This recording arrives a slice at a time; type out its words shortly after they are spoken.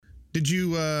Did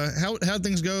you how'd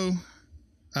things go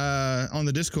on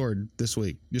the Discord this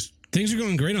week? Just Things are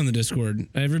going great on the Discord.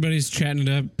 Everybody's chatting it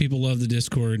up. People love the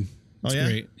Discord. It's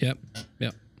great. Yep.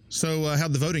 So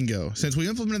how'd the voting go? Since we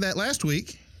implemented that last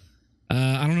week.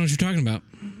 I don't know what you're talking about.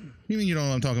 You mean you don't know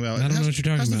what I'm talking about? I don't know what you're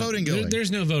talking about. How's the voting going?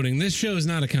 There's no voting. This show is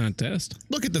not a contest.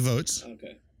 Look at the votes.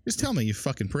 Okay. Just tell me, you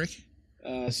fucking prick.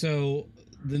 So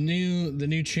the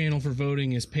new channel for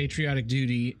voting is Patriotic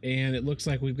Duty, and it looks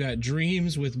like we've got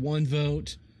Dreams with 1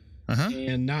 vote,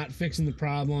 and Not Fixing the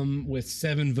Problem with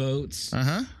 7 votes,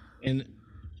 and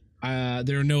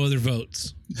there are no other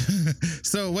votes.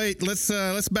 So wait, let's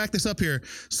back this up here.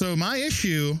 So my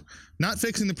issue, Not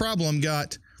Fixing the Problem,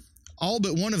 got all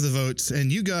but 1 of the votes,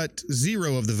 and you got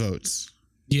 0 of the votes.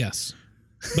 Yes,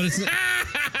 but it's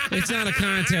not a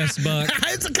contest, Buck.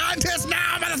 It's a contest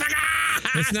now, motherfucker!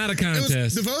 It's not a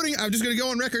contest. The voting, I'm just going to go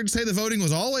on record and say the voting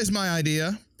was always my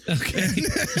idea. Okay.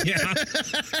 Yeah.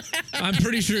 I'm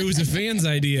pretty sure it was a fan's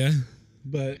idea,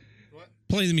 but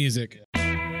play the music.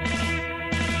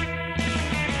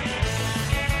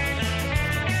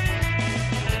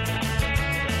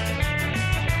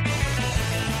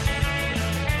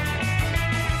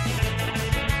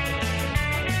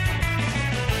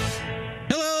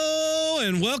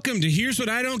 And welcome to Here's What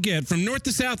I Don't Get, from north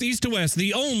to south, east to west,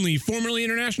 the only formerly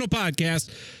international podcast.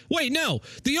 Wait, no,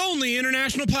 the only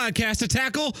international podcast to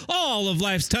tackle all of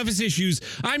life's toughest issues.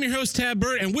 I'm your host, Tab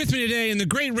Burt, and with me today in the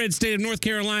great red state of North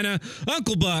Carolina,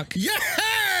 Uncle Buck.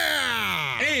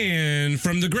 Yeah! And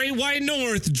from the great white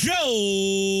north, Joel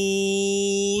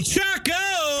Chaco.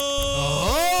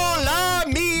 Hola,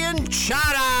 mi enchilada.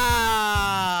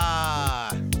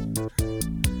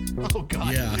 Oh,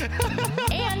 God. Yeah.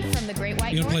 And from the Great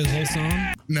White You North. gonna play the whole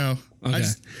song? No. Okay.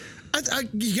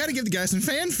 You got to give the guy some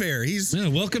fanfare. He's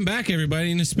Welcome back,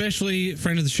 everybody, and especially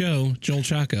friend of the show, Joel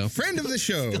Chaco. friend of the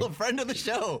show. Still a friend of the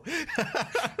show.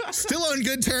 Still on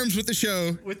good terms with the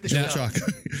show. With the Joel show.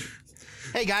 Chaco.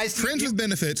 Hey, guys. Friends with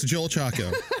benefits, Joel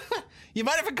Chaco. You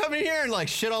mind if I come in here and, like,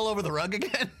 shit all over the rug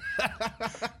again?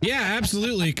 Yeah,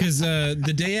 absolutely. Because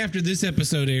the day after this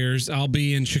episode airs, I'll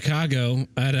be in Chicago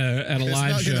at a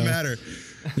live It's show. not going to matter.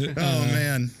 Oh,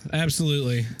 man.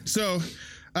 Absolutely. So,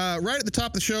 right at the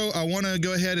top of the show, I want to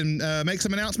go ahead and make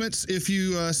some announcements. If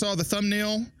you saw the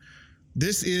thumbnail,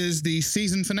 this is the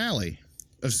season finale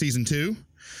of season 2.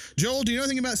 Joel, do you know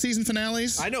anything about season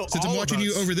finales? I know Since all I'm watching about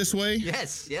you over this way.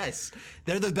 Yes.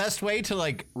 They're the best way to,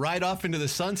 like, ride off into the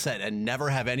sunset and never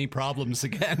have any problems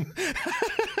again.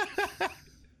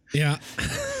 Yeah.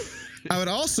 I would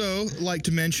also like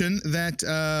to mention that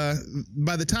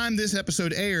by the time this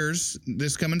episode airs,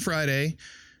 this coming Friday,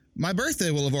 my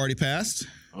birthday will have already passed.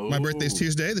 My birthday's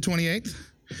Tuesday, the 28th.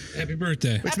 Happy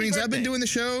birthday. Which means I've been doing the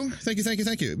show. Thank you.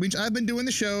 It means I've been doing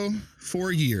the show for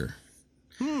a year.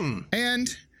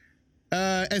 And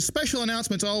as special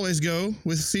announcements always go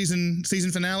with season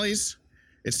finales,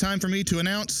 it's time for me to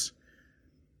announce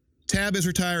Tab is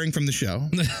retiring from the show.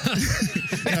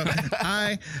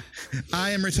 I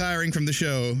am retiring from the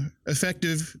show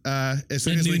effective as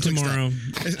soon as we click tomorrow.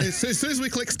 stop. As soon as we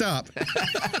click stop.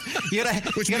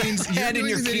 Which means you're hand in doing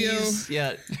your the video. keys.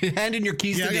 Yeah, hand in your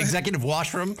keys to the executive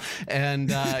washroom, and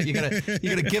you gotta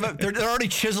give up. They're already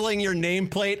chiseling your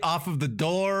nameplate off of the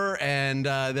door, and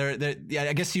yeah,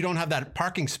 I guess you don't have that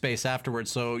parking space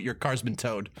afterwards, so your car's been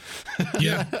towed.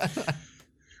 Yeah.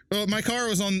 Well, my car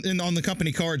was on the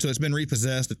company card, so it's been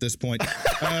repossessed at this point.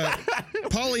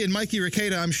 Polly and Mikey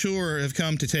Ricada, I'm sure, have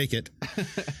come to take it.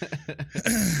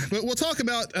 But we'll talk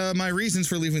about my reasons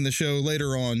for leaving the show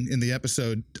later on in the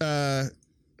episode. How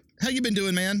you been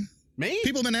doing, man? Me?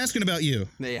 People have been asking about you.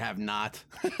 They have not.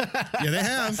 Yeah, they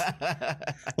have.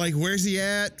 Like, where's he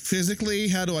at physically?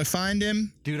 How do I find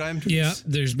him? Dude, Yeah,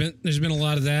 there's been a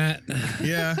lot of that.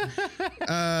 Yeah. Well,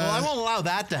 I won't allow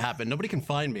that to happen. Nobody can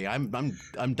find me. I'm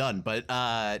done. But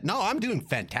no, I'm doing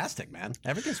fantastic, man.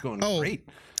 Everything's going great.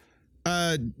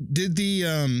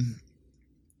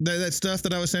 Did that stuff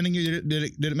that I was sending you,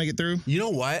 did it make it through? You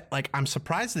know what? Like, I'm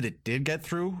surprised that it did get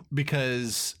through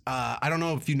because I don't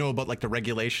know if you know about like the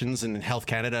regulations in Health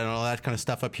Canada and all that kind of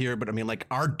stuff up here, but I mean, like,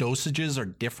 our dosages are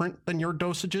different than your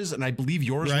dosages, and I believe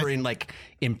yours were in like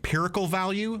empirical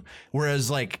value,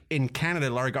 whereas like in Canada,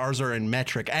 like ours are in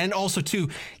metric. And also too,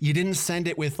 you didn't send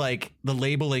it with like the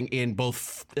labeling in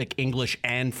both like English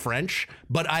and French,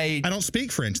 but I don't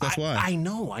speak French. That's why. I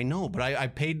know, but I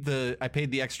paid the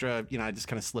extra. You know, I just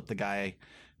kind of slipped the guy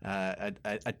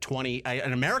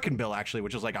an American bill actually,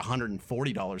 which was like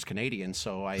 $140 Canadian.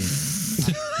 So I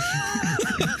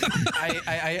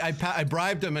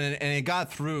bribed him and it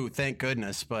got through, thank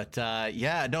goodness. But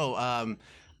I don't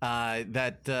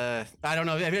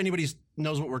know if anybody's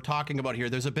knows what we're talking about here,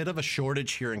 there's a bit of a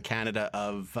shortage here in Canada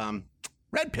of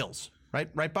red pills.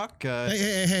 Right, Buck?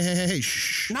 Hey,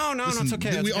 shh. No, it's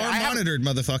okay. We are monitored,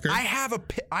 motherfucker. I have a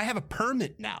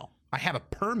permit now.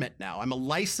 I'm a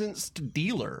licensed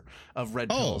dealer of red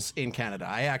pills in Canada.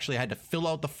 I actually had to fill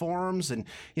out the forms, and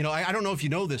I don't know if you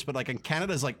know this, but like in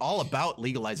Canada is like all about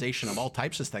legalization of all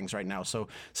types of things right now. So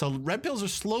red pills are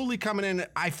slowly coming in.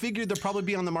 I figured they'll probably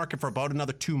be on the market for about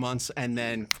another 2 months, and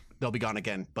then they'll be gone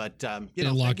again. But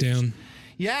lockdown.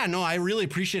 Yeah, no, I really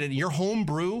appreciate it. Your home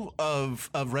brew of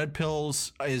red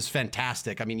pills is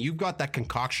fantastic. I mean, you've got that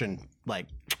concoction like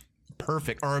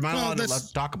perfect. Or am I allowed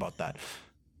to talk about that?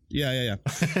 Yeah.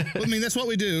 Well, I mean, that's what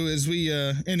we do. Is we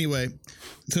anyway?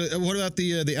 So, what about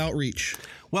the outreach?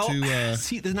 Well,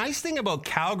 see, the nice thing about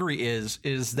Calgary is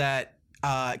that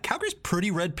Calgary's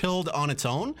pretty red pilled on its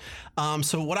own.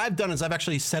 So what I've done is I've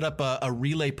actually set up a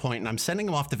relay point, and I'm sending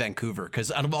them off to Vancouver,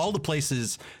 because out of all the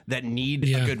places that need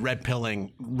a good red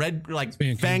pilling,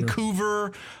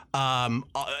 Vancouver,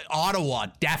 Ottawa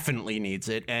definitely needs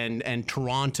it, and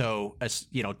Toronto.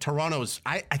 Toronto's.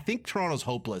 I think Toronto's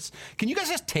hopeless. Can you guys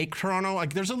just take Toronto?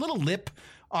 Like, there's a little lip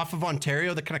off of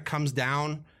Ontario that kind of comes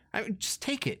down. Just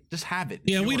take it. Just have it.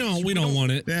 Yeah, we don't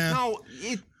want it. Yeah. No,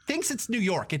 it thinks it's New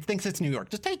York. It thinks it's New York.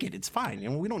 Just take it. It's fine.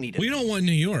 And we don't need it. We don't want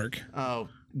New York. Oh,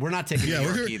 we're not taking New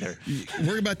York either.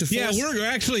 We're about to force. Yeah, we're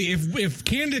actually, if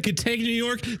Canada could take New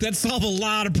York, that'd solve a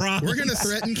lot of problems. We're going to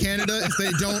threaten Canada if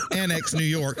they don't annex New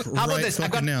York. How about this?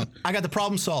 Now. I got the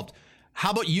problem solved.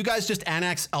 How about you guys just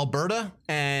annex Alberta,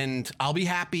 and I'll be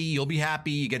happy, you'll be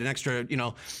happy, you get an extra,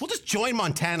 we'll just join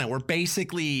Montana. We're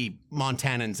basically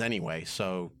Montanans anyway,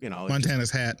 so, Montana's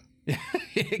hat.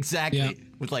 Exactly. Yeah.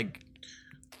 With like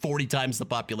 40 times the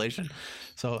population.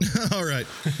 So all right.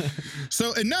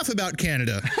 So enough about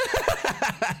Canada.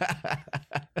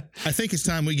 I think it's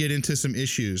time we get into some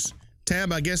issues.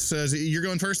 Tab, I guess you're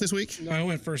going first this week? No, I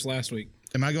went first last week.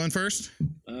 Am I going first?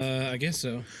 I guess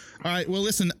so. All right. Well,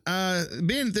 listen,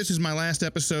 being that this is my last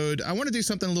episode, I want to do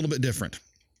something a little bit different.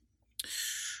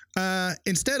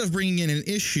 Instead of bringing in an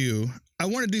issue, I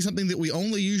want to do something that we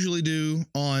only usually do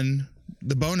on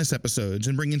the bonus episodes,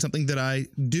 and bring in something that I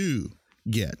do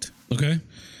get. Okay.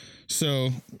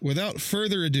 So without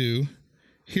further ado,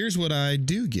 here's what I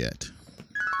do get.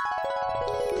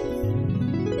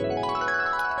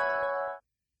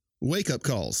 Wake-up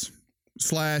calls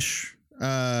 /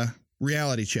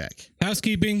 reality check.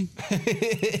 Housekeeping.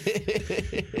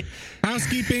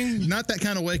 Housekeeping. Not that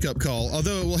kind of wake-up call,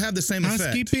 although it will have the same effect.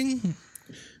 Housekeeping.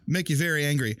 Make you very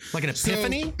angry. like an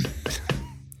epiphany?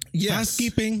 Yes.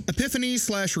 Housekeeping. Epiphany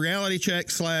 / reality check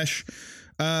 /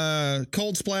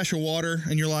 cold splash of water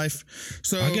in your life.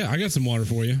 So I got some water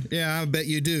for you. yeah, I bet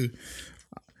you do.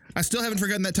 I still haven't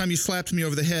forgotten that time you slapped me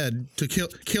over the head to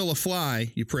kill a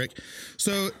fly, you prick.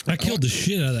 So I killed the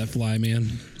shit out of that fly, man.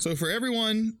 So for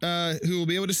everyone who will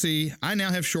be able to see, I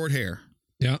now have short hair.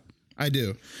 Yeah. I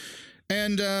do.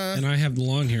 And I have the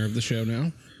long hair of the show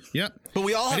now. Yep. But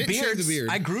we all I have didn't shave beards. the beard.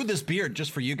 I grew this beard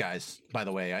just for you guys, by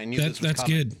the way. I knew this was That's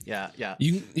coming. good. Yeah.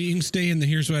 You can stay in the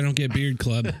Here's What I Don't Get Beard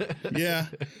Club. Yeah.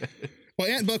 Well,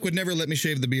 Aunt Buck would never let me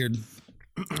shave the beard.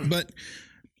 But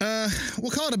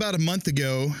we'll call it about a month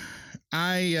ago,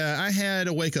 I had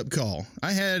a wake-up call.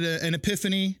 I had an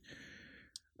epiphany.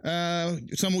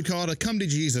 Some would call it a come to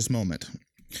Jesus moment.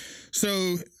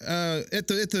 So at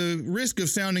the risk of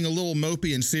sounding a little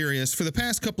mopey and serious, for the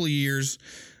past couple of years,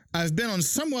 I've been on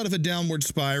somewhat of a downward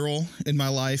spiral in my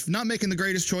life, not making the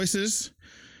greatest choices.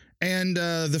 And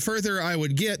the further I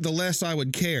would get, the less I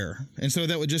would care. And so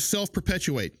that would just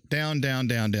self-perpetuate, down, down,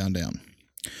 down, down, down.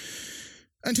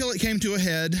 Until it came to a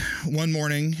head one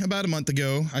morning about a month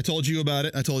ago. I told you about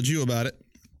it.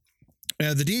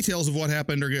 The details of what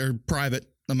happened are private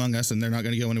among us, and they're not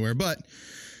going to go anywhere. But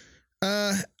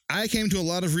I came to a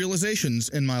lot of realizations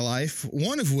in my life,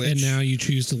 one of which... And now you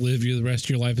choose to live the rest of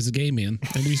your life as a gay man,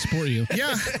 and we support you.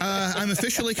 Yeah, I'm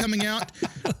officially coming out.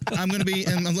 I'm going to be...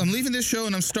 And I'm leaving this show,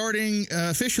 and I'm starting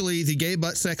officially the Gay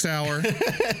Butt Sex Hour.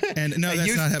 And no,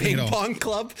 that's not happening at all. Ping pong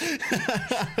club?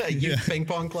 Youth ping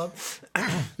pong club?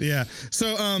 Yeah.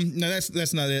 So, no,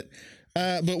 that's not it.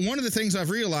 But one of the things I've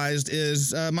realized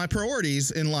is my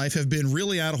priorities in life have been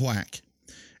really out of whack.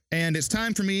 And it's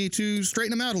time for me to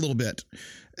straighten them out a little bit.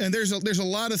 And there's a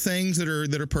lot of things that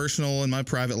are personal in my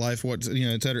private life, et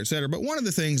cetera, et cetera. But one of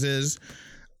the things is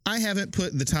I haven't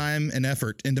put the time and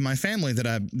effort into my family that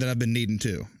I've been needing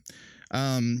to.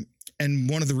 And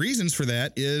one of the reasons for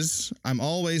that is I'm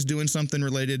always doing something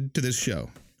related to this show.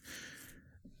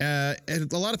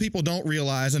 And a lot of people don't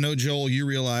realize, I know Joel, you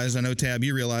realize, I know Tab,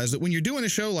 you realize that when you're doing a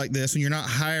show like this and you're not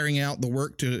hiring out the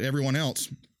work to everyone else,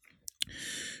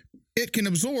 it can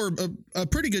absorb a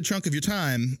pretty good chunk of your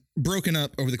time broken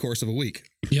up over the course of a week.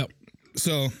 Yep.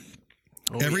 So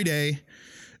every day,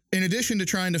 in addition to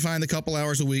trying to find a couple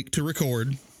hours a week to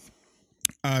record,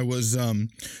 I was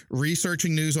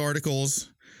researching news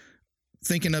articles,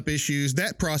 thinking up issues.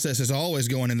 That process is always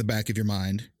going in the back of your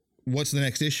mind. What's the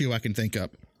next issue I can think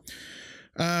up?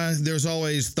 There's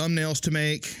always thumbnails to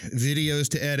make, videos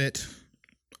to edit,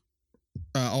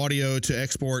 audio to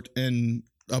export and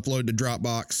upload to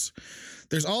Dropbox.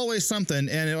 There's always something,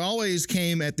 and it always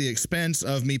came at the expense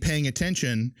of me paying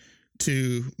attention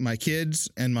to my kids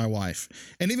and my wife.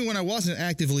 And even when I wasn't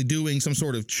actively doing some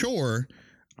sort of chore,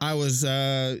 I was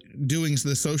doing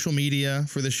the social media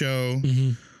for the show,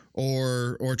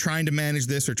 or trying to manage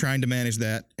this or trying to manage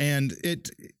that. And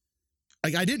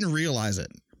I didn't realize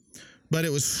it, but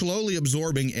it was slowly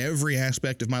absorbing every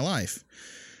aspect of my life.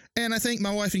 And I think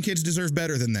my wife and kids deserve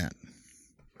better than that.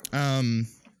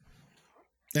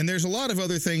 And there's a lot of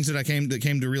other things that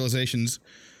came to realizations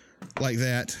like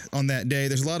that on that day.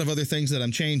 There's a lot of other things that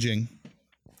I'm changing.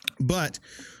 But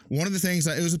one of the things,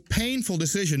 it was a painful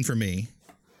decision for me,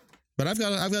 but I've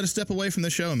got to step away from the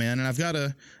show, man. And I've got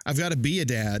to be a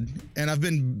dad. And I've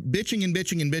been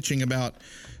bitching about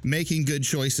making good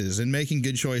choices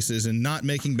and not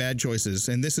making bad choices.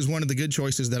 And this is one of the good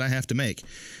choices that I have to make,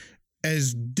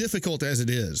 as difficult as it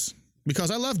is,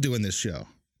 because I love doing this show.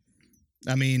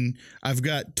 I mean, I've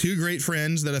got 2 great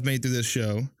friends that I've made through this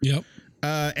show. Yep.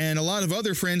 And a lot of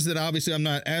other friends that obviously I'm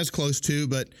not as close to,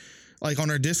 but like on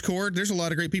our Discord, there's a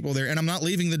lot of great people there, and I'm not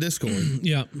leaving the Discord.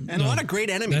 Yeah. And a lot of great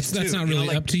enemies, that's not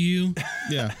really up to you.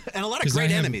 Yeah. And a lot of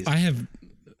great enemies. I have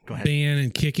ban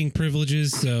and kicking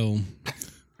privileges, so.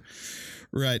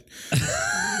 Right.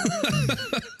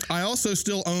 I also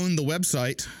still own the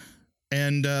website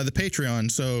and the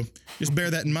Patreon, so just bear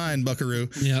that in mind, buckaroo.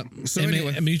 Yeah. So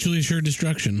anyway, mutually assured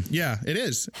destruction. Yeah, it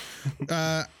is.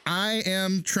 I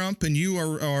am Trump, and you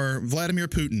are Vladimir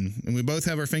Putin, and we both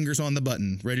have our fingers on the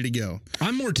button, ready to go.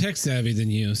 I'm more tech savvy than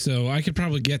you, so I could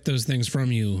probably get those things from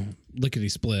you lickety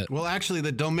split. Well, actually,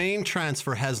 the domain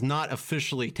transfer has not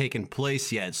officially taken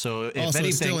place yet. So if Also,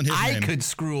 it's still anything, in his I name. could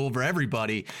screw over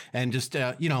everybody and just,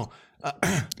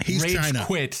 He's rage China.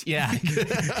 quit. Yeah.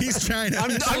 He's China.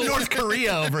 I'm North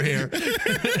Korea over here.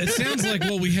 It sounds like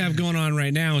what we have going on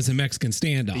right now is a Mexican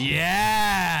standoff.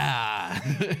 Yeah.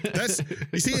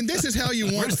 You see, and this is how you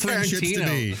want Where's friendships to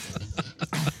be.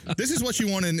 Tarantino? This is what you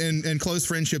want in close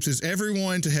friendships, is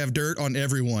everyone to have dirt on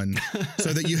everyone,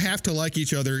 so that you have to like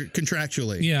each other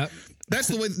contractually. Yeah. That's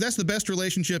the best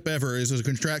relationship ever, is a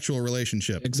contractual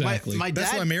relationship. Exactly.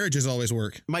 That's why marriages always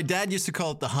work. My dad used to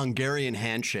call it the Hungarian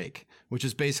handshake, which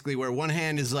is basically where one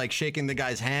hand is like shaking the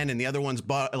guy's hand and the other one's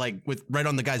like with right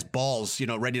on the guy's balls,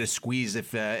 ready to squeeze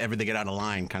if ever they get out of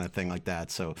line, kind of thing like that.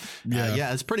 So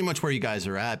yeah, it's pretty much where you guys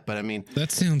are at. But I mean,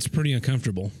 that sounds pretty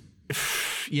uncomfortable.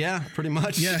 Yeah, pretty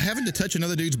much. Yeah, having to touch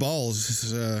another dude's balls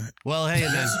is, well, hey,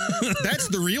 that's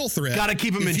the real threat. Got to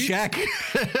keep him in check.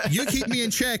 You keep me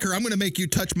in check, or I'm going to make you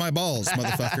touch my balls,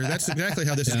 motherfucker. That's exactly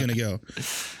how this is going to go.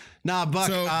 Nah, Buck,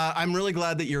 So- I'm really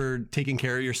glad that you're taking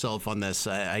care of yourself on this.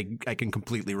 I can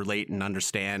completely relate and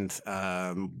understand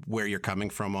where you're coming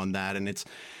from on that. And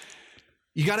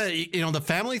you gotta, the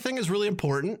family thing is really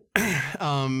important.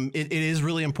 It is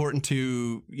really important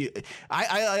to,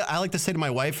 I like to say to my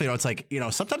wife, it's like,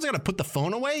 sometimes I gotta put the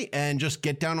phone away and just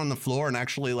get down on the floor and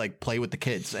actually like play with the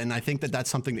kids. And I think that that's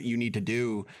something that you need to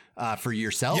do for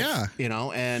yourself. Yeah.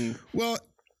 And Well,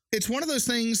 it's one of those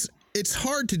things, it's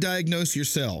hard to diagnose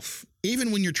yourself,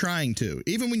 even when you're trying to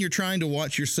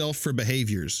watch yourself for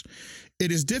behaviors.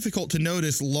 It is difficult to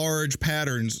notice large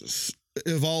patterns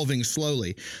evolving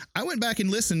slowly. I went back and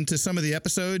listened to some of the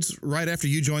episodes right after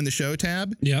you joined the show,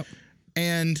 Tab. Yep.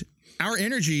 And our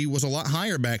energy was a lot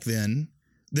higher back then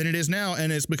than it is now.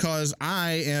 And it's because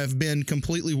I have been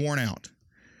completely worn out.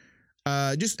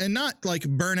 And not like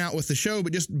burnout with the show,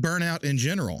 but just burnout in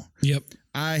general. Yep.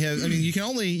 You can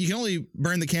only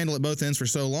burn the candle at both ends for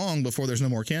so long before there's no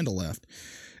more candle left.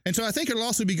 And so I think it'll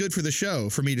also be good for the show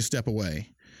for me to step away,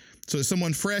 so that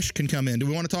someone fresh can come in. Do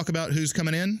we want to talk about who's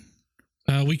coming in?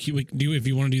 We do, if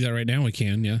you want to do that right now, we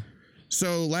can. Yeah.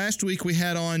 So last week we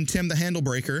had on Tim the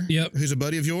Handlebreaker, Yep. who's a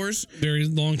buddy of yours, Very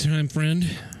long time friend.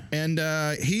 and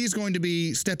he's going to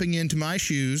be stepping into my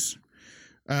shoes.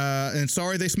 And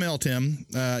sorry they smell, Tim.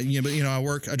 But I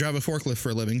drive a forklift for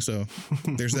a living, so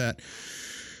there's that.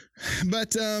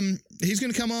 But he's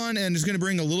going to come on and is going to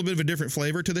bring a little bit of a different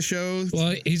flavor to the show.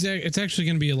 Well, it's actually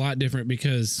going to be a lot different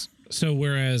because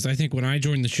whereas I think when I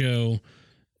joined the show,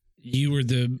 you were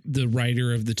the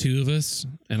writer of the two of us,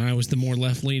 and I was the more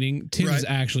left leaning. Tim is Right.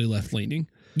 actually left leaning.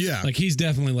 Yeah. Like he's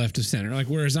definitely left of center. Like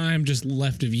whereas I'm just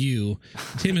left of you,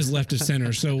 Tim is left of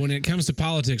center. So when it comes to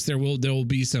politics, there will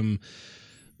be some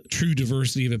true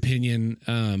diversity of opinion.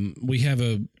 We have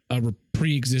a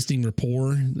pre-existing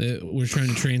rapport that we're trying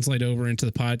to translate over into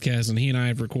the podcast, and he and I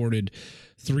have recorded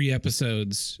 3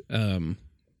 episodes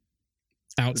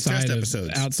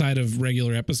outside of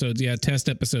regular episodes. Yeah, test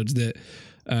episodes that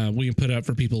we can put up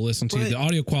for people to listen to. The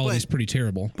audio quality is pretty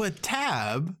terrible. But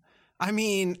Tab, I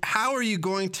mean, how are you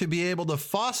going to be able to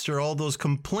foster all those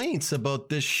complaints about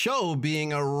this show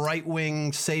being a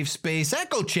right-wing safe space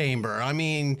echo chamber? I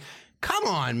mean, come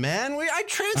on, man. I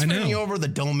transferred you over the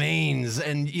domains,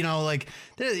 and this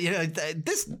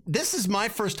is my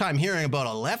first time hearing about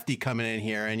a lefty coming in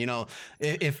here. And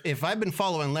if I've been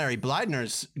following Larry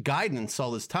Bleidner's guidance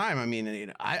all this time, I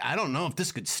mean, I don't know if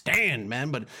this could stand, man.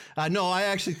 But no, I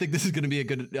actually think this is going to be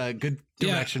a good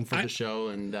direction for the show,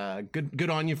 and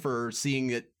good on you for seeing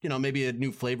that. Maybe a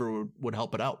new flavor would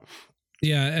help it out.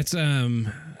 Yeah, it's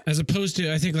as opposed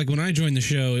to, I think, like when I joined the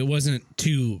show, it wasn't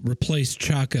to replace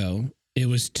Chaco, it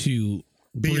was to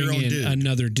bring in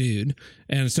another dude.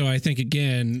 And so I think,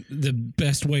 again, the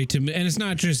best way to, and it's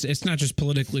not just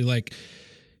politically, like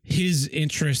his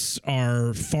interests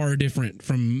are far different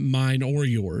from mine or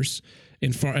yours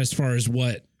as far as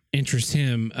what interests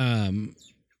him.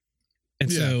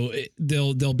 So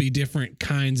there'll be different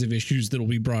kinds of issues that will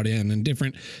be brought in and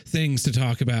different things to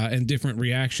talk about and different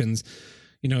reactions.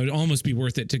 It'd almost be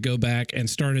worth it to go back and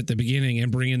start at the beginning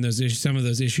and bring in some of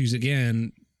those issues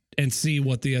again and see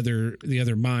what the other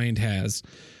mind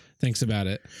thinks about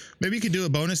it. Maybe you could do a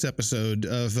bonus episode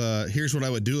of here's what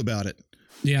I would do about it.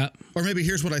 Yeah. Or maybe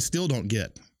here's what I still don't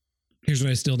get. Here's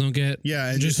what I still don't get. Yeah.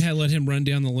 And just let him run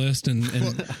down the list.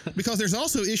 Well, because there's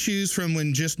also issues from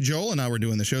when just Joel and I were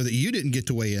doing the show that you didn't get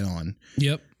to weigh in on.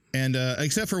 Yep. And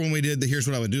except for when we did the here's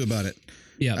what I would do about it.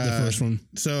 Yeah, the first one.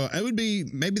 So there would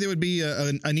be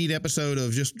a neat episode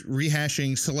of just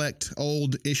rehashing select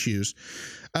old issues.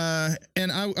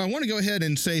 And I want to go ahead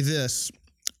and say this.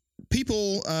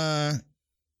 People, there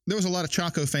was a lot of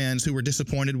Chaco fans who were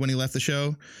disappointed when he left the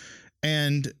show.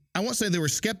 And I won't say they were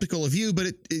skeptical of you, but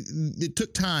it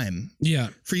took time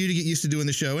for you to get used to doing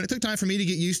the show. And it took time for me to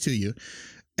get used to you.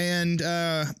 And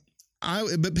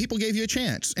but people gave you a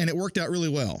chance, and it worked out really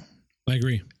well. I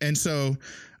agree. And so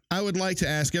I would like to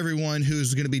ask everyone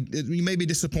who's going to be, you may be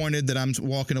disappointed that I'm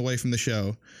walking away from the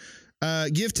show.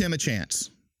 Give Tim a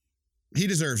chance. He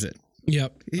deserves it.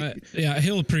 Yep.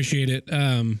 He'll appreciate it.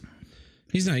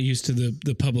 He's not used to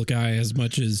the public eye as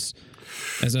much as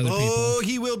other people. Oh,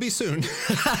 he will be soon.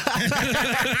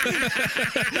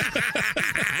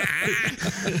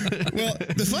 Well,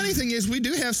 the funny thing is we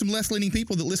do have some left-leaning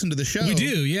people that listen to the show. We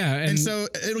do, yeah. And so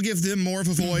it'll give them more of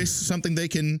a voice, something they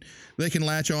can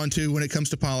latch on to when it comes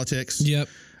to politics. Yep.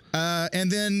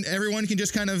 And then everyone can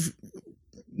just kind of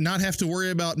not have to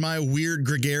worry about my weird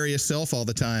gregarious self all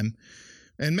the time.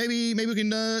 And maybe we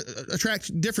can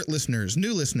attract different listeners,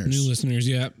 new listeners.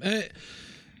 Yeah.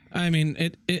 I mean,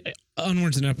 it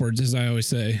onwards and upwards, as I always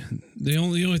say. The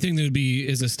only thing that would be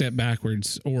is a step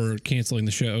backwards or canceling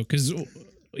the show, because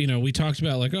we talked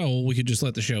about like, we could just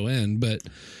let the show end, but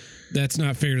that's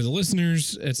not fair to the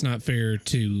listeners. It's not fair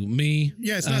to me.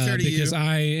 Yeah, it's not fair to you, because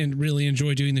I really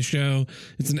enjoy doing the show.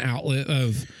 It's an outlet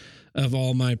of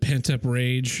all my pent up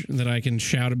rage that I can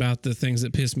shout about the things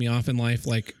that piss me off in life,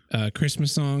 like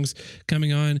Christmas songs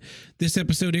coming on. This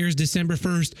episode airs December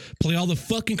 1st. Play all the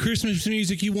fucking Christmas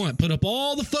music you want. Put up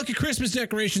all the fucking Christmas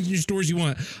decorations in your stores you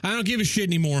want. I don't give a shit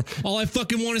anymore. All I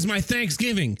fucking want is my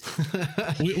Thanksgiving.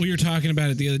 we were talking about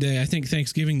it the other day. I think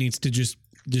Thanksgiving needs to just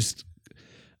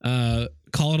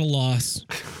call it a loss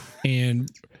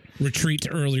and retreat to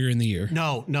earlier in the year.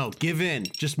 No, give in.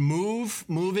 Just move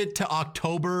it to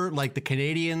October, like the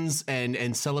Canadians,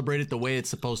 and celebrate it the way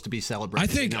it's supposed to be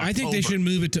celebrated. I think they should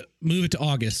move it to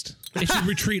August. They should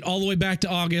retreat all the way back to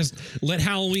August. Let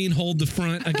Halloween hold the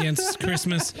front against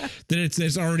Christmas that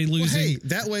it's already losing. Well, hey,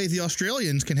 that way the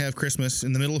Australians can have Christmas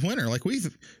in the middle of winter. Like we've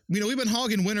been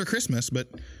hogging winter Christmas, but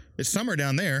it's summer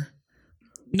down there.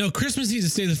 No, Christmas needs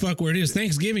to stay the fuck where it is.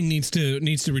 Thanksgiving needs to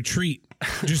retreat.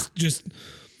 Just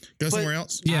go somewhere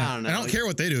else. Yeah, I don't care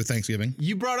what they do with Thanksgiving.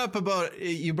 You brought up about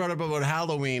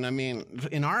Halloween. I mean,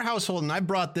 in our household, and I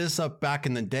brought this up back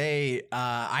in the day.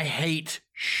 I hate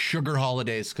sugar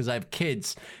holidays because I have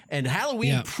kids, and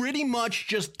Halloween pretty much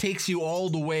just takes you all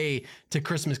the way to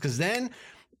Christmas. Because then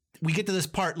we get to this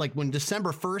part, like when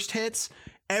December 1st hits,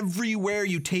 everywhere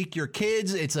you take your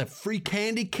kids. It's a free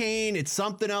candy cane. It's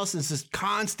something else. It's just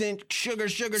constant sugar,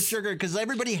 because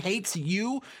everybody hates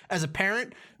you as a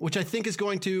parent, which I think is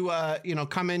going to,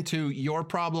 come into your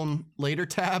problem later,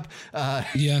 Tab.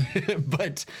 Yeah.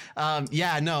 But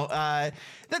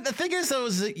the thing is, though,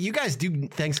 is that you guys do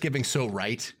Thanksgiving so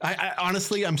right. I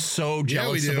honestly, I'm so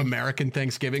jealous of American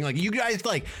Thanksgiving. Like, you guys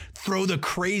like throw the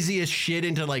craziest shit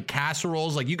into like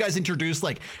casseroles. Like, you guys introduce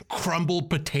like crumbled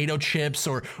potato chips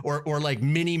or like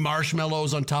mini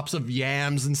marshmallows on tops of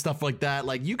yams and stuff like that.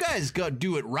 Like, you guys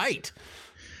do it right.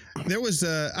 There was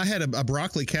I had a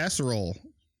broccoli casserole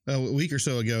a week or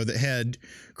so ago that had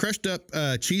crushed up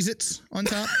Cheez-Its on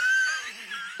top.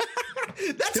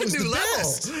 That's a new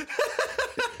level.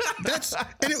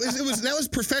 That was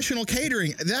professional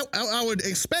catering. That I would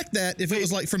expect that if it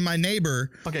was like from my neighbor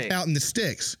out in the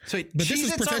sticks. So but this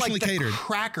is professionally catered.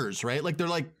 Crackers, right? Like they're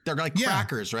like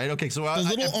crackers, right? Okay, so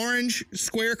the little orange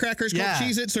square crackers called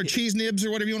Cheez-Its or cheese nibs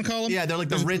or whatever you want to call them. Yeah, they're like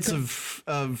the Ritz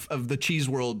of the cheese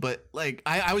world. But like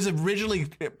I was originally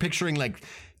picturing like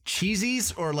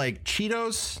Cheesies or like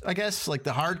Cheetos, I guess, like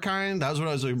the hard kind. That was what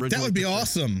I was originally. That would be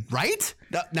awesome, right?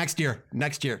 Next year.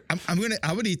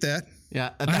 I would eat that.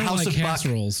 Yeah, at the House of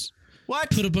casseroles. What?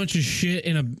 Put a bunch of shit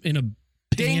in a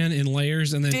pan in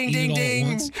layers and then eat it all at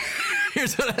once.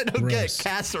 Here's what I don't get: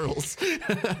 casseroles.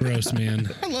 Gross, man.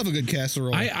 I love a good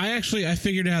casserole. I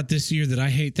figured out this year that I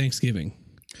hate Thanksgiving.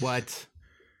 What?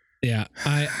 Yeah,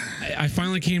 I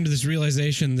finally came to this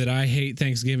realization that I hate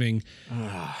Thanksgiving.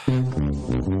 I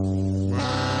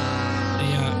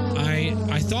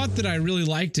thought that I really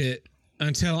liked it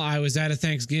until I was at a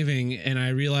Thanksgiving and I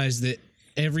realized that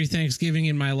every Thanksgiving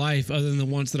in my life, other than the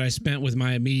ones that I spent with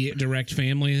my immediate direct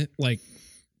family, like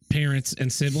parents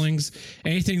and siblings,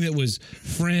 anything that was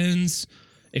friends,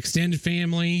 extended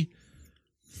family,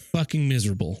 fucking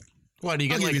miserable. What do you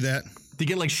get? I'll give you that. Do you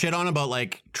get like shit on about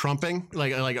like trumping,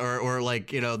 or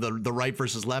like, you know, the right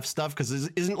versus left stuff? Because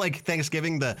isn't like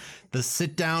Thanksgiving the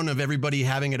sit down of everybody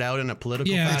having it out in a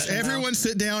political fashion? Everyone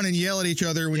sit down and yell at each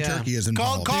other when turkey is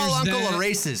involved. Call Uncle a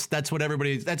racist. That's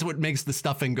what makes the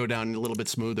stuffing go down a little bit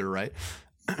smoother, right?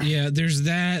 Yeah, there's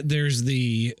that. There's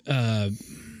the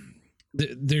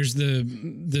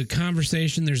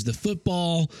conversation. There's the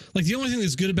football. Like, the only thing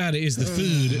that's good about it is the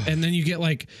food, and then you get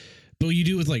like. But you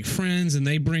do it with like friends and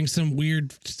they bring some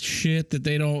weird shit that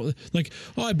they don't like.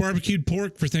 Oh, I barbecued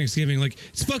pork for Thanksgiving. Like,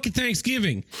 it's fucking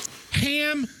Thanksgiving.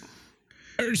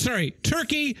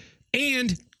 Turkey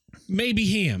and maybe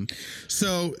ham.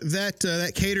 So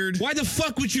that catered. Why the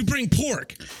fuck would you bring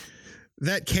pork?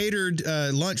 That catered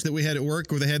lunch that we had at work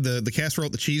where they had the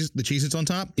casserole with the Cheez-Its on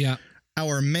top. Yeah.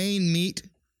 Our main meat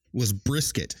was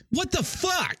brisket. What the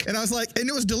fuck? And I was like, and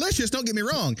it was delicious, don't get me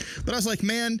wrong. But I was like,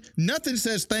 man, nothing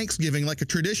says Thanksgiving like a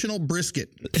traditional brisket.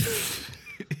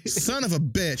 Son of a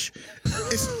bitch.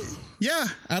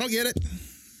 I don't get it.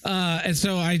 And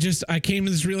so I came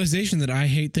to this realization that I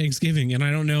hate Thanksgiving, and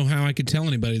I don't know how I could tell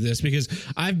anybody this because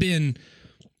I've been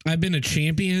a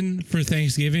champion for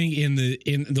Thanksgiving in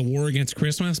the war against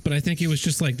Christmas, but I think it was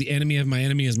just like the enemy of my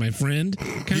enemy is my friend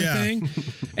kind of thing.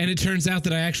 And it turns out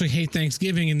that I actually hate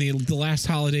Thanksgiving, and the last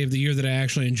holiday of the year that I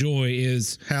actually enjoy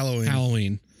is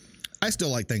Halloween. I still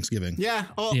like Thanksgiving. Yeah.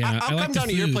 Well, I'll come down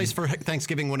to your place for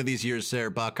Thanksgiving one of these years there,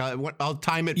 Buck. I'll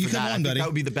time it for that. I think that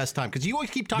would be the best time because you always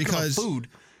keep talking about food.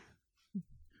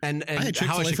 And I had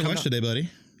Chick-fil-A for lunch today, buddy.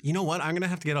 You know what? I'm going to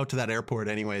have to get out to that airport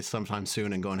anyway sometime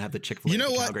soon and go and have the Chick-fil-A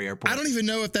at Calgary Airport. I don't even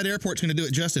know if that airport's going to do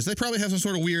it justice. They probably have some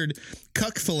sort of weird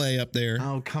cuck fillet up there.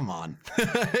 Oh, come on.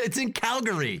 It's in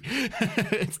Calgary.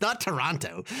 It's not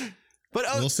Toronto. But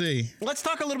we'll see. Let's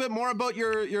talk a little bit more about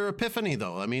your epiphany,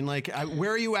 though. I mean, like, where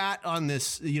are you at on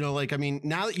this? You know, like, I mean,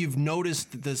 now that you've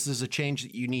noticed that this is a change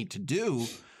that you need to do,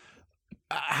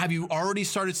 have you already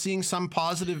started seeing some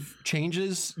positive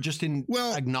changes just in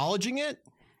acknowledging it?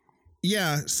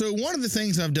 Yeah. So one of the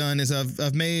things I've done is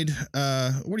I've made.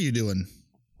 What are you doing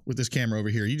with this camera over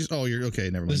here? You're okay.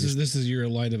 Never mind. This is your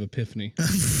light of epiphany.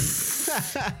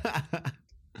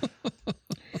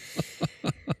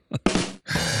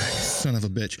 Son of a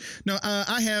bitch. No,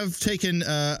 I have taken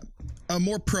a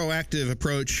more proactive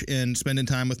approach in spending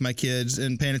time with my kids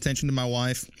and paying attention to my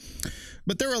wife.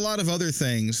 But there are a lot of other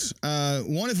things.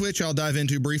 One of which I'll dive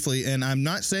into briefly, and I'm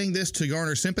not saying this to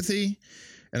garner sympathy.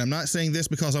 And I'm not saying this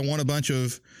because I want a bunch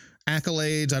of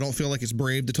accolades. I don't feel like it's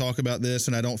brave to talk about this,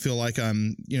 and I don't feel like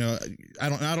I'm, I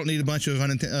don't need a bunch of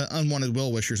unwanted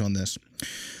well-wishers on this.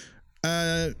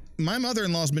 My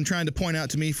mother-in-law has been trying to point out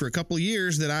to me for a couple of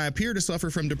years that I appear to suffer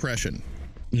from depression.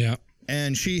 Yeah.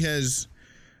 And she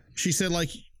said, like,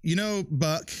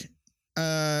 Buck,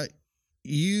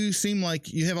 you seem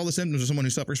like you have all the symptoms of someone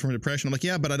who suffers from depression. I'm like,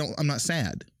 yeah, but I'm not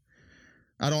sad.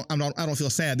 I don't feel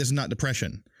sad. This is not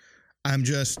depression. I'm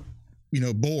just,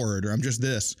 bored, or I'm just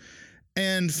this.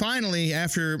 And finally,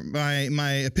 after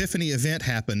my epiphany event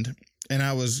happened, and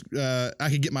I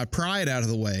could get my pride out of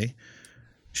the way,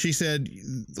 she said,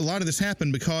 a lot of this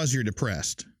happened because you're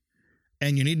depressed,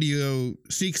 and you need to go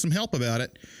seek some help about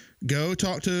it. Go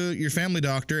talk to your family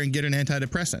doctor and get an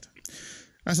antidepressant.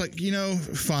 I was like,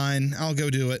 fine, I'll go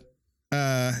do it.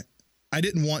 I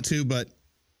didn't want to, but,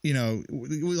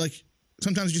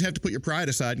 sometimes you just have to put your pride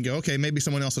aside and go, okay, maybe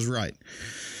someone else is right.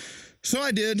 So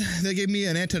I did. They gave me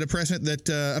an antidepressant that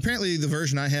apparently the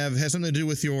version I have has something to do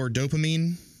with your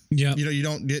dopamine. Yeah. You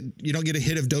don't get a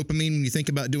hit of dopamine when you think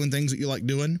about doing things that you like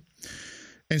doing.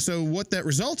 And so what that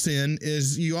results in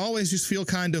is you always just feel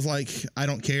kind of like, I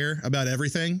don't care about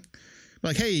everything.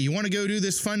 Like, hey, you want to go do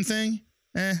this fun thing?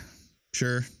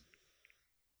 Sure.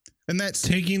 And that's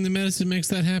taking the medicine makes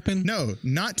that happen? No,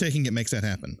 not taking it makes that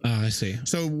happen. Oh, I see.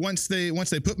 So once they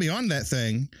put me on that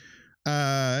thing,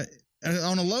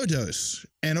 on a low dose,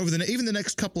 and over even the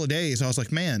next couple of days, I was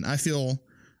like, man, I feel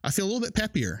a little bit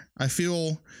peppier. I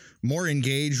feel more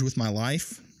engaged with my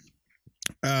life.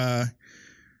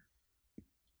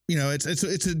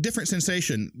 It's a different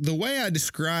sensation. The way I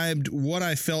described what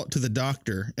I felt to the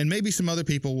doctor, and maybe some other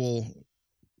people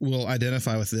will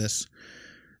identify with this.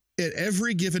 At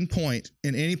every given point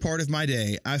in any part of my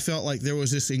day, I felt like there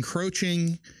was this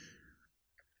encroaching.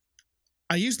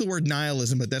 I use the word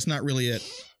nihilism, but that's not really it.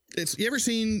 You ever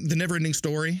seen The Neverending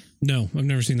Story? No, I've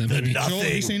never seen that movie. Nothing. Joel,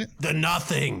 have you seen it? The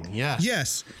Nothing. Yeah.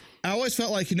 Yes. I always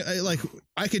felt like,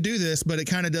 I could do this, but it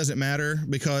kind of doesn't matter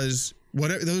because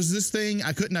whatever, there was this thing,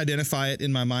 I couldn't identify it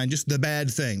in my mind, just the bad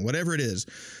thing, whatever it is,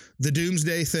 the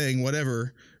doomsday thing,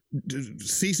 whatever,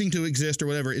 ceasing to exist or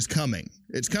whatever is coming.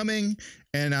 It's coming,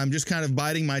 and I'm just kind of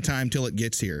biding my time till it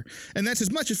gets here. And that's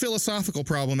as much a philosophical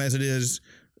problem as it is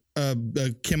a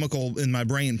chemical in my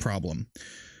brain problem.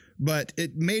 But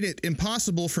it made it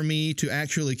impossible for me to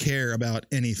actually care about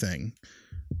anything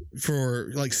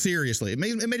seriously. It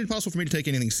made it impossible for me to take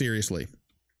anything seriously.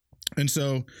 And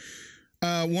so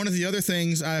one of the other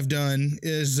things I've done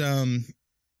is, this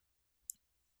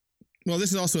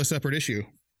is also a separate issue.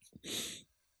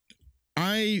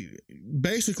 I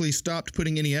basically stopped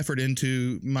putting any effort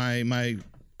into my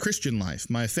Christian life,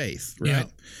 my faith, right? Yeah.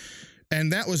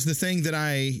 And that was the thing that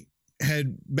I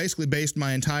had basically based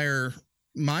my entire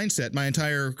mindset, my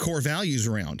entire core values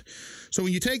around. So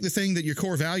when you take the thing that your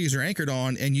core values are anchored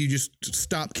on and you just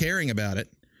stop caring about it,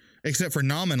 except for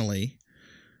nominally,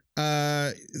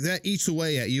 that eats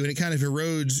away at you, and it kind of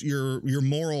erodes your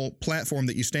moral platform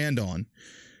that you stand on.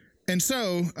 And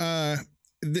so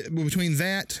between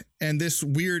that and this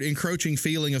weird encroaching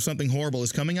feeling of something horrible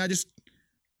is coming, I just,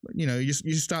 you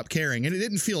just stop caring. And it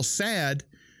didn't feel sad.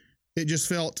 It just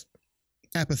felt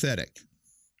apathetic.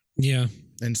 Yeah.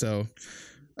 And so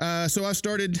I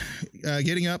started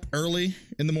getting up early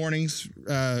in the mornings,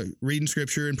 reading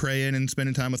scripture and praying and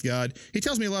spending time with God. He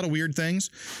tells me a lot of weird things.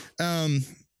 I'm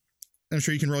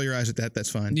sure you can roll your eyes at that.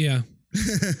 That's fine. Yeah.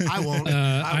 I won't.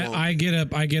 I get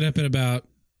up at about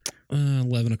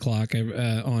 11 o'clock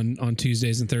on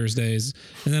Tuesdays and Thursdays.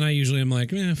 And then I usually am like,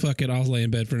 fuck it. I'll lay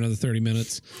in bed for another 30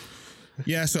 minutes.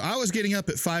 Yeah. So I was getting up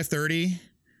at 5:30.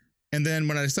 And then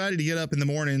when I decided to get up in the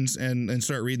mornings and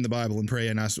start reading the Bible and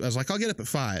praying, I was like, I'll get up at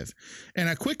 5. And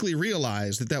I quickly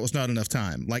realized that was not enough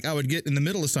time. Like, I would get in the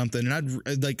middle of something and I'd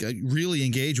really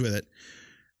engage with it.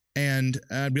 And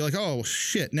I'd be like, oh,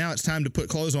 shit, now it's time to put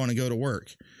clothes on and go to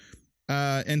work.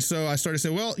 And so I started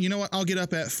saying, well, you know what? I'll get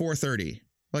up at 4:30.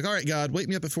 Like, all right, God, wake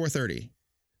me up at 4:30.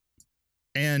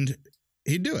 And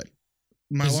he'd do it.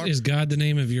 Is God the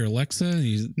name of your Alexa?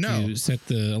 No. You set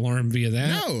the alarm via that?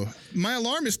 No, my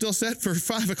alarm is still set for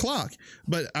 5 o'clock,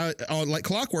 but like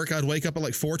clockwork, I'd wake up at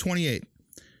like 4:28.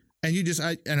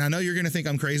 And I know you're going to think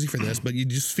I'm crazy for this, but you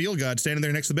just feel God standing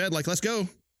there next to the bed. Like, let's go.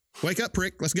 Wake up,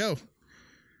 prick. Let's go.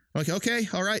 Like, okay.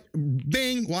 All right.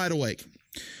 Bing, wide awake.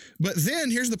 But then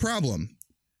here's the problem.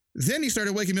 Then he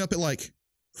started waking me up at like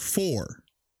 4. I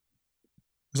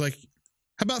was like,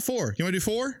 how about 4? You want to do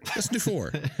 4? Let's do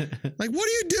 4. Like, what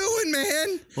are you doing,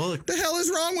 man? Well, the hell is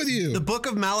wrong with you? The book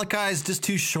of Malachi is just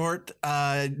too short,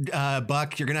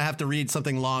 Buck. You're going to have to read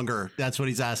something longer. That's what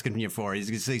he's asking you for.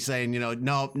 He's saying,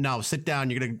 no, sit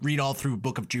down. You're going to read all through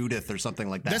Book of Judith or something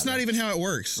like that. That's not even how it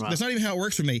works. Wow. That's not even how it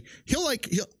works for me. He'll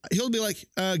be like,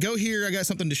 go here. I got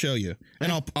something to show you.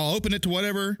 And I'll open it to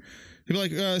whatever. He'll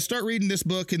be like, start reading this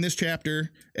book in this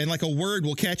chapter, and like a word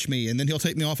will catch me, and then he'll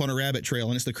take me off on a rabbit trail,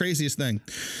 and it's the craziest thing.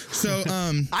 So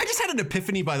I just had an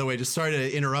epiphany, by the way. Just sorry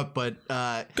to interrupt, but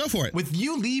go for it. With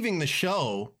you leaving the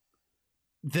show,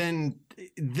 then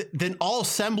all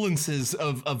semblances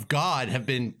of God have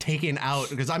been taken out,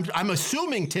 because I'm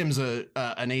assuming Tim's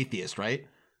an atheist, right?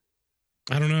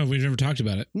 I don't know. We've never talked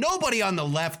about it. Nobody on the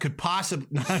left could possibly.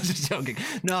 No, I'm just joking.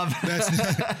 No,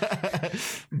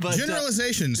 That's but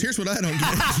generalizations. Here's what I don't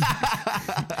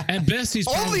get. At best, he's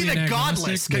only probably the an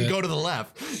godless agnostic, can but- go to the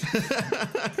left.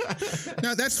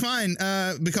 No, that's fine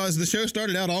because the show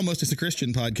started out almost as a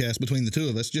Christian podcast between the two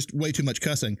of us, just way too much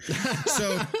cussing.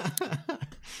 So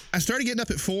I started getting up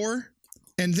at 4,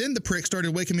 and then the prick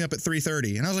started waking me up at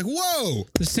 3:30, and I was like, "Whoa!"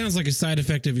 This sounds like a side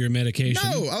effect of your medication.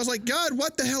 No, I was like, "God,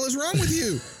 what the hell is wrong with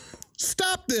you?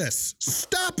 Stop this!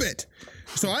 Stop it!"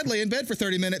 So I'd lay in bed for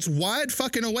 30 minutes, wide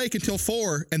fucking awake until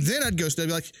 4, and then I'd go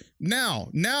study. Like, now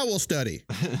we'll study.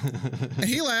 And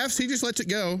he laughs. He just lets it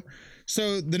go.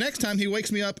 So the next time he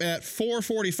wakes me up at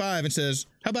 4:45 and says,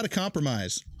 "How about a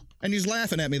compromise?" And he's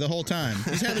laughing at me the whole time.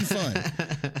 He's having fun.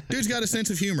 Dude's got a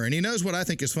sense of humor, and he knows what I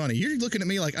think is funny. You're looking at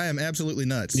me like I am absolutely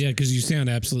nuts. Yeah, because you sound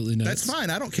absolutely nuts. That's fine.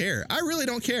 I don't care. I really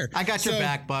don't care. I got your So-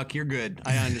 back, Buck. You're good.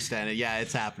 I understand it. Yeah,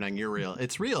 it's happening. You're real.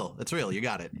 It's real. It's real. You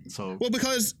got it. So. Well,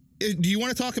 because do you want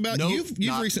to talk about Nope, you've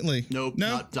not- recently? Nope, No.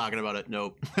 not talking about it.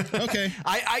 Nope. Okay.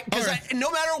 Because All right.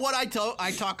 no matter what I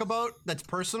talk about that's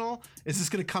personal, it's just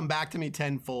gonna come back to me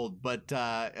tenfold. But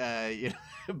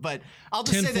but I'll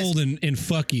just tenfold say this. and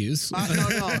fuck yous. No.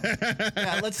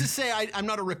 Yeah, let's just say I'm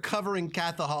not a recovering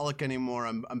Catholic anymore.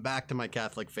 I'm back to my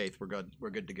Catholic faith. We're good. We're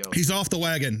good to go. He's off the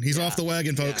wagon. He's off the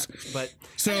wagon, Yeah, folks. but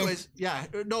So- anyways, yeah,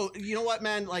 no, you know what,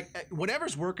 man? Like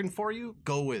whatever's working for you,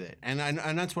 go with it. And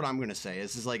that's what I'm gonna say.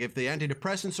 Is like if the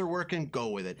antidepressants are working, go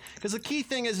with it. Because the key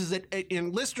thing is that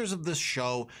in listeners of this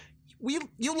show,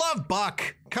 you love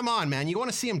Buck. Come on, man. You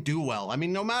want to see him do well. I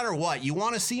mean, no matter what, you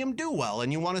want to see him do well,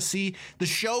 and you want to see the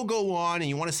show go on, and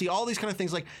you want to see all these kind of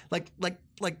things. Like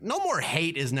no more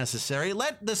hate is necessary.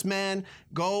 Let this man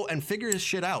go and figure his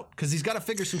shit out, because he's got to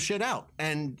figure some shit out.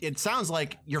 And it sounds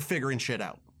like you're figuring shit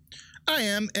out. I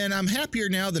am, and I'm happier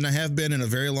now than I have been in a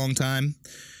very long time.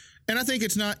 And I think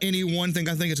it's not any one thing.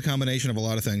 I think it's a combination of a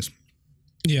lot of things.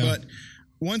 Yeah. But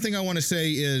one thing I want to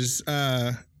say is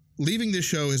leaving this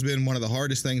show has been one of the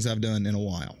hardest things I've done in a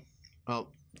while.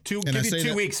 Well, And I give say you 2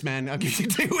 that- weeks, man. I'll give you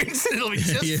 2 weeks, and it'll be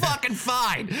just Yeah. fucking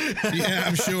fine. Yeah,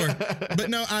 I'm sure. But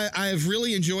no, I have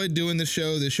really enjoyed doing this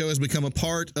show. This show has become a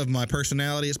part of my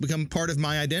personality. It's become part of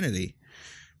my identity.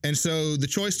 And so the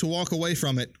choice to walk away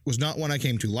from it was not one I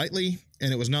came to lightly,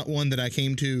 and it was not one that I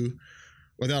came to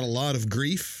without a lot of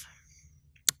grief.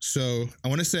 So I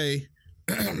want to say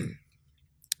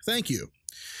thank you.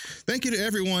 Thank you to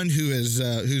everyone who has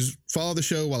who's followed the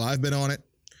show while I've been on it,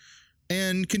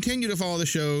 and continue to follow the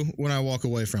show when I walk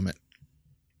away from it.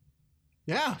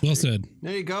 Yeah, Well said.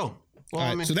 there you go. Well, All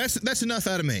right, I mean, so that's enough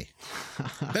out of me.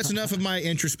 That's enough of my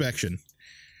introspection.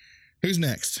 Who's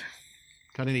next?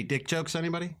 got any dick jokes,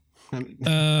 anybody?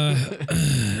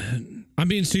 I'm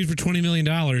being sued for $20 million.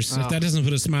 If that doesn't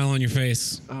put a smile on your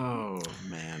face, Oh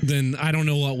man. then I don't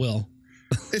know what will.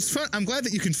 It's fun. I'm glad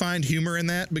that you can find humor in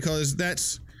that, because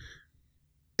that's,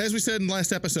 as we said in the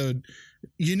last episode,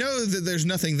 you know that there's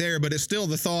nothing there, but it's still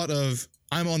the thought of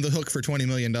I'm on the hook for $20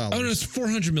 million. Oh no, it's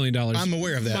 $400 million. I'm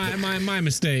aware of that. My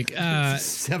mistake.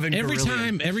 7 Every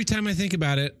gorillion. time I think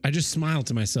about it, I just smile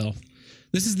to myself.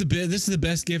 This is the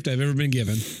best gift I've ever been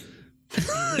given.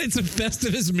 It's a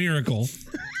Festivus miracle.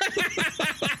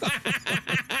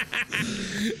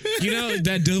 You know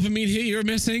that dopamine hit you're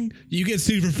missing? You get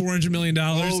sued for $400 million.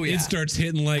 Oh, yeah. It starts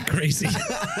hitting like crazy.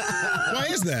 Why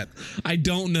is that? I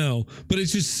don't know, but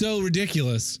it's just so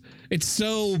ridiculous. It's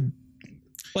so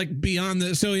like beyond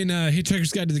the. So in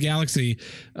Hitchhiker's Guide to the Galaxy,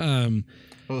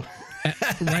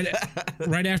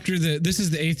 right after this is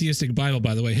the atheistic Bible,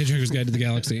 by the way. Hitchhiker's Guide to the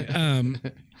Galaxy.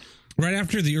 Right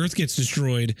after the Earth gets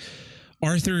destroyed,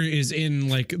 Arthur is in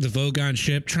like the Vogon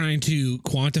ship trying to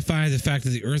quantify the fact that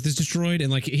the Earth is destroyed,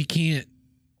 and like he can't.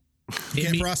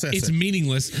 Can't process it's it.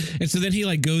 meaningless, and so then he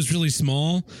like goes really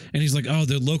small, and he's like, "Oh,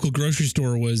 the local grocery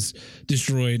store was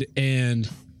destroyed," and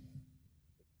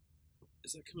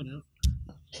is that coming out?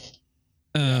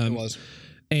 It was.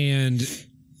 And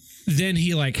then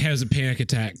he like has a panic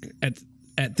attack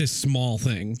at this small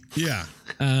thing. Yeah.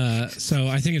 So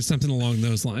I think it's something along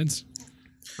those lines.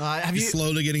 Have you? He's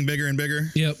slowly getting bigger and bigger.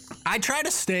 Yep. I try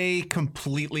to stay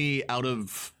completely out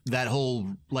of that whole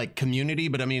like community,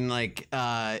 but I mean, like,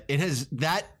 it has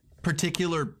that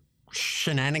particular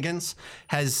shenanigans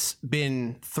has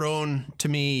been thrown to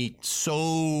me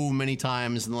so many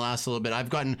times in the last little bit. I've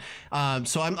gotten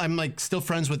so I'm like still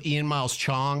friends with Ian Miles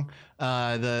Chong,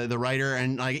 the writer,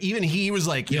 and like even he was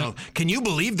like, you know, can you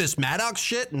believe this Maddox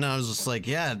shit? And I was just like,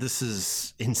 yeah, this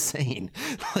is insane.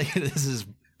 Like this is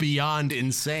beyond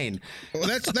insane. Well,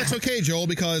 that's okay, Joel,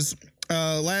 because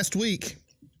last week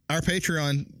our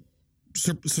Patreon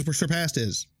surpassed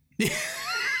his.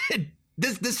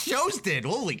 This show's did.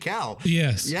 Holy cow.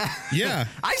 Yes. Yeah. Yeah.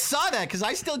 I saw that because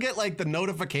I still get like the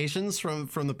notifications from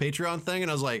the Patreon thing.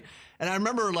 And I was like, and I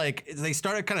remember like they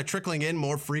started kind of trickling in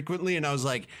more frequently. And I was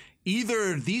like,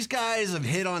 either these guys have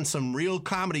hit on some real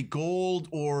comedy gold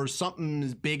or something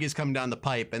as big is coming down the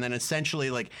pipe. And then essentially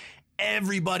like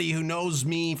everybody who knows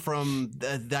me from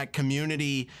that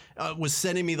community was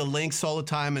sending me the links all the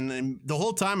time. And the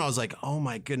whole time I was like, oh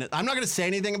my goodness. I'm not going to say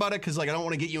anything about it because like I don't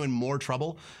want to get you in more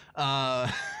trouble.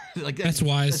 Like That's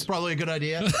wise. That's probably a good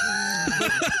idea.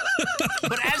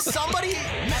 But as somebody,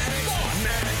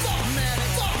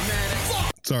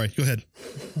 Sorry, go ahead.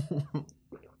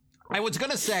 I was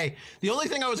gonna say the only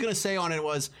thing I was gonna say on it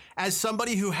was as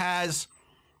somebody who has,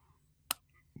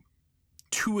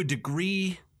 to a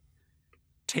degree,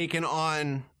 taken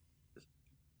on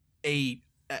a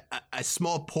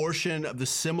small portion of the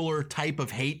similar type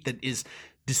of hate that is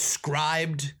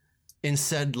described in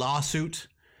said lawsuit.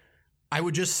 I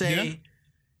would just say,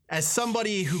 as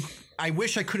somebody who I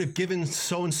wish I could have given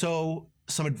so-and-so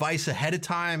some advice ahead of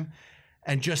time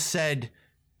and just said,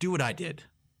 do what I did.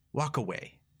 Walk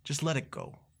away. Just let it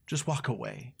go. Just walk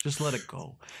away. Just let it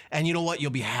go. And you know what?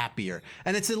 You'll be happier.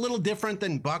 And it's a little different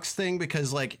than Buck's thing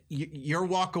because like your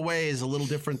walk away is a little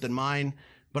different than mine.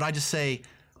 But I just say,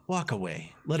 walk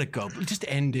away. Let it go. Just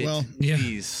end it, Well,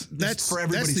 please. That's for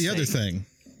everybody's the other sake. thing.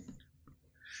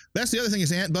 That's the other thing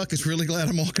is Aunt Buck is really glad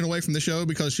I'm walking away from the show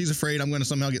because she's afraid I'm going to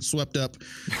somehow get swept up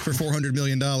for $400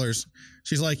 million.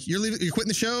 She's like, you're quitting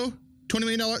the show? $20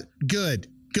 million?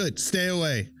 Good. Stay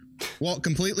away. Walk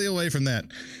completely away from that.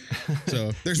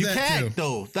 So there's You that can't, too.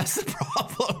 though. That's the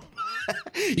problem.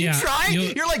 Yeah, try?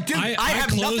 You're like, dude, I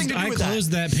have nothing to do with I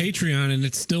closed that Patreon and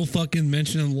it's still fucking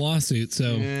mentioned in the lawsuit.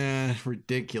 So Yeah,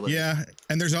 ridiculous. Yeah,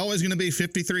 and there's always going to be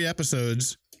 53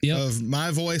 episodes of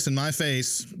my voice and my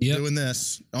face doing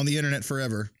this on the internet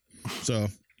forever. So,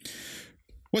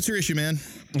 what's your issue, man?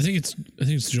 I think it's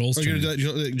Joel's Are you turn. going to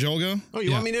let Joel go? Oh,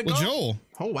 you want me to go? Well, Joel.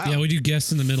 Oh, wow. Yeah, we do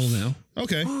guests in the middle now.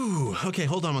 Okay. Ooh, okay,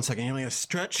 hold on one second. I'm going to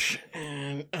stretch.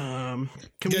 And can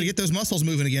we Get those muscles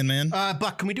moving again, man.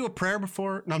 Buck, can we do a prayer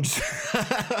before? No, I'm just.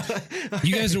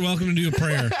 You guys are welcome to do a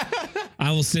prayer.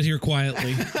 I will sit here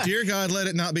quietly. Dear God, let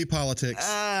it not be politics.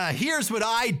 Here's what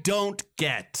I don't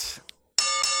get.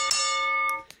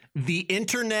 The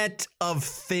Internet of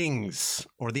Things,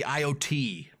 or the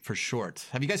IoT for short.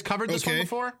 Have you guys covered this one Okay.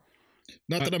 before?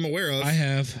 Not that I'm aware of. I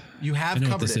have. You have I know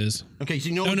covered what this it. is. Okay, so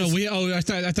you know. Oh what no, this-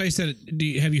 I thought you said.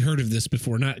 Have you heard of this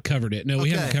before? Not covered it. No, we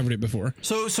haven't Okay. covered it before.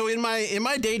 So in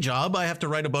my day job, I have to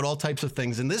write about all types of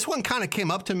things, and this one kind of came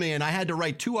up to me, and I had to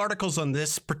write 2 articles on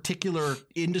this particular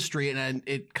industry, and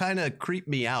it kind of creeped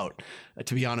me out,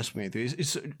 to be honest with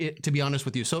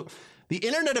you. So the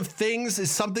Internet of Things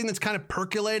is something that's kind of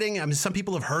percolating. I mean, some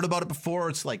people have heard about it before.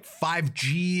 It's like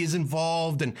 5G is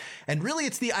involved, and really,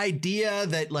 it's the idea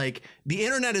that like the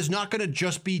internet is not going to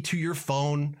just be to your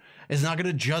phone. It's not going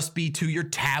to just be to your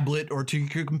tablet or to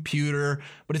your computer,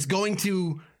 but it's going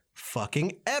to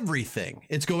fucking everything.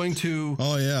 It's going to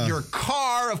your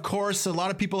car, of course. A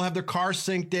lot of people have their car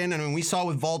synced in. I mean, we saw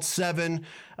with Vault 7,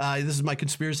 this is my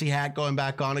conspiracy hat going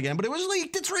back on again, but it was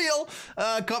leaked. It's real.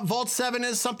 Vault 7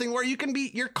 is something where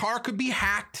your car could be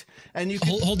hacked and you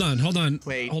can Hold on.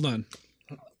 Wait. Hold on.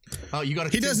 Oh, you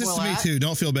got He does this to me too.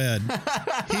 Don't feel bad.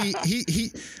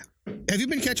 he. Have you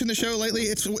been catching the show lately?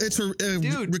 It's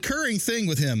a recurring thing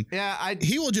with him. Yeah,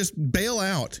 he will just bail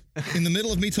out in the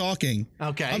middle of me talking.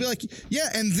 Okay. I'll be like, yeah,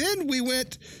 and then we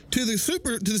went to the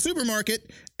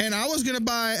supermarket and I was gonna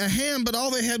buy a ham, but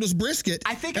all they had was brisket.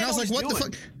 I think and I was know like, what what he's the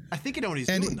doing. fuck? I think you know what he's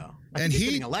doing though. I think And he's he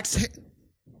getting Alexa.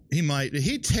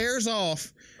 He tears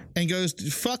off and goes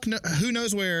fuck who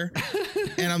knows where,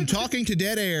 and I'm talking to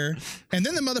dead air, and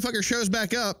then the motherfucker shows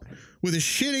back up with a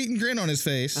shit-eating grin on his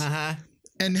face.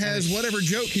 And has whatever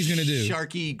joke he's going to do.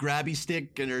 Sharky grabby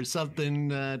stick or something.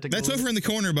 That's over in the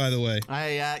corner, by the way.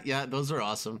 Yeah, those are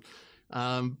awesome.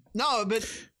 No,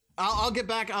 but I'll get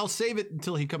back. I'll save it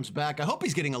until he comes back. I hope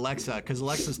he's getting Alexa because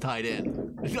Alexa's tied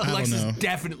in. Alexa's know.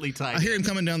 definitely tied in. I hear him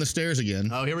coming down the stairs again.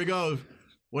 Oh, here we go.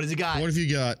 What does he got? What have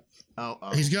you got?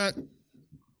 Oh. He's got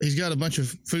a bunch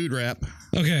of food wrap.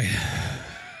 Okay.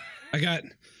 I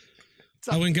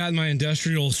went and got my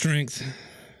industrial strength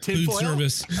food Tinfoil?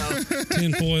 service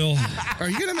tinfoil. Are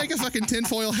you gonna make a fucking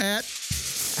tinfoil hat?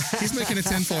 He's making a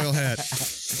tinfoil hat.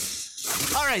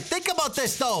 All right, think about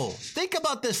this though.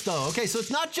 Okay, so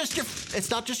it's not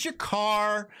just your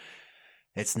car.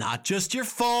 It's not just your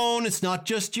phone. It's not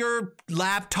just your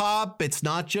laptop. It's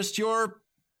not just your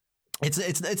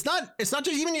It's not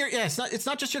just even your it's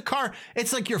not just your car.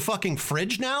 It's like your fucking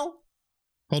fridge now.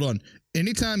 Hold on.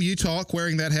 Anytime you talk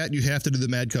wearing that hat, you have to do the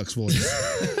Mad Cucks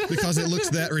voice because it looks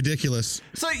that ridiculous.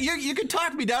 So you could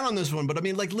talk me down on this one, but I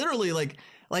mean, like literally,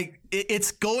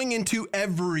 it's going into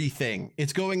everything.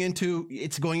 It's going into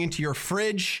your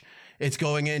fridge. It's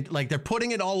going in, like, they're putting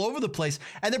it all over the place,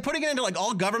 and they're putting it into like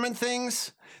all government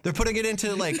things. They're putting it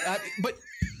into like, but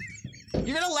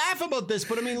you're gonna laugh about this,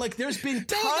 but I mean, like, there's been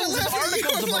tons of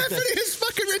articles about this. His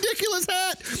fucking ridiculous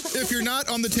hat. If you're not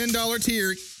on the $10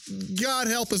 tier, God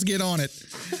help us get on it.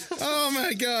 Oh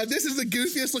my God, this is the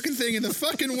goofiest looking thing in the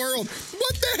fucking world.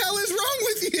 What the hell is wrong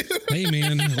with you? Hey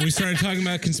man, we started talking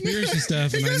about conspiracy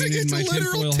stuff, and I needed my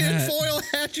tinfoil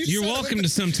hat. You're welcome to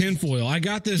some tinfoil. I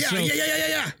got this.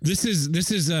 Yeah. This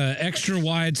is extra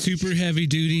wide, super heavy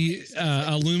duty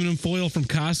aluminum foil from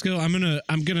Costco.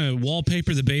 I'm gonna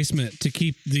wallpaper the basement to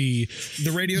keep the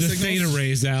radio the signals? theta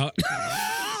rays out.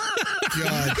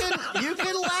 God. You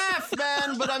can laugh,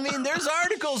 man, but I mean, there's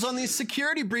articles on these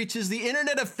security breaches. The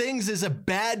Internet of Things is a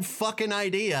bad fucking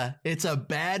idea. It's a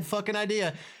bad fucking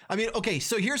idea. I mean, okay,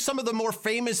 so here's some of the more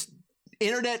famous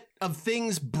Internet of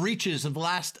Things breaches of the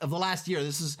last year.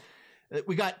 This is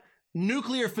we got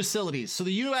nuclear facilities. So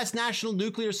the U.S. National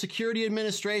Nuclear Security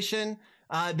Administration,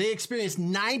 they experienced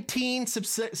 19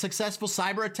 successful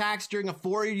cyber attacks during a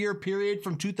 4-year period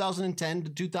from 2010 to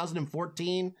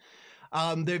 2014.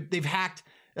 They've hacked.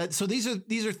 So these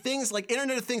are things like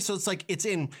Internet of Things. So it's like it's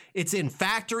in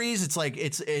factories. It's like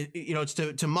it's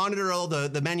to monitor all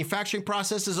the manufacturing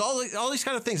processes. All these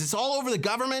kind of things. It's all over the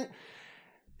government.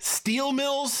 Steel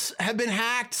mills have been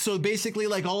hacked. So basically,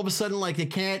 like, all of a sudden, like, they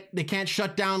can't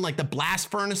shut down like the blast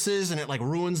furnaces, and it like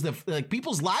ruins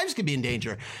people's lives could be in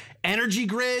danger. Energy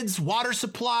grids, water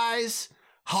supplies,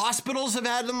 hospitals have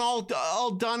had them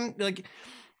all done. Like,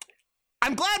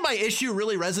 I'm glad my issue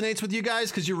really resonates with you guys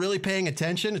because you're really paying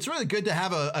attention. It's really good to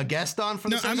have a guest on for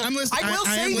this. I'm listening. I will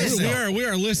I say am this. listening. We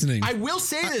are listening. I will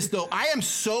say this though. I am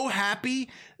so happy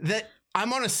that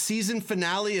I'm on a season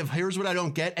finale of Here's What I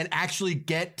Don't Get and actually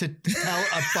get to tell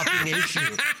a fucking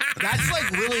issue. That's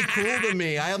like really cool to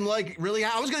me. I am like really.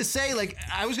 I was gonna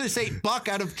say, Buck,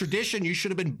 out of tradition, you should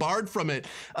have been barred from it.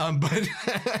 But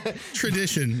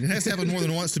Tradition. It has to happen more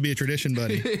than once to be a tradition,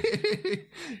 buddy.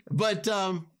 but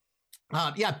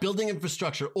building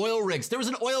infrastructure, oil rigs. There was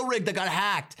an oil rig that got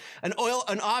hacked, an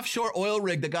offshore oil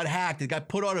rig that got hacked. It got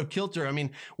put out of kilter. I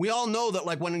mean, we all know that,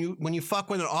 like, when you fuck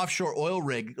with an offshore oil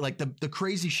rig, like the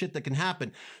crazy shit that can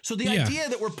happen. So the idea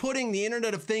that we're putting the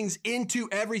Internet of Things into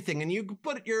everything, and you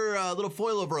put your little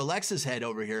foil over Alexa's head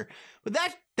over here, but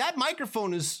that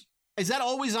microphone is that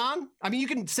always on? I mean, you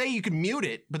can say you can mute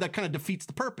it, but that kind of defeats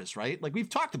the purpose, right? Like, we've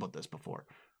talked about this before.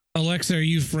 Alexa, are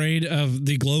you afraid of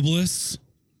the globalists?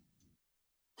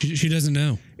 She doesn't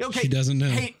know. Okay. She doesn't know.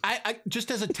 Hey, I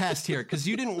just as a test here, because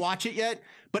you didn't watch it yet,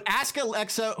 but ask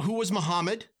Alexa who was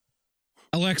Muhammad.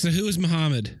 Alexa, who is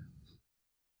Muhammad?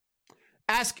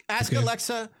 Ask Okay.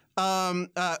 Alexa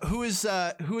who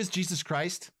is Jesus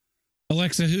Christ.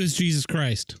 Alexa, who is Jesus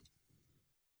Christ?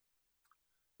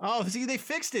 Oh, see, they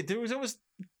fixed it. There was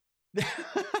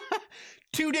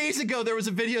 2 days ago, there was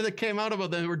a video that came out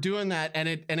about them. They were doing that, and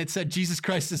it said Jesus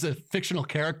Christ is a fictional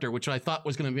character, which I thought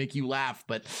was going to make you laugh.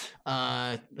 But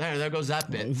there goes that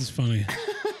bit. This is funny.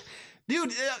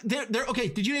 Dude, they're okay.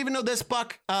 Did you even know this,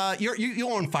 Buck? You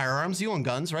own firearms. You own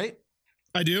guns, right?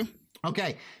 I do.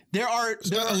 Okay. There are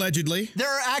Allegedly. There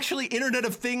are actually Internet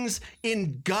of Things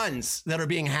in guns that are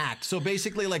being hacked. So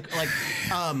basically,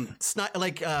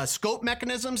 scope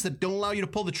mechanisms that don't allow you to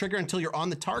pull the trigger until you're on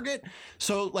the target.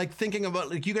 So, like, thinking about,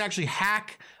 like, you can actually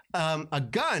hack a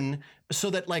gun so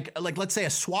that like let's say a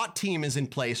SWAT team is in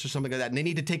place or something like that, and they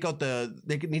need to take out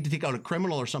a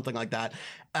criminal or something like that.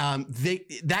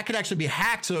 That could actually be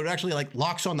hacked, so it actually like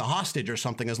locks on the hostage or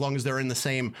something, as long as they're in the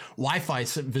same Wi-Fi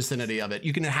vicinity of it.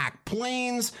 You can hack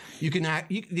planes. You can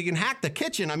hack the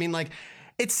kitchen. I mean, like,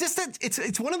 it's just that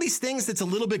it's one of these things that's a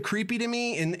little bit creepy to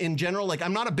me in general. Like,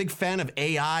 I'm not a big fan of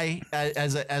AI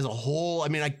as a whole. I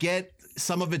mean, I get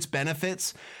some of its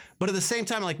benefits, but at the same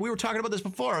time, like, we were talking about this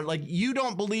before, like, you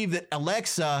don't believe that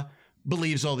Alexa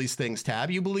believes all these things,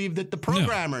 Tab. You believe that the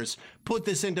programmers put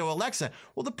this into Alexa.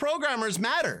 Well, the programmers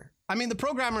matter. I mean, the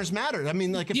programmers matter. I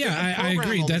mean, like, if they can I program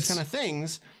agree. all That's these kind of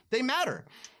things, they matter.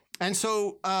 And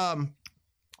so a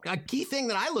key thing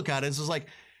that I look at is like,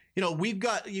 you know, you've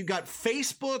got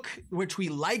Facebook, which we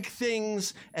like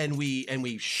things and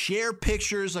we share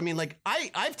pictures. I mean, like,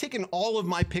 I've taken all of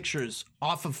my pictures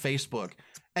off of Facebook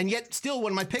And yet still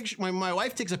when my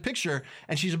wife takes a picture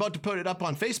and she's about to put it up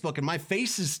on Facebook and my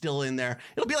face is still in there,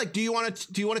 it'll be like, do you want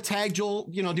to tag Joel?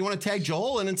 Do you want to tag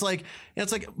Joel? And it's like,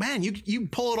 man, you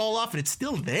pull it all off and it's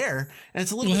still there. And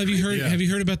it's a little bit creepy. Have you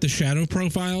heard about the shadow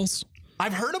profiles?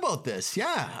 I've heard about this.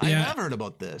 Yeah, I have heard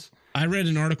about this. I read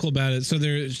an article about it. So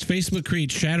Facebook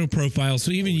creates shadow profiles.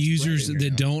 So even users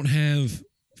that don't have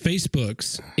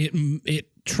Facebooks, it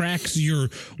tracks your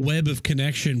web of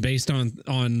connection based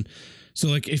on. So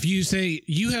like if you say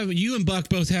you and Buck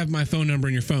both have my phone number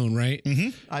in your phone, right?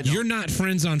 Mm-hmm. You're not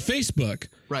friends on Facebook,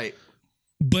 right?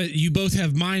 But you both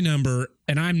have my number,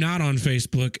 and I'm not on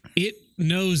Facebook. It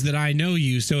knows that I know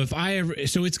you, so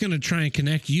it's going to try and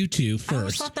connect you two first. I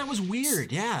always thought that was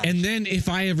weird, yeah. And then if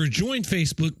I ever join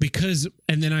Facebook,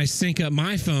 and then I sync up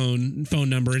my phone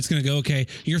number, it's going to go, okay,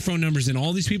 your phone number's in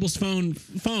all these people's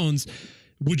phones.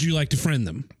 Would you like to friend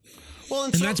them? Well,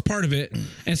 and that's part of it.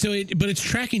 And so, but it's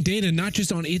tracking data not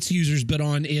just on its users, but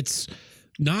on its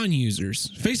non-users.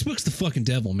 Facebook's the fucking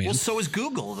devil, man. Well, so is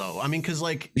Google, though. I mean, because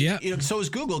so is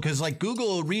Google, because Google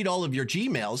will read all of your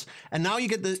Gmails, and now you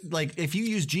get if you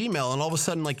use Gmail, and all of a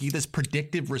sudden you get this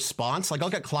predictive response. I'll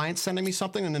get clients sending me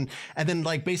something, and then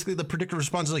basically the predictive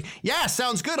response is like, yeah,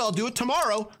 sounds good, I'll do it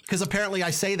tomorrow, because apparently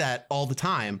I say that all the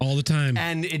time,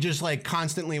 and it just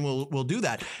constantly will do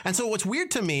that. And so what's weird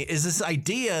to me is this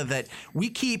idea that we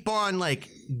keep on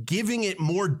giving it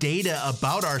more data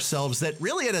about ourselves that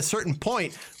really at a certain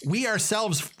point we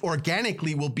ourselves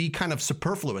organically will be kind of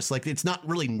superfluous. It's not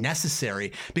really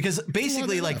necessary, because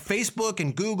basically Facebook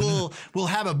and Google will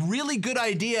have a really good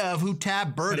idea of who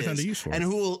Tab Bird is and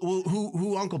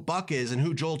who Uncle Buck is and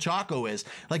who Joel Chaco is.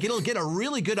 It'll get a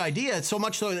really good idea, so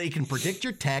much so that it can predict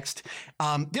your text.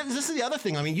 This is the other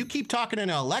thing. I mean, you keep talking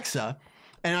into Alexa,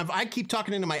 and I keep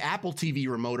talking into my Apple TV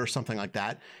remote or something like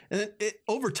that. And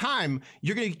over time,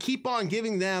 you're going to keep on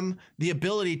giving them the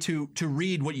ability to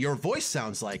read what your voice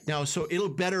sounds like. Now, so it'll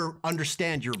better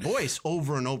understand your voice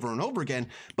over and over and over again.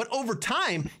 But over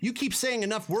time, you keep saying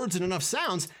enough words and enough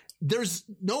sounds, there's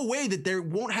no way that there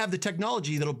won't have the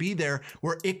technology that'll be there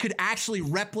where it could actually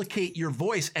replicate your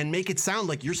voice and make it sound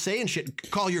like you're saying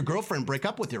shit, call your girlfriend, break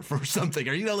up with her for something,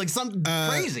 or something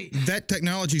crazy. That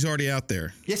technology's already out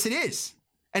there. Yes, it is.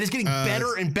 And it's getting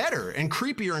better and better and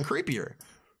creepier and creepier.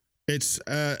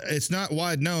 It's not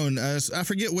wide known. I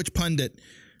forget which pundit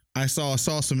I saw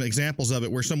some examples of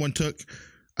it where someone took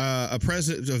a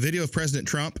video of President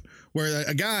Trump where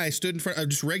a guy stood in front of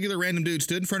just regular random dude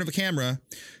stood in front of a camera,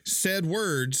 said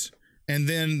words, and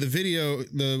then the video,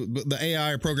 the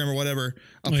AI or program or whatever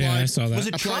applied. I saw that. Was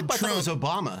it Trump? I thought it was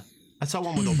Obama. I saw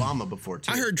one with Obama before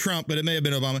too. I heard Trump, but it may have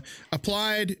been Obama.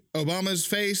 Applied Obama's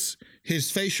face,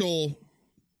 his facial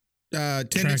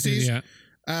tendencies,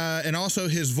 and also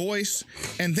his voice,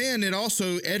 and then it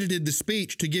also edited the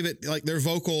speech to give it like their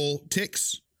vocal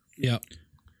tics. Yeah,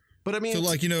 but I mean,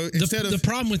 so instead the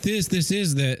problem with this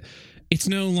is that it's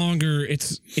no longer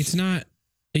it's not.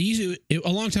 A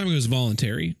long time ago, it was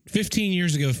voluntary. 15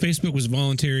 years ago, Facebook was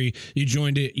voluntary. You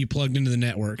joined it, you plugged into the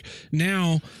network.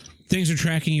 Now things are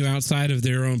tracking you outside of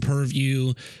their own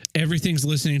purview. Everything's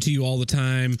listening to you all the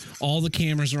time. All the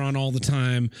cameras are on all the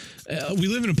time. We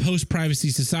live in a post-privacy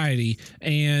society,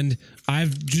 and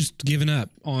I've just given up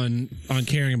on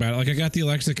caring about it. I got the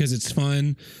Alexa because it's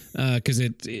fun, because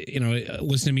it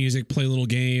listen to music, play little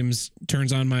games,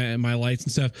 turns on my lights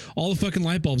and stuff. All the fucking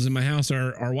light bulbs in my house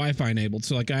are Wi-Fi enabled.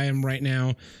 So I am right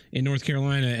now in North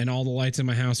Carolina, and all the lights in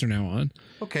my house are now on.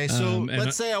 Okay, so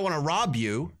let's say I want to rob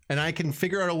you, and I can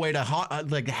figure out a way to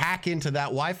hack into that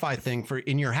Wi-Fi thing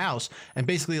in your house, and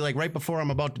basically right before I'm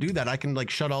about to do that, I can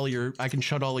shut all of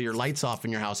your lights off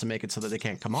in your house and make it so that they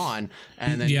can't come on,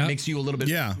 and then it makes you a little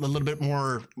bit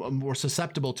more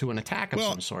susceptible to an attack of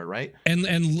some sort, right?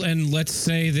 And let's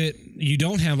say that you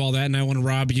don't have all that, and I want to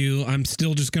rob you. I'm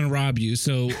still just going to rob you.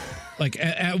 So,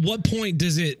 at what point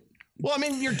does it? Well, I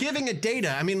mean, you're giving it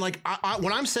data. I mean, what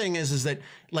I'm saying is that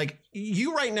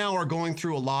you right now are going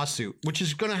through a lawsuit, which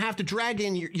is going to have to drag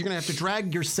in. You're going to have to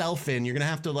drag yourself in. You're going to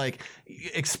have to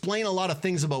explain a lot of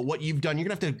things about what you've done. You're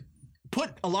going to have to put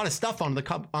a lot of stuff on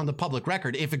the public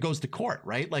record if it goes to court,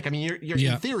 right? You're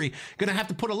in theory going to have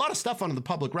to put a lot of stuff onto the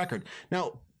public record.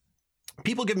 Now,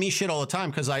 people give me shit all the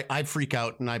time because I freak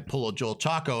out and I pull a Joel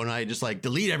Chaco and I just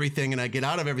delete everything and I get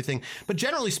out of everything. But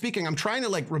generally speaking, I'm trying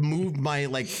to remove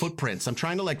my footprints. I'm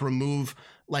trying to remove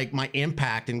my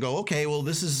impact and go, okay, well,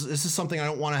 this is something I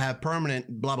don't want to have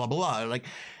permanent, blah, blah, blah.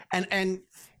 And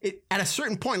at a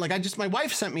certain point, my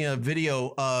wife sent me a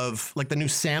video of the new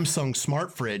Samsung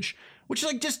smart fridge, which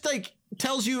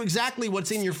tells you exactly what's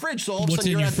in your fridge. So all of a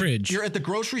sudden you're at the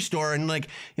grocery store and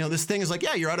this thing is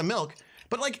you're out of milk.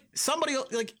 But like somebody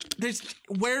like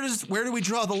where do we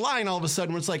draw the line all of a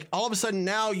sudden? Where it's like all of a sudden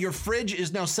now your fridge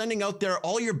is now sending out there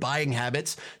all your buying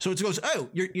habits. So it goes, oh,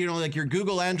 like your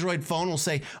Google Android phone will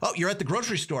say, oh, you're at the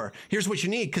grocery store. Here's what you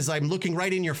need because I'm looking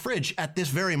right in your fridge at this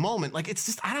very moment. Like it's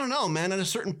just, I don't know, man. At a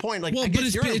certain point, like well, I but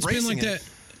guess it's been like that.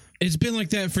 It's been like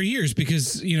that for years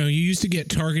because, you used to get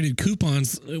targeted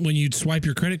coupons when you'd swipe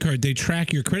your credit card. They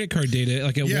track your credit card data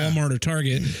like at Walmart or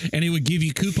Target, and it would give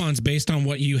you coupons based on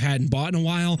what you hadn't bought in a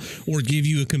while or give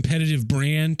you a competitive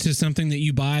brand to something that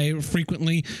you buy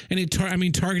frequently.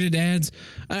 And targeted ads.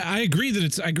 I agree that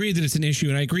it's an issue,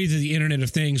 and I agree that the Internet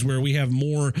of Things, where we have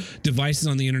more devices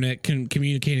on the internet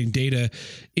communicating data,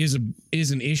 is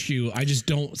an issue. I just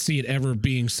don't see it ever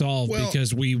being solved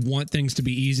because we want things to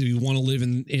be easy. We want to live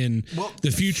in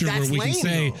the future where we can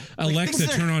say, Alexa,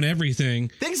 turn on everything.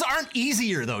 Things aren't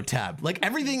easier though, Tab. Like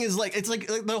everything is like, it's like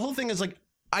the whole thing is like,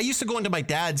 I used to go into my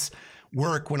dad's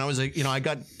work when I was I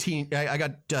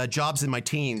got jobs in my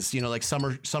teens, like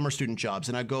summer student jobs,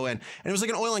 and I'd go in and it was like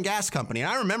an oil and gas company. And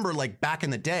I remember like back in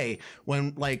the day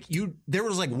when like there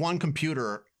was like one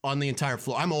computer on the entire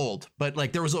floor. I'm old, but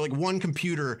like there was like one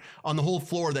computer on the whole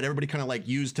floor that everybody kind of like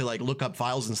used to like look up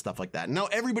files and stuff like that. And now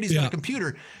everybody's got a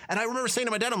computer. And I remember saying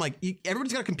to my dad, I'm like,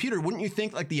 everybody's got a computer. Wouldn't you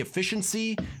think like the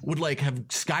efficiency would like have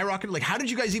skyrocketed? Like, how did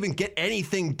you guys even get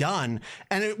anything done?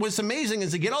 And it was amazing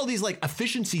is to get all these like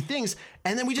efficiency things.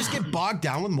 And then we just get bogged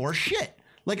down with more shit.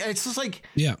 Like, it's just like,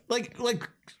 like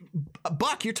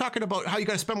Buck, you're talking about how you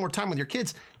got to spend more time with your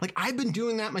kids. Like I've been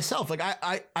doing that myself. Like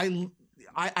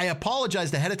I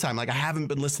apologized ahead of time. Like I haven't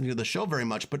been listening to the show very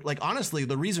much, but like, honestly,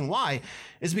 the reason why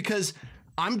is because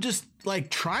I'm just like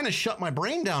trying to shut my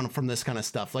brain down from this kind of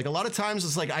stuff. Like a lot of times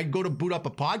it's like I go to boot up a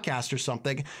podcast or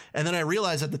something. And then I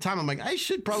realize at the time, I'm like, I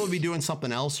should probably be doing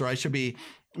something else, or I should be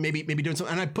maybe doing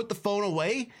something. And I put the phone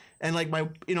away. And like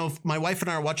if my wife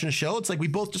and I are watching a show, it's like we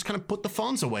both just kind of put the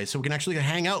phones away so we can actually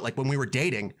hang out like when we were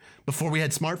dating before we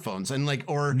had smartphones. And like,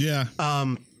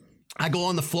 I go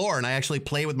on the floor and I actually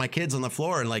play with my kids on the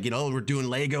floor and like, we're doing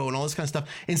Lego and all this kind of stuff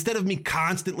instead of me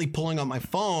constantly pulling on my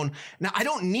phone. Now, I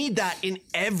don't need that in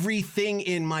everything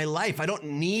in my life. I don't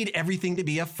need everything to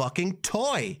be a fucking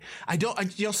toy.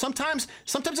 Sometimes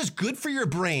it's good for your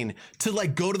brain to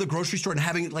like go to the grocery store and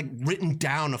having like written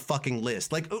down a fucking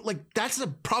list. Like that's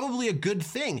probably a good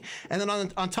thing. And then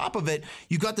on top of it,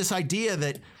 you got this idea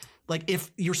that, like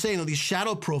if you're saying these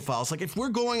shadow profiles, like if we're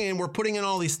going and we're putting in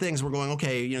all these things, we're going,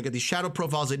 okay, get these shadow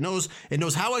profiles. It knows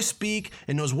how I speak.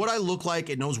 It knows what I look like.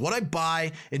 It knows what I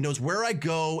buy. It knows where I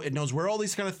go. It knows where all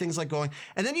these kind of things like going.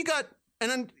 And then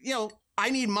I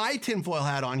need my tinfoil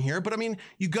hat on here, but I mean,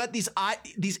 you got these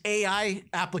AI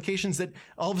applications that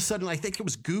all of a sudden, I think it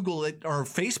was Google or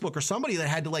Facebook or somebody that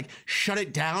had to like shut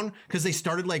it down because they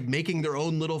started like making their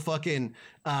own little fucking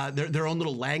their own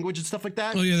little language and stuff like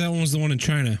that. Oh yeah, that one was the one in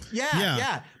China.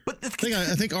 Yeah. But I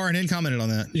think RNN commented on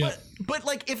that. Yeah. But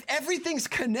like if everything's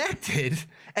connected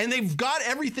and they've got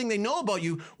everything they know about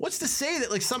you, what's to say that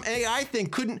like some AI thing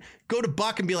couldn't go to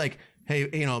Buck and be like, hey,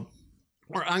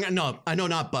 or I know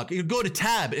not Buck. You go to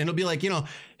Tab and it'll be like,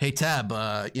 hey Tab,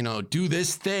 do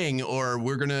this thing, or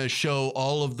we're gonna show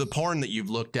all of the porn that you've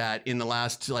looked at in the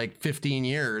last like 15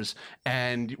 years,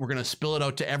 and we're gonna spill it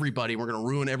out to everybody. We're gonna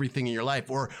ruin everything in your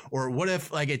life. Or what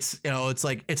if like it's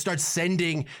like it starts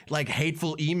sending like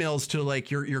hateful emails to like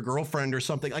your girlfriend or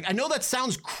something. Like I know that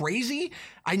sounds crazy.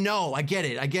 I know, I get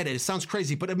it. It sounds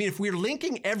crazy, but I mean, if we're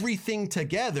linking everything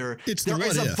together, there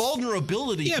is a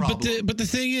vulnerability. Yeah, problem. but the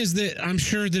thing is that I'm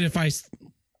sure that if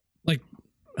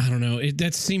I don't know,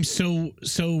 that seems so.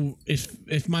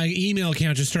 If my email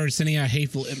account just started sending out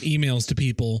hateful emails to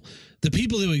people, the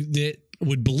people that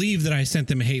would believe that I sent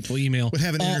them a hateful email would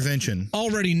have an intervention.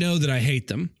 Already know that I hate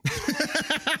them.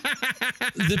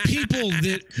 The people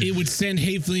that it would send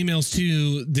hateful emails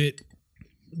to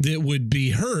that would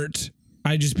be hurt,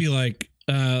 I'd just be like,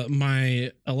 my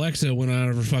Alexa went out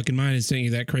of her fucking mind and sent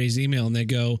you that crazy email, and they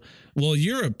go, well,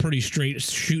 you're a pretty straight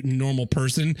shooting normal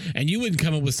person, and you wouldn't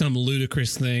come up with some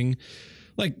ludicrous thing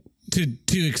like to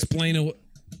explain a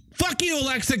fuck you,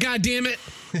 Alexa, goddammit.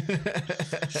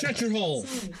 Shut your hole.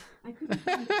 I couldn't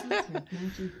find contact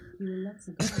matching your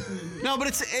Alexa. No, but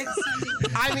it's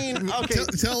I mean, okay.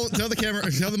 Tell the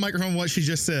camera, tell the microphone what she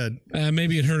just said.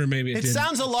 Maybe it hurt or maybe it didn't. It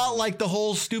sounds a lot like the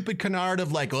whole stupid canard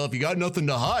of like, well, if you got nothing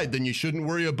to hide, then you shouldn't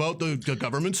worry about the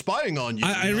government spying on you.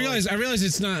 I realize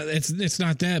it's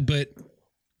not that, but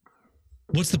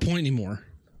what's the point anymore?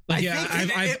 Like,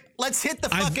 let's hit the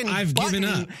fucking I've button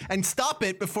given up and stop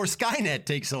it before Skynet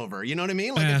takes over. You know what I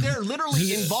mean? Like if they're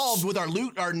literally involved with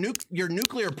your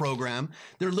nuclear program,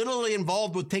 they're literally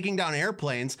involved with taking down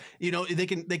airplanes. They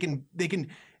can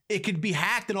it could be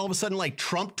hacked, and all of a sudden, like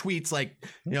Trump tweets, like,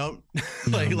 you know,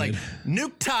 like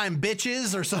nuke time,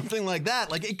 bitches, or something like that.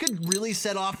 Like, it could really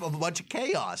set off a bunch of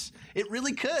chaos. It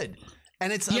really could.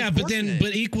 And it's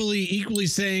but equally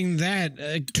saying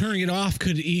that turning it off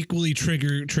could equally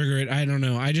trigger it. I don't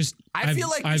know. I feel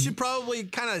like we should probably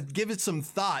kind of give it some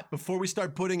thought before we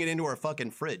start putting it into our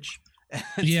fucking fridge.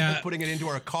 And putting it into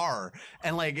our car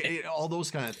and like all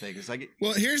those kind of things. Like,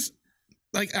 well, here's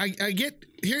like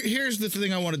here's the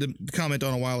thing I wanted to comment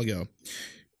on a while ago.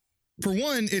 For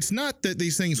one, it's not that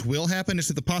these things will happen; it's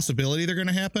that the possibility they're going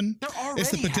to happen. They're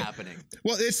already happening.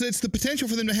 Well, it's the potential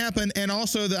for them to happen, and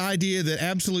also the idea that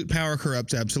absolute power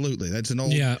corrupts absolutely. That's an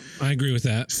old. Yeah, I agree with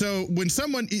that. So when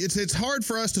someone, it's hard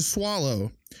for us to swallow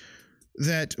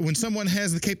that when someone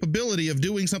has the capability of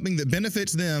doing something that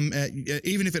benefits them,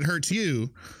 even if it hurts you,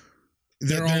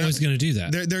 they're always going to do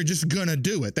that. They're just going to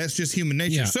do it. That's just human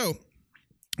nature. Yeah. So,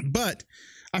 but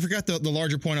I forgot the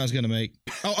larger point I was going to make.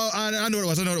 I know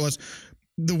what it was.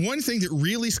 The one thing that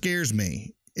really scares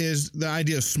me is the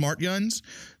idea of smart guns.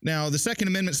 Now, the Second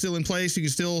Amendment's still in place. You can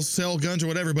still sell guns or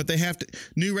whatever, but they have to,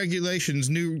 new regulations,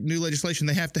 new legislation,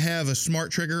 they have to have a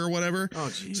smart trigger or whatever. Oh,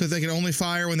 geez. So they can only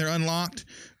fire when they're unlocked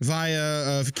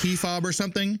via a key fob or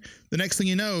something. The next thing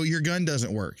you know, your gun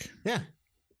doesn't work. Yeah.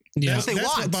 Yeah. That's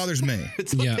what bothers me.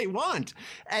 It's what they want.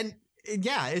 And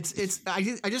yeah, I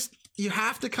just, you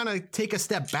have to kind of take a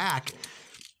step back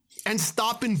and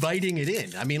stop inviting it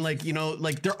in. I mean, like, you know,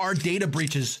 like there are data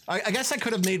breaches. I guess I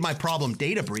could have made my problem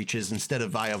data breaches instead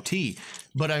of IoT,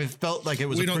 but I felt like it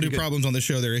was. We don't do problems on this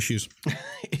show. They're issues.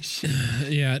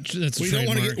 Yeah, that's. We don't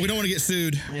want to get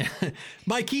sued. Yeah.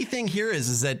 My key thing here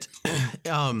is that,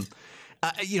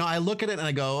 you know, I look at it and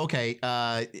I go, okay,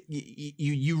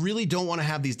 you really don't want to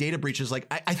have these data breaches. Like,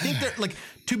 I think that, like,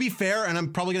 to be fair, and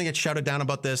I'm probably going to get shouted down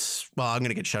about this. Well, I'm going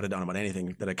to get shouted down about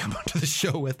anything that I come onto the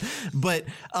show with. But,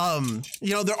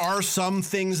 you know, there are some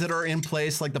things that are in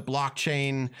place, like the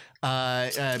blockchain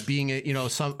being,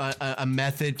 a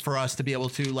method for us to be able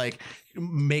to, like,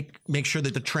 make sure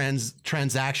that the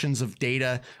transactions of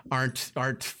data aren't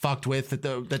fucked with, that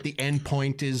the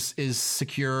endpoint is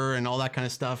secure and all that kind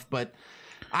of stuff. But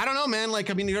I don't know, man. Like,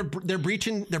 I mean, they're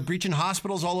breaching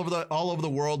hospitals all over the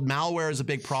world. Malware is a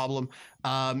big problem.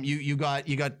 You got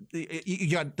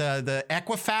the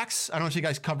Equifax. I don't know if you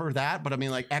guys cover that, but I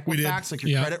mean, like Equifax, like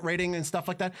your credit rating and stuff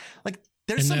like that. Like,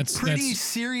 there's some pretty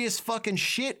serious fucking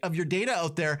shit of your data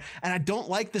out there, and I don't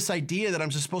like this idea that I'm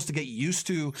just supposed to get used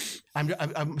to.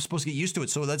 I'm supposed to get used to it.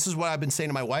 So this is what I've been saying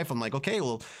to my wife. I'm like, okay,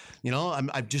 well, you know,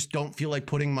 I just don't feel like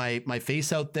putting my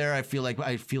face out there. I feel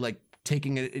like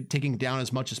taking down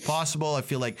as much as possible. I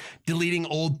feel like deleting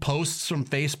old posts from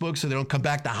Facebook so they don't come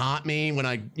back to haunt me when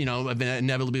I've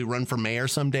inevitably run for mayor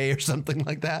someday or something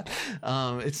like that.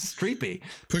 It's creepy.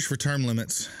 Push for term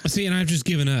limits. See, and I've just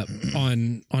given up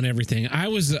on everything. I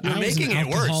was an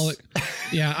alcoholic.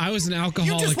 Yeah, I was an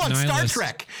alcoholic. You just want nihilist. Star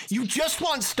Trek. You just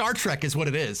want Star Trek is what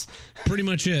it is. Pretty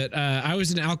much it. I was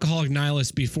an alcoholic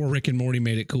nihilist before Rick and Morty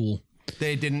made it cool.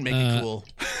 They didn't make it cool.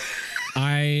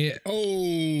 I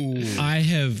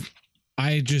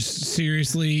just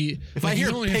seriously. If I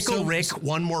hear Pickle Rick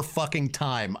one more fucking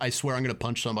time, I swear I'm going to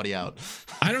punch somebody out.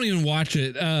 I don't even watch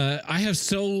it. I have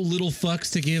so little fucks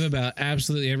to give about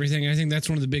absolutely everything. I think that's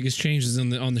one of the biggest changes on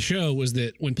the show was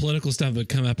that when political stuff would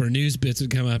come up or news bits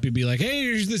would come up, you'd be like, hey,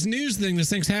 here's this news thing. This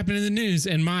thing's happening in the news.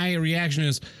 And my reaction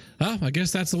is, oh, I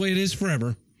guess that's the way it is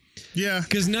forever. Yeah,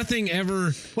 because nothing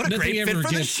ever. What a great fit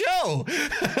for the show.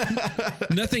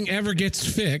 Nothing ever gets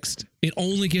fixed. It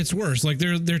only gets worse. Like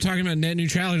they're talking about net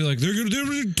neutrality. Like they're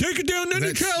taking down net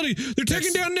neutrality. They're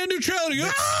taking down net neutrality.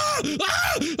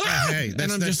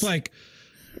 And I'm just like,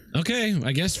 okay,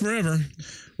 I guess forever.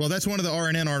 Well, that's one of the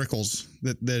RNN articles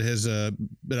that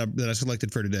I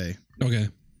selected for today. Okay,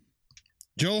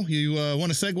 Joel, you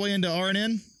want to segue into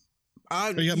RNN?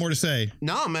 Or you got more to say?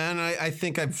 No, man. I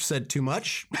think I've said too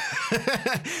much.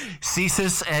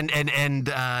 CSIS and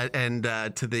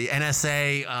to the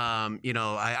NSA.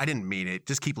 I didn't mean it.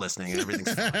 Just keep listening.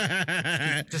 Everything's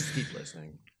fine. Just keep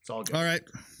listening. It's all good. All right.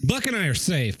 Buck and I are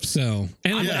safe. So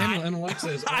and Alexa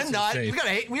is I'm not. safe.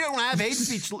 We don't have hate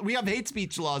speech. We have hate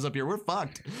speech laws up here. We're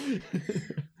fucked.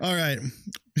 All right.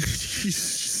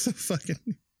 So fucking.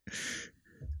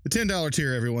 The $10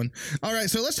 tier, everyone. All right,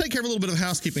 so let's take care of a little bit of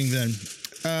housekeeping then.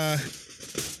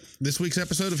 This week's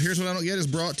episode of Here's What I Don't Get is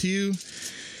brought to you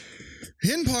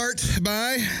in part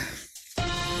by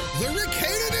the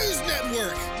Ricada News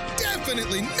Network.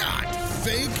 Definitely not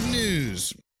fake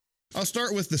news. I'll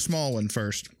start with the small one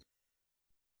first.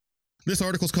 This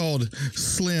article's called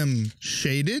Slim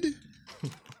Shaded.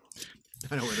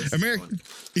 I know where this American.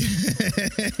 is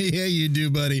going. Yeah, you do,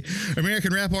 buddy.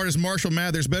 American rap artist Marshall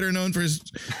Mathers, better known for his.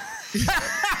 He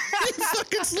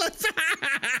fucking slipped.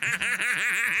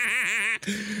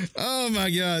 Oh my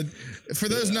God! For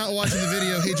those not watching the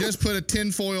video, he just put a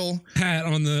tinfoil Hat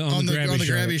on the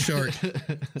grabby shark.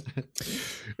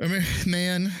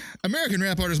 American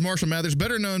rap artist Marshall Mathers,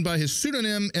 better known by his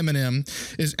pseudonym Eminem,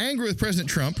 is angry with President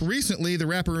Trump. Recently, the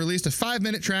rapper released a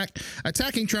 5-minute track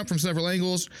attacking Trump from several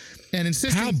angles and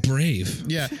insisting. How brave!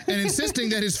 Yeah, and insisting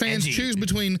that his fans Edgy. choose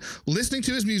between listening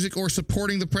to his music or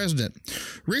supporting the president.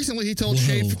 Recently, he told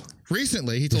Whoa.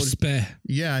 Respect.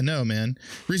 Yeah, I know, man.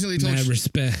 Recently, he told. Mad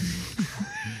respect.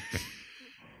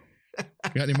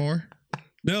 Got any more?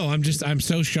 No, I'm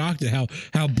so shocked at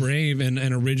how brave and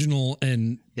original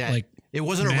and Yeah, like it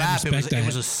wasn't a mad rap. It respect I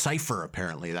was have. a cipher.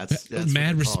 Apparently, that's what mad they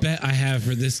call it. respect I have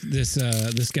for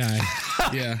this guy.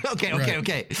 Yeah. Okay.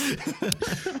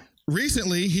 right.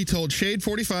 Recently, he told Shade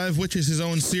 45, which is his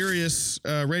own Sirius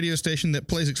radio station that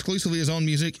plays exclusively his own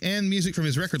music and music from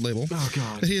his record label,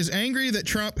 that he is angry that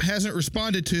Trump hasn't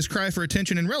responded to his cry for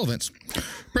attention and relevance.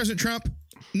 President Trump,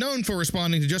 known for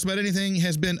responding to just about anything,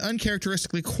 has been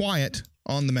uncharacteristically quiet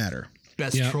on the matter.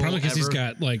 Best Yeah, troll probably because he's ever.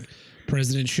 got like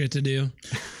president shit to do.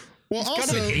 Well, kind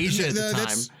also, of Asian at the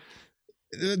time.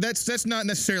 that's not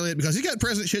necessarily it, because he got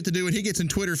president shit to do and he gets in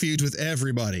Twitter feuds with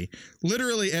everybody,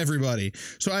 literally everybody.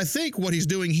 So I think what he's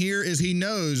doing here is he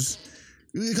knows,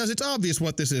 because it's obvious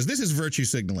what this is. This is virtue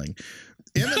signaling.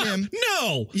 Eminem.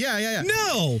 No. Yeah.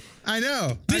 No. I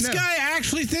know. This I know. guy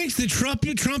actually thinks that Trump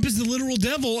is the literal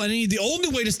devil, and the only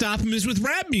way to stop him is with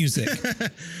rap music.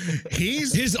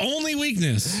 He's His only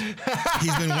weakness.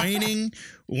 He's been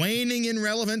waning in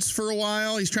relevance for a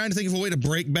while. He's trying to think of a way to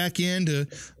break back into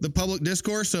the public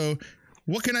discourse. So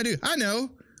what can I do? I know.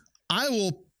 I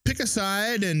will pick a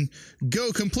side and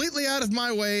go completely out of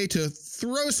my way to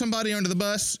throw somebody under the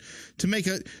bus, to make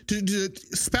to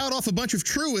spout off a bunch of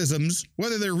truisms,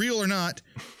 whether they're real or not,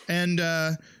 and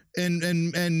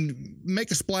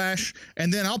make a splash,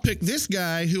 and then I'll pick this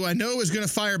guy who I know is going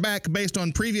to fire back based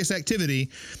on previous activity,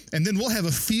 and then we'll have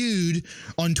a feud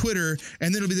on Twitter,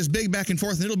 and then it'll be this big back and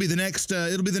forth, and it'll be the next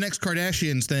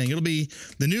Kardashians thing. It'll be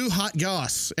the new hot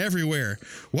goss everywhere.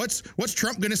 What's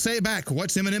Trump going to say back?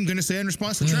 What's Eminem going to say in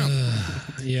response to Trump?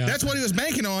 Yeah. That's what he was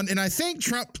banking on, and I think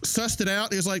Trump sussed it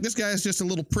out. He was like, this guy's just a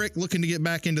little prick looking to get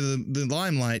back into the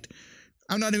limelight.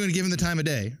 I'm not even going to give him the time of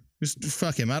day. Just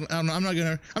fuck him. I'm not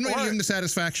gonna give him the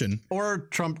satisfaction. Or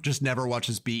Trump just never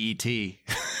watches BET.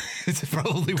 It's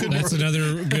probably That's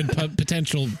another good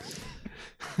potential.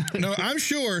 No, I'm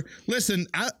sure. Listen,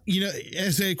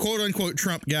 as a quote unquote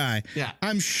Trump guy, Yeah.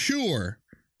 I'm sure.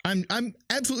 I'm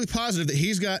absolutely positive that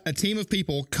he's got a team of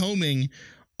people combing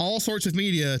all sorts of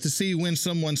media to see when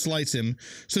someone slights him,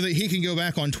 so that he can go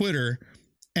back on Twitter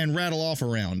and rattle off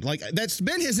around. Like, that's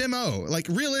been his MO. Like,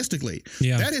 realistically,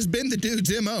 that has been the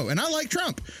dude's MO. And I like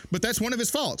Trump, but that's one of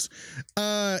his faults.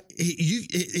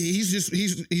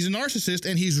 He's a narcissist,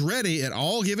 and he's ready at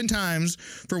all given times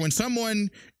for when someone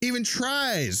even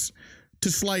tries to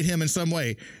slight him in some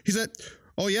way. He's like,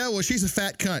 oh yeah, well, she's a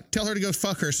fat cunt. Tell her to go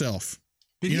fuck herself.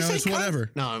 Did you say it's cunt? whatever.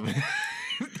 No.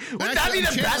 Would Actually, that be I'm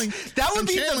the channeling- best? That would I'm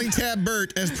be channeling the Tab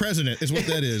Burt as president is what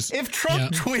that is. If Trump Yeah.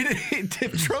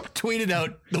 tweeted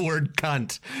out the word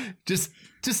cunt, just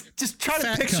try to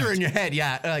Fat picture cunt. in your head.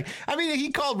 Yeah. Like, I mean,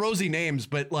 he called Rosie names,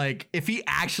 but like, if he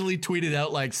actually tweeted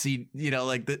out like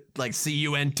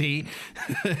CUNT.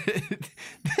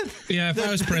 Yeah, if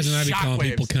I was president, I'd be calling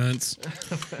people shockwaves.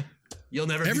 cunts. You'll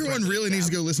never. Everyone really needs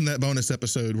to go listen to that bonus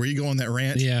episode where you go on that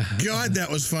rant. Yeah. God, that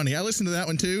was funny. I listened to that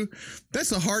one too. That's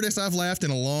the hardest I've laughed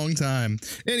in a long time.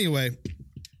 Anyway,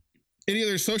 any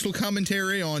other social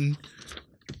commentary on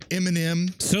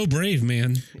Eminem? So brave,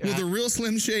 man. Will the real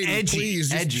Slim Shady Edgy, please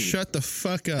just edgy. shut the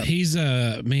fuck up? He's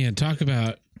man, talk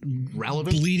about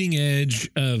relevant. bleeding edge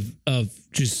of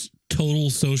just total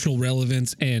social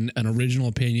relevance and an original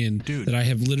opinion that I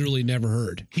have literally never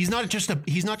heard. He's not just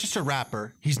a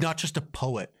rapper. He's not just a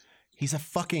poet. He's a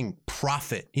fucking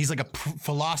prophet. He's like a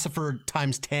philosopher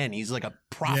times 10. He's like a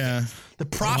prophet. Yeah. The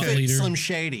Thought prophet leader. Slim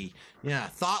Shady. Yeah,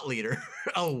 thought leader.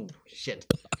 Oh shit.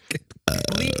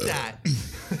 Bleep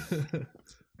that.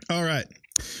 All right.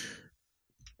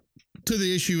 To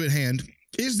the issue at hand.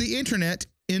 Is the internet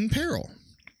in peril?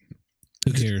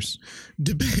 Who cares?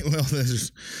 Debate. Well,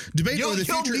 there's debate You over the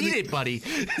don't future. of need the- it, buddy.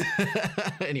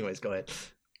 Anyways, go ahead.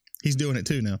 He's doing it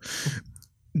too now.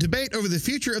 Debate over the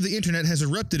future of the internet has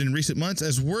erupted in recent months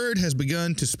as word has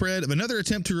begun to spread of another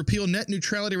attempt to repeal net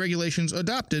neutrality regulations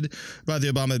adopted by the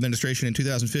Obama administration in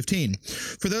 2015.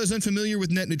 For those unfamiliar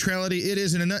with net neutrality, it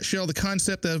is in a nutshell the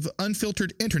concept of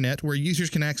unfiltered internet where users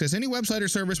can access any website or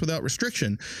service without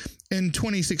restriction. In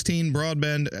 2015 I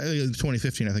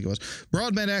think it was,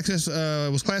 broadband access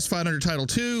was classified under Title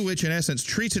II, which in essence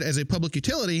treats it as a public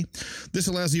utility. This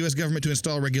allows the U.S. government to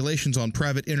install regulations on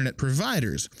private internet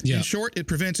providers. Yeah. In short, it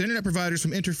prevents internet providers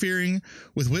from interfering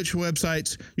with which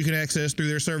websites you can access through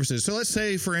their services. So let's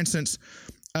say, for instance,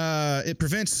 it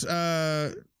prevents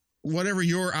whatever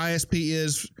your ISP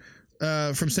is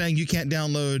from saying you can't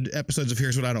download episodes of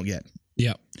Here's What I Don't Get.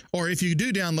 Yeah. Or if you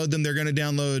do download them, they're going to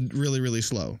download really, really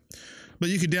slow. But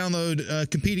you could download a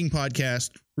competing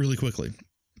podcast really quickly.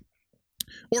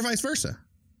 Or vice versa.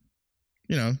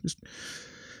 You know,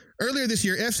 earlier this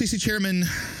year, FCC Chairman,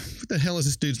 what the hell is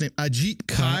this dude's name? Ajit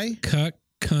Pai?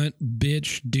 Cunt,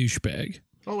 bitch, douchebag.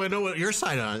 Oh, I know what your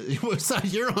side on. What side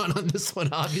you're on this one,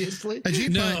 obviously.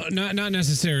 Ajit Pai Not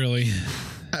necessarily.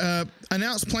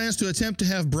 announced plans to attempt to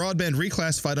have broadband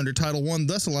reclassified under Title I,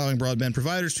 thus allowing broadband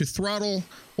providers to throttle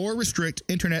or restrict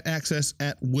internet access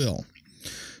at will.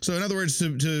 So in other words,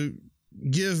 to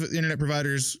give internet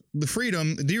providers the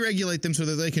freedom, deregulate them so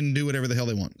that they can do whatever the hell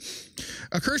they want.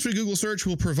 A cursory Google search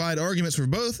will provide arguments for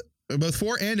both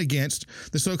for and against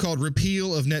the so-called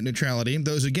repeal of net neutrality.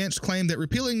 Those against claim that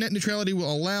repealing net neutrality will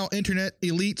allow internet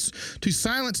elites to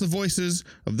silence the voices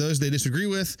of those they disagree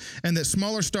with, and that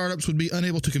smaller startups would be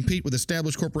unable to compete with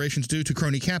established corporations due to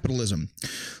crony capitalism.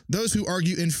 Those who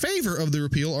argue in favor of the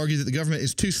repeal argue that the government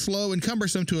is too slow and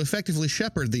cumbersome to effectively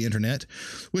shepherd the internet,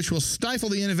 which will stifle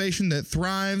the innovation that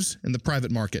thrives in the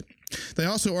private market. They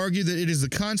also argue that it is the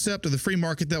concept of the free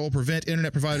market that will prevent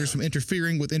internet providers from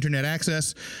interfering with internet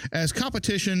access, as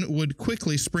competition would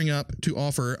quickly spring up to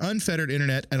offer unfettered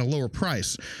internet at a lower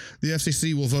price. The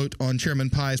FCC will vote on Chairman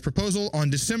Pai's proposal on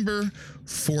December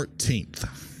 14th.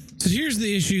 So here's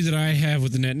the issue that I have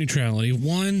with the net neutrality.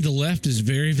 One, the left is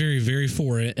very, very, very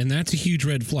for it, and that's a huge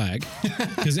red flag.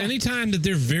 Because anytime that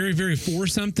they're very, very for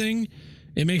something,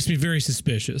 it makes me very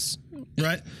suspicious.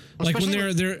 Right? Like when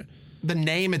Especially they're the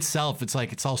name itself, it's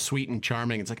like it's all sweet and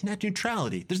charming. It's like net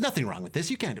neutrality. There's nothing wrong with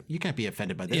this. You can't be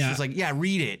offended by this. Yeah. It's like, yeah,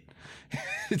 read it.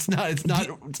 It's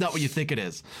not what you think it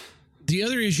is. The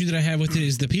other issue that I have with it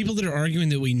is the people that are arguing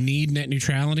that we need net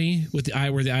neutrality with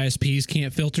where the ISPs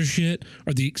can't filter shit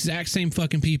are the exact same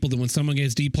fucking people that when someone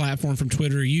gets deplatformed from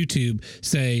Twitter or YouTube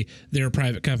say they're a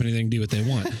private company, they can do what they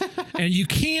want. And you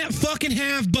can't fucking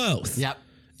have both. Yep.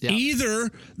 Either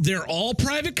they're all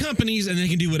private companies and they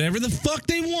can do whatever the fuck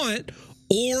they want,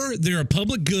 or they're a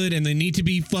public good and they need to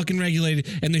be fucking regulated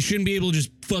and they shouldn't be able to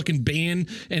just fucking ban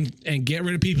and get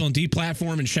rid of people and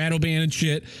deplatform and shadow ban and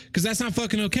shit, because that's not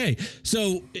fucking okay.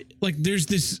 So like there's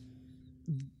this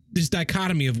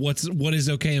dichotomy of what is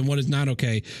okay and what is not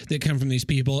okay that come from these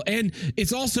people. And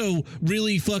it's also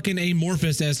really fucking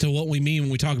amorphous as to what we mean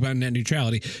when we talk about net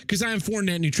neutrality, because I am for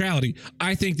net neutrality.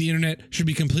 I think the internet should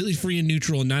be completely free and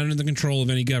neutral and not under the control of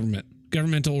any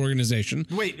governmental organization.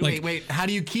 Wait. How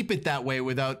do you keep it that way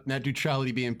without net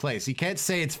neutrality being in place? You can't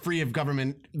say it's free of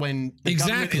government when the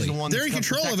government is the one They're in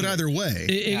control of it either way.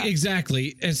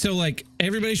 Exactly. And so like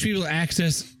everybody should be able to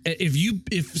access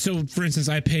so for instance,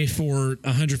 I pay for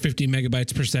 150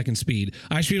 megabytes per second speed.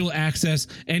 I should be able to access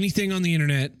anything on the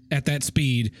internet at that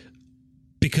speed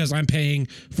because I'm paying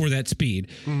for that speed.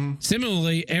 Mm-hmm.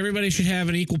 Similarly, everybody should have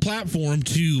an equal platform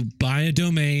to buy a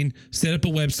domain, set up a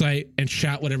website, and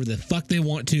shout whatever the fuck they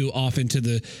want to off into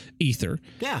the ether.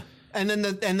 Yeah. And then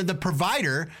the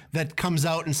provider that comes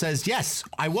out and says, yes,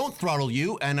 I won't throttle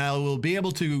you and I will be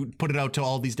able to put it out to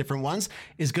all these different ones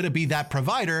is going to be that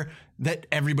provider that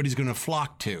everybody's going to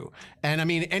flock to. And I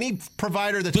mean, any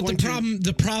provider that's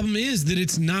the problem is that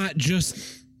it's not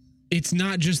just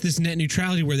this net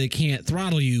neutrality where they can't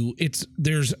throttle you.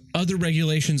 There's other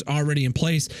regulations already in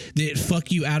place that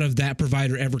fuck you out of that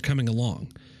provider ever coming along.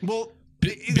 Well,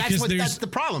 that's the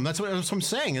problem. That's what I'm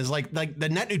saying is like the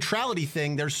net neutrality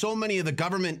thing. There's so many of the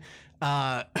government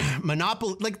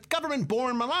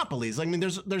government-born monopolies. I mean,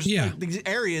 there's like these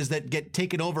areas that get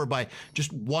taken over by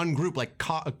just one group, like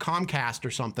Comcast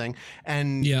or something,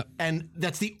 and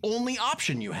that's the only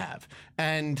option you have.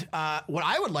 And what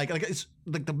I would like it's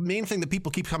like the main thing that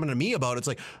people keep coming to me about. It's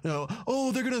like,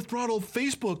 oh, they're gonna throttle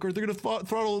Facebook or they're gonna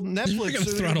throttle Netflix. They're gonna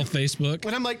throttle Facebook.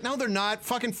 And I'm like, no, they're not.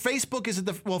 Fucking Facebook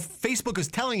Facebook is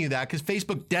telling you that because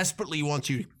Facebook desperately wants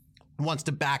you wants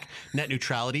to back net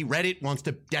neutrality. Reddit wants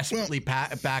to desperately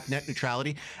back net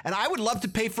neutrality. And I would love to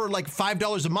pay for like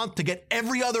 $5 a month to get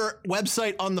every other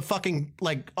website on the fucking,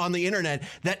 like, on the internet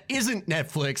that isn't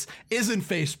Netflix, isn't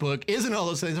Facebook, isn't all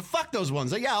those things. Fuck those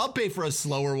ones. Like, yeah, I'll pay for a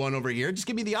slower one over here. Just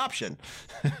give me the option.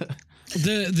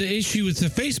 The issue with the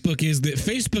Facebook is that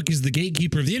Facebook is the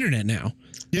gatekeeper of the internet now.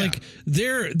 Yeah. Like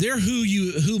they're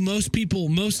who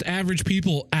most average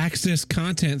people access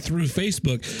content through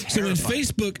Facebook. So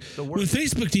when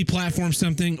Facebook deplatforms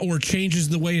something or changes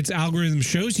the way its algorithm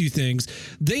shows you things,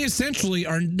 they essentially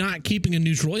are not keeping a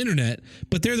neutral internet,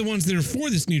 but they're the ones that are for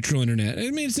this neutral internet.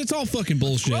 I mean, it's all fucking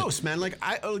bullshit. Gross, man. Like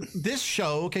this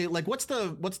show. Okay, like what's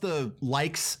the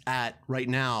likes at right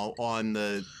now on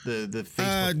the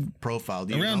Facebook profile?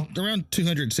 Do you know? Around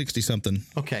 260 something.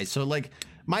 Okay, so like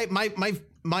my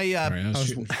Sorry, I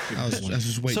was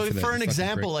just waiting. so for that for an to fucking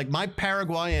example, break. like my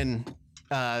Paraguayan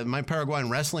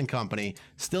wrestling company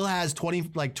still has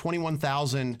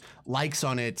 21,000 likes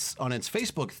on its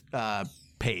Facebook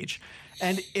page,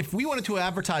 and if we wanted to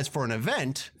advertise for an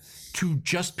event to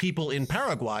just people in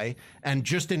Paraguay and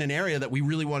just in an area that we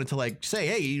really wanted to like say,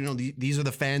 hey, you know, these are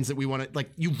the fans that we want to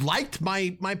like. You liked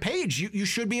my page, you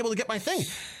should be able to get my thing.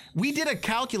 We did a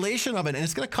calculation of it, and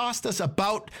it's going to cost us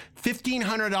about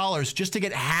 $1,500 just to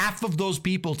get half of those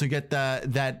people to get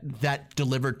that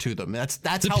delivered to them. That's The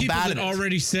how people bad that it is.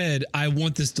 already said, I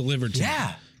want this delivered to me.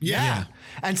 Yeah.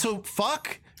 And so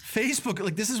fuck Facebook.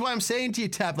 Like, this is why I'm saying to you,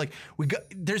 Tab, like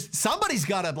somebody's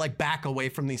got to like back away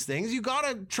from these things. You got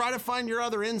to try to find your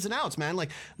other ins and outs, man. Like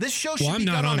this show should be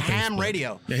done on ham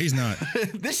radio. Yeah, he's not.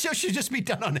 This show should just be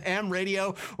done on ham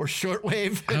radio or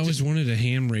shortwave. I always wanted a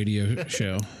ham radio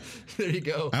show. There you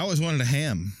go. I always wanted a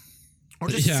ham. Or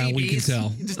just Yeah, CBs. we can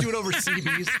tell. You just do it over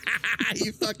CBs.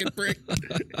 You fucking prick.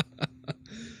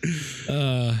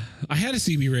 I had a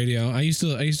CB radio. I used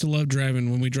to love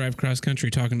driving when we drive cross country,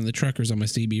 talking to the truckers on my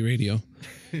CB radio.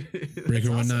 Breaker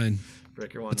 19.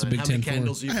 Breaker 19. That's a big How many 10-4.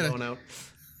 candles are you I had a- throwing out?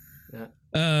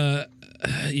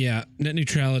 Yeah, net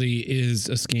neutrality is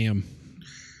a scam.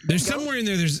 There's somewhere in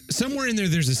there. There's a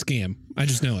scam. I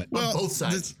just know it. On both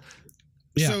sides.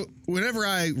 Yeah. So whenever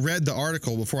I read the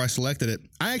article before I selected it,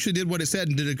 I actually did what it said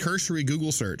and did a cursory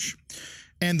Google search.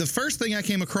 And the first thing I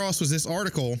came across was this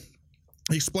article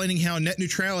explaining how net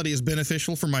neutrality is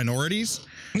beneficial for minorities.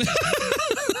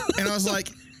 And I was like,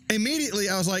 immediately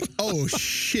I was like, oh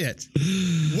shit.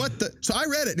 What the? So I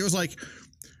read it and it was like,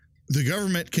 the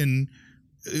government can,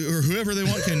 or whoever they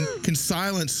want can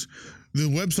silence the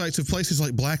websites of places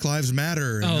like Black Lives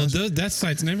Matter. And That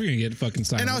site's never gonna get fucking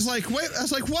silent. and I was like, wait,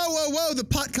 whoa, the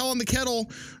pot calling the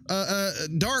kettle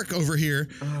dark over here.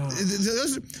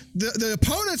 The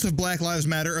opponents of Black Lives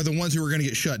Matter are the ones who are going to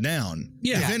get shut down.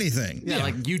 Yeah. If anything. Yeah,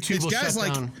 like YouTube It's will guys shut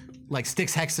like- down. Like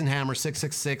Styx Hexenhammer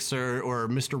 666 or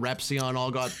Mr. Repsion all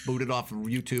got booted off of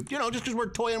YouTube. You know, just because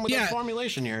we're toying with Yeah. that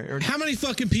formulation here. Or, how many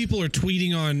fucking people are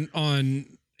tweeting on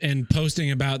and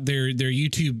posting about their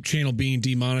YouTube channel being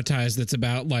demonetized? That's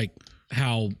about like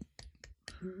how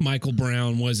Michael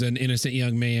Brown was an innocent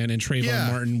young man and Trayvon Yeah.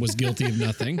 Martin was guilty of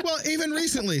nothing. Well, even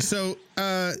recently. So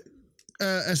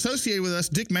associated with us,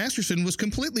 Dick Masterson was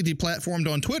completely deplatformed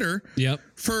on Twitter. Yep.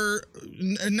 For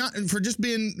just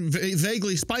being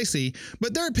vaguely spicy,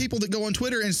 but there are people that go on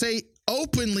Twitter and say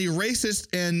openly racist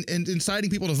and inciting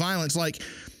people to violence. Like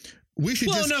we should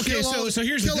Well, just no, okay, kill, so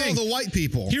here's the kill all thing. the white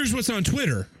people. Here's what's on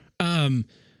Twitter.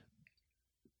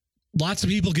 Lots of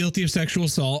people guilty of sexual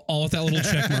assault, all with that little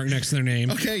check mark next to their name.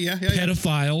 Okay, yeah.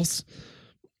 Pedophiles,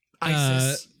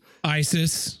 ISIS.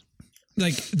 ISIS.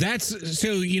 Like that's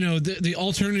so, you know, the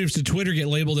alternatives to Twitter get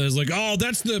labeled as like, oh,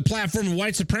 that's the platform of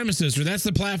white supremacists, or that's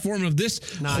the platform of this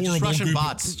horrible just Russian group,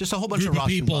 bots. Just a whole bunch of group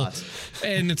Russian people. bots.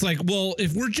 And it's like, well,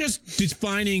 if we're just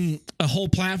defining a whole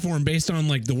platform based on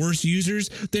like the worst users,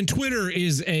 then Twitter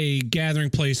is a gathering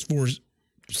place for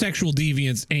sexual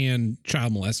deviants and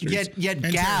child molesters. Yet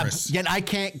And Gab. terrorists. Yet I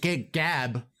can't get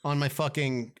Gab on my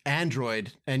fucking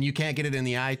Android, and you can't get it in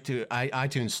the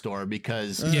iTunes store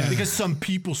because some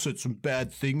people said some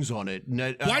bad things on it.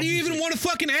 Why do you even want a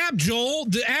fucking app, Joel?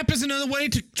 The app is another way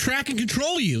to track and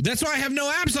control you. That's why I have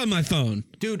no apps on my phone.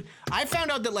 Dude, I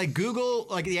found out that like Google,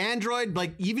 like the Android,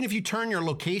 like even if you turn your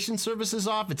location services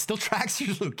off, it still tracks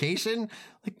your location.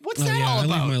 Like, what's that all I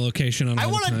about? leave my location on. I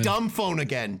all want the a time. dumb phone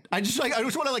again. I just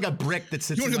want like a brick that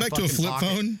sits. You want in to my go back to a fucking flip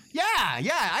pocket. phone? Yeah.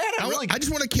 I I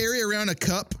just want to carry around a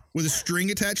cup with a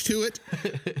string attached to it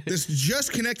that's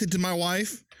just connected to my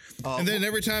wife. And then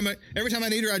every time I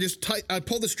need her, I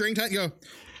pull the string tight and go,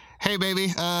 "Hey, baby,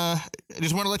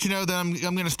 just want to let you know that I'm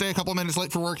going to stay a couple minutes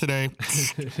late for work today."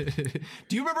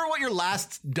 Do you remember what your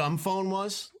last dumb phone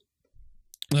was?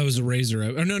 That was a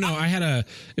Razr. Oh no,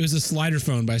 it was a slider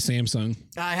phone by Samsung.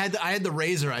 I had the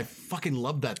Razr. I fucking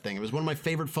loved that thing. It was one of my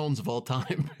favorite phones of all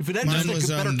time. If it had Mine just like was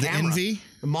a better the camera, Envy.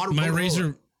 a modern My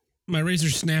Motorola.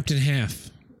 Razr snapped in half.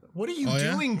 What are you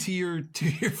yeah? doing to your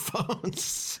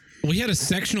phones? We had a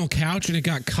sectional couch and it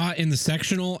got caught in the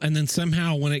sectional, and then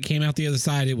somehow when it came out the other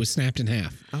side, it was snapped in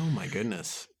half. Oh my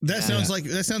goodness. That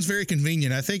sounds very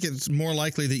convenient. I think it's more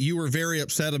likely that you were very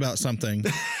upset about something.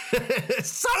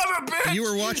 Son of a bitch! You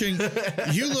were watching.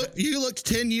 You looked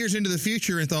 10 years into the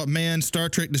future and thought, "Man, Star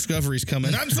Trek Discovery's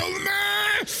coming." I'm so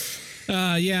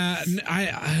mad. Yeah,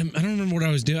 I don't remember what I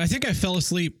was doing. I think I fell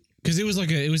asleep because it was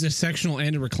a sectional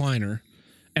and a recliner,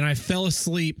 and I fell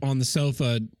asleep on the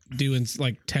sofa doing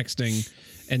like texting.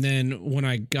 And then when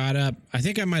I got up, I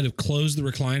think I might have closed the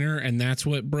recliner, and that's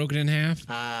what broke it in half.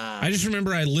 I just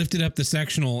remember I lifted up the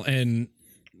sectional, and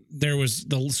there was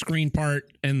the screen part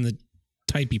and the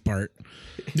typey part.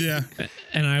 Yeah.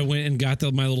 And I went and got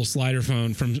my little slider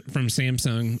phone from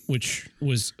Samsung, which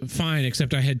was fine,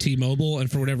 except I had T-Mobile,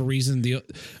 and for whatever reason,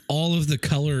 all of the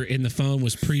color in the phone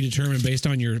was predetermined based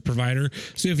on your provider.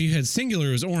 So if you had Singular,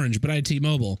 it was orange, but I had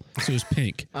T-Mobile, so it was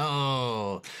pink.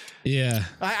 Oh, Yeah.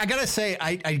 I gotta say,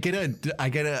 I get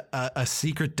a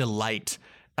secret delight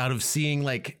out of seeing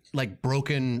like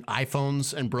broken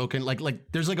iPhones and broken like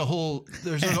there's a whole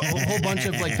bunch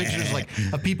of like pictures like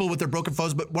of people with their broken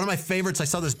phones. But one of my favorites, I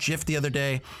saw this GIF the other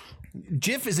day.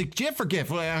 GIF, is it GIF or GIF?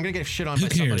 Well, I'm gonna get shit on Who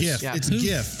by somebody. cares? GIF. Yeah. It's Who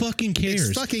GIF. fucking cares?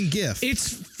 It's fucking GIF.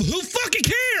 Who fucking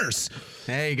cares?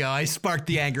 There you go. I sparked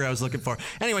the anger I was looking for.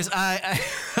 Anyways, I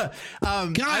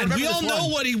God, we all know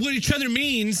what each other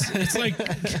means. It's like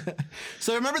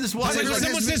So I remember this one. it's like when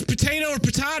someone says potato or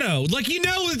potato. Like, you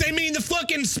know that they mean the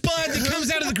fucking spud that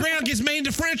comes out of the ground gets made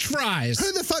into French fries.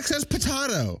 Who the fuck says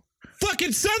potato?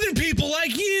 Fucking Southern people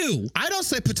like you. I don't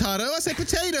say potato. I say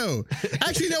potato.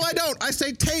 Actually, no, I don't. I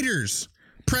say taters.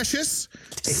 Precious.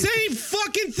 Same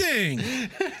fucking thing.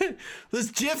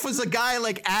 This GIF was a guy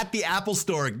like at the Apple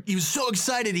store. He was so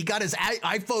excited. He got his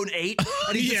iPhone 8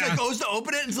 and he just like goes to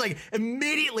open it and it's like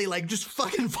immediately like just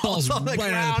fucking falls off the right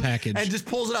ground out of the package. and just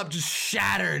pulls it up, just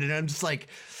shattered. And I'm just like,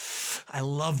 I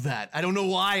love that. I don't know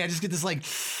why. I just get this like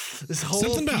this whole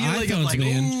Something about feeling of iPhones, like,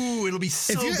 man. ooh, it'll be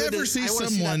so If you good. ever see I wanna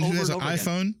someone that who over has and an over again.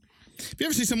 iPhone, if you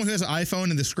ever see someone who has an iPhone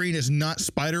and the screen is not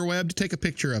spider webbed, take a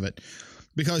picture of it,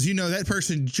 because you know that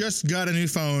person just got a new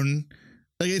phone.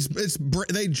 Like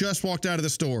they just walked out of the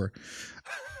store.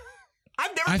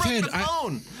 I've never broken a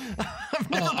phone. I've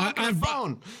never broken a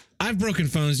phone. I've broken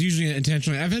phones, usually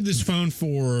intentionally. I've had this phone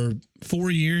for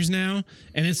 4 years now,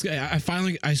 and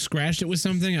I scratched it with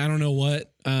something. I don't know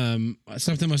what.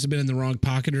 Something must have been in the wrong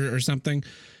pocket or something,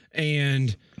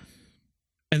 and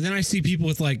then I see people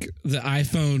with like the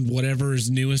iPhone,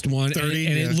 whatever's newest one, 30,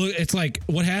 and yeah. it's like,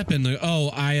 what happened? Like,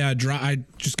 I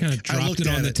just kind of dropped it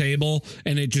on the table,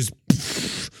 and it just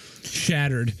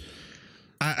shattered.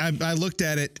 I looked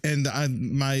at it, and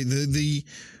the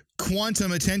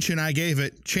quantum attention I gave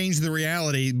it changed the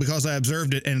reality because I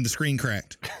observed it, and the screen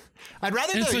cracked. I'd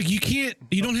rather. And it's like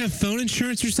you don't have phone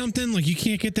insurance or something. Like you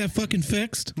can't get that fucking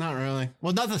fixed. Not really.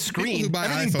 Well, not the screen. People who buy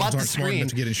Everything iPhones but the aren't smart screen. enough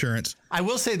to get insurance. I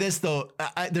will say this though.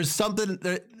 There's something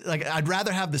like I'd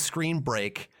rather have the screen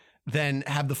break than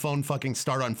have the phone fucking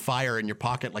start on fire in your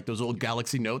pocket like those old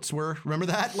Galaxy Notes were. Remember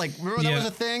that? Like, remember that was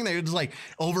a thing? They would just like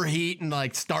overheat and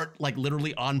like start like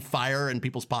literally on fire in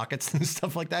people's pockets and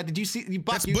stuff like that. Did you see?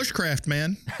 That's bushcraft,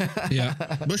 man. Yeah.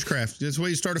 Bushcraft. That's the way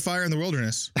you start a fire in the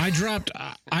wilderness.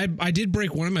 I did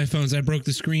break one of my phones. I broke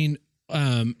the screen,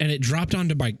 and it dropped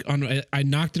I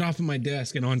knocked it off of my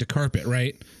desk and onto carpet,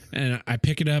 right? And I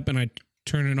pick it up and I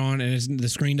turn it on, and the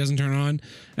screen doesn't turn on.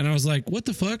 And I was like, what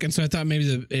the fuck? And so I thought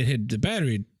maybe the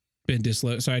battery had been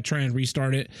dislocated. So I try and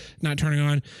restart it, not turning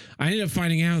on. I ended up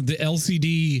finding out the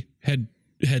LCD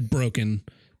had broken,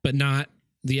 but not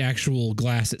the actual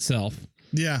glass itself.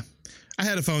 Yeah. I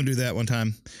had a phone do that one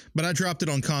time, but I dropped it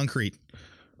on concrete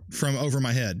from over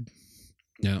my head.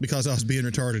 Yeah. Because I was being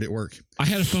retarded at work. I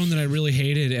had a phone that I really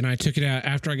hated, and I took it out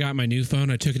after I got my new phone.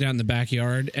 I took it out in the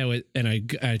backyard, and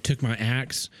I took my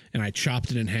axe and I chopped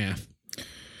it in half.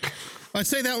 I'd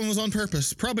say that one was on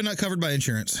purpose. Probably not covered by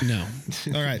insurance. No.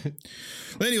 All right.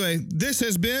 Well, anyway, this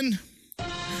has been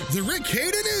the Rick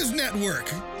Hayden News Network.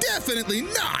 definitely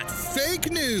not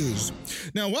fake news.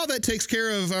 Now, while that takes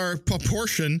care of our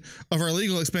portion of our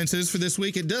legal expenses for this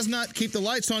week, it does not keep the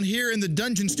lights on here in the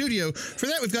Dungeon Studio. For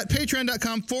that, we've got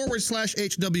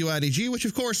patreon.com/HWIDG, which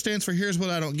of course stands for Here's What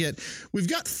I Don't Get. We've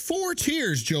got 4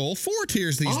 tiers, Joel. 4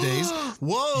 tiers these days.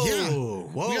 Whoa. Yeah.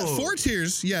 Whoa. We got 4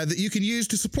 tiers, that you can use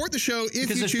to support the show if Because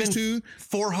you there's choose been to.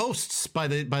 4 hosts by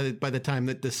the time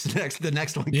that the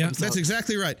next one comes out. That's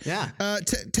exactly right. Yeah.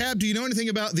 Tab, do you know anything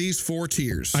about these 4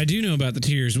 tiers? I do know about the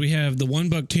tiers. We have the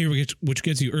 $1 tier, which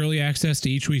gets you early access to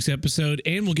each week's episode,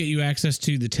 and will get you access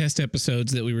to the test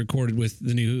episodes that we recorded with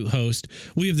the new host.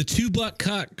 We have the $2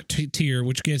 Cuck tier,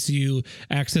 which gets you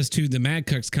access to the Mad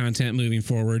Cucks content moving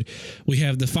forward. We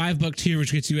have the $5 tier,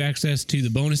 which gets you access to the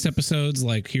bonus episodes,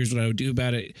 like Here's What I Would Do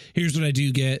About It, Here's What I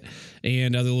Do Get,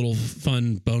 and other little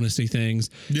fun bonusy things.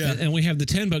 Yeah. And we have the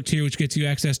 $10 tier, which gets you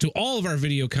access to all of our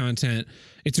video content.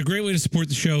 It's a great way to support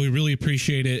the show. We really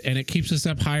appreciate it, and it keeps us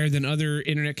up higher than other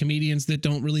internet comedians that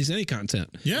don't release any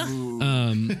content. Yeah.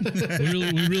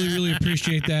 We really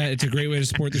appreciate that. It's a great way to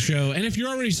support the show. And if you're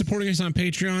already supporting us on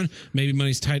Patreon, maybe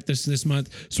money's tight this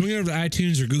month, swing over to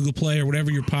iTunes or Google Play or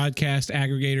whatever your podcast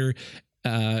aggregator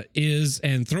is,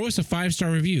 and throw us a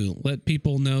 5-star review. Let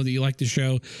people know that you like the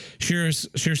show. Share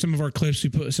some of our clips.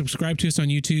 Subscribe to us on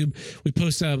YouTube. We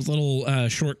post little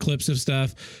short clips of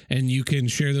stuff, and you can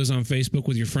share those on Facebook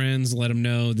with your friends. Let them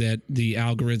know that the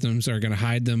algorithms are going to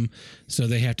hide them, so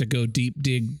they have to go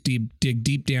dig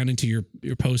deep down into your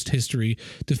post history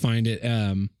to find it.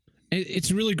 It's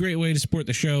a really great way to support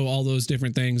the show, all those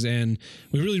different things, and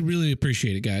we really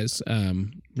appreciate it, guys.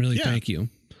 Thank you.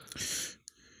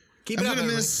 Keep it up,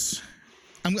 everybody.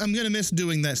 I'm gonna miss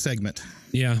doing that segment.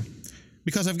 Yeah.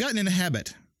 Because I've gotten in a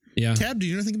habit. Yeah. Tab, do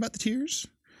you know anything about the tears? Do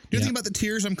you know anything about the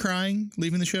tears I'm crying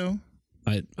leaving the show?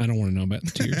 I don't want to know about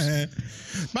the tears.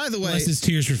 By the way, Unless it's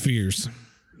Tears for Fears.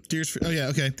 oh yeah,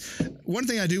 okay. One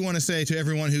thing I do want to say to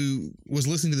everyone who was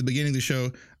listening to the beginning of the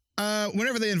show,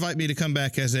 whenever they invite me to come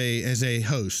back as a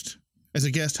host, as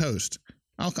a guest host,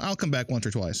 I'll come back once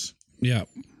or twice. Yeah.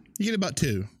 You get about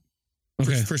 2.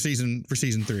 Okay. For season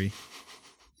 3.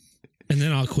 And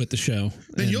then I'll quit the show.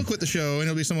 Then you'll quit the show and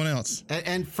it'll be someone else.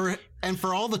 And for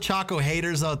all the Chaco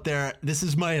haters out there, this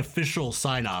is my official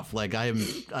sign off. Like I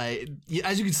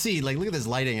as you can see, like look at this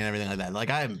lighting and everything like that. Like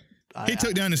He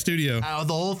took down the studio. The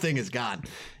whole thing is gone.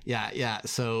 Yeah.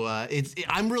 So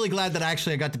I'm really glad that I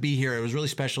got to be here. It was really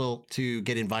special to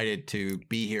get invited to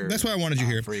be here. That's why I wanted you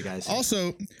here for you guys.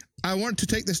 Also, I want to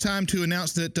take this time to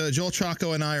announce that Joel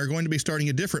Chaco and I are going to be starting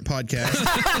a different podcast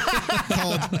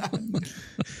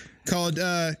called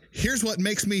Here's What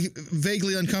Makes Me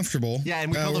Vaguely Uncomfortable. Yeah,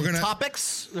 and we call them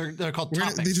topics. They're called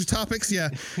topics. These are topics, yeah.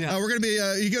 We're going to be,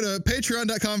 you go to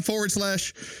patreon.com/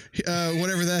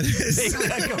 whatever that is.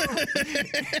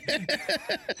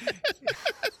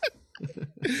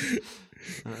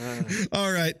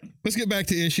 All right, let's get back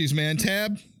to issues, man.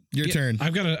 Tab, your turn.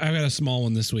 I've got a small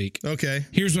one this week. Okay.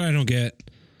 Here's what I don't get.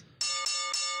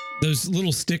 Those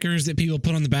little stickers that people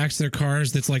put on the backs of their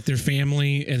cars that's like their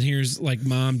family, and here's like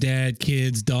mom, dad,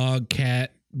 kids, dog,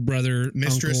 cat, brother,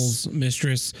 uncles,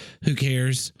 mistress. Who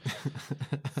cares?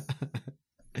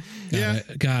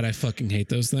 God, I fucking hate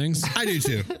those things. I do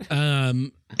too.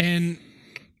 And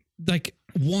like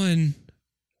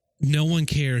no one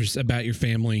cares about your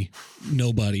family.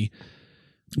 Nobody.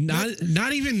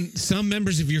 Not even some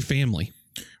members of your family.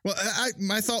 Well,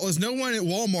 my thought was no one at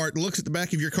Walmart looks at the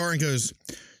back of your car and goes,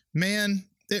 man,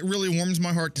 it really warms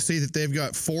my heart to see that they've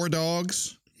got 4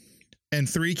 dogs and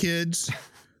 3 kids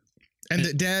and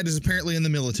that dad is apparently in the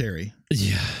military.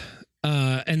 Yeah.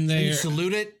 And you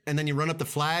salute it, and then you run up the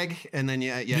flag, and then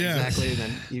exactly. And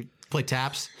then you play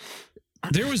taps.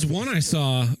 There was one I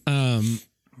saw.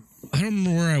 I don't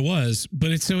remember where I was,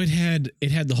 but it had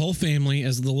the whole family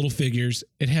as the little figures.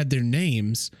 It had their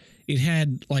names. It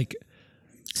had like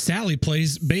Sally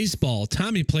plays baseball,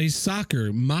 Tommy plays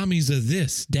soccer, mommy's of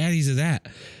this, daddy's of that.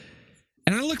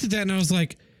 And I looked at that and I was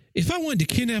like, if I wanted to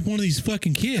kidnap one of these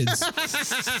fucking kids,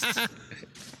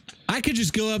 I could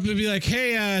just go up and be like,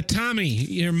 hey, Tommy,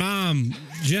 your mom,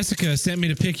 Jessica, sent me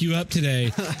to pick you up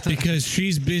today because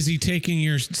she's busy taking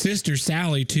your sister,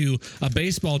 Sally, to a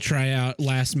baseball tryout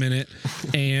last minute.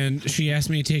 And she asked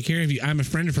me to take care of you. I'm a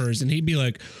friend of hers. And he'd be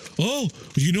like, oh,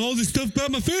 you know all this stuff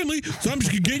about my family, so I'm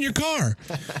just going to get in your car.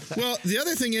 Well, the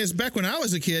other thing is, back when I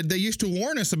was a kid, they used to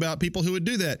warn us about people who would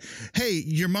do that. Hey,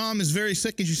 your mom is very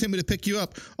sick and she sent me to pick you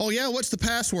up. Oh, yeah? What's the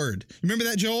password? Remember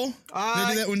that, Joel? They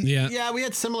do that when? Yeah, we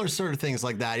had similar sort of things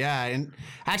like that. Yeah, and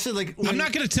actually, like, I'm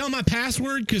not going to tell my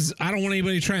password because I don't want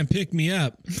anybody to try and pick me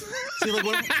up. See, like, I'm a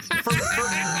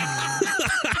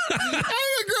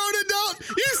grown adult.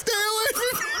 You stay away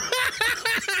from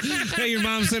Hey, your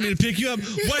mom sent me to pick you up.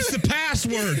 What's the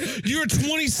password? You're a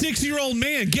 26-year-old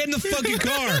man. Get in the fucking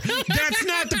car. That's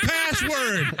not the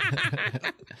password.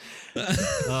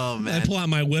 Oh I man. pull out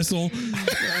my whistle.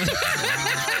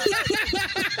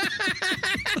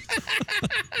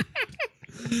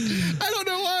 I don't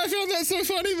know why I found that so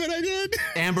funny, but I did.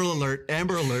 Amber Alert.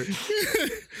 Amber Alert.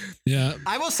 Yeah.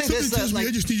 I will say this. Like,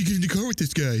 I just need to get in the car with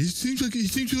this guy. He seems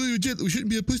really legit. We shouldn't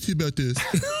be a pussy about this.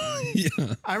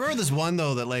 Yeah. I remember this one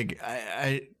though that like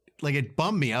I like it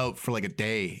bummed me out for like a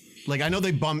day. Like I know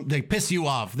they piss you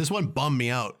off. This one bummed me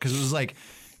out because it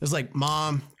was like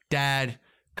mom, dad,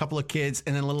 couple of kids,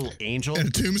 and then a little angel. And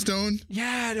a tombstone.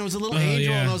 Yeah, and it was a little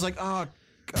angel, yeah. and I was like, oh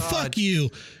God. Fuck you.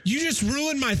 You just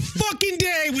ruined my fucking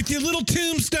day with your little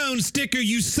tombstone sticker,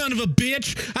 you son of a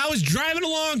bitch. I was driving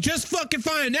along just fucking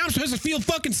fine. Now I'm supposed to feel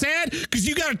fucking sad because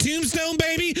you got a tombstone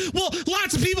baby? Well,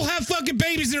 lots of people have fucking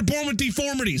babies that are born with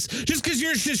deformities. Just because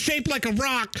you're just shaped like a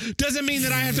rock doesn't mean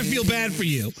that I have to feel bad for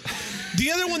you.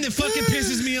 The other one that fucking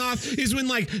pisses me off is when,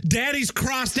 like, daddy's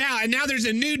crossed out and now there's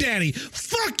a new daddy.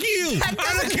 Fuck you. I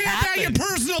don't care about your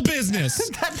personal business.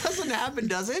 That doesn't happen,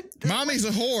 does it? Mommy's a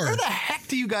whore. Where the heck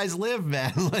do you guys live,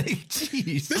 man? Like,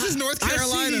 jeez. This is North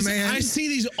Carolina, man. I see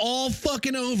these all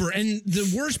fucking over. And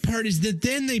the worst part is that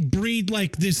then they breed,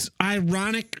 like, this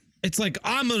ironic... It's like,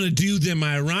 I'm going to do them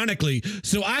ironically.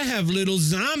 So I have little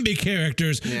zombie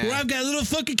characters where I've got little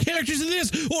fucking characters of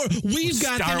this. Or we've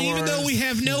got Star them even though Wars. we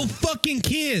have no fucking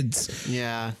kids.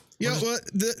 Yeah. Yeah, well,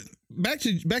 back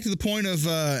to the point of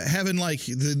having like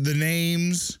the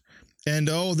names and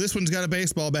this one's got a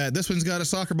baseball bat, this one's got a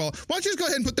soccer ball. Why don't you just go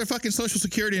ahead and put their fucking social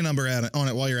security number on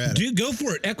it while you're at it? Dude, go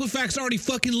for it. Equifax already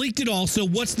fucking leaked it all. So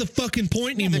what's the fucking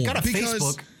point anymore? They've got a Because-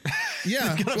 Facebook.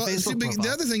 Yeah. They've got a Well, Facebook the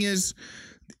profile. other thing is,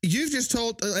 you've just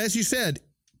told, as you said,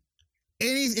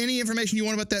 any information you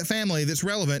want about that family that's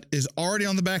relevant is already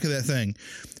on the back of that thing.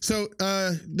 So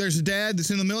there's a dad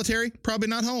that's in the military, probably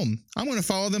not home. I'm going to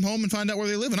follow them home and find out where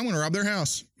they live, and I'm going to rob their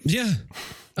house. Yeah.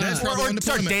 That's probably on Or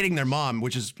start deployment. dating their mom,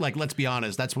 which is like, let's be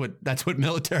honest, that's what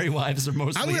military wives are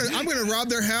mostly. I'm going to rob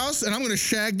their house, and I'm going to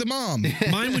shag the mom.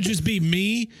 Mine would just be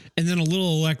me and then a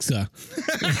little Alexa.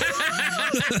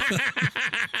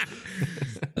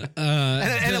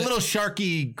 and a little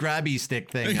Sharky grabby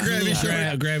stick thing. Grabby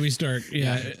shark. Grabby Stark.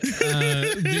 Yeah.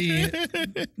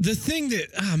 The thing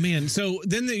that man. So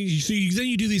then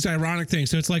you do these ironic things.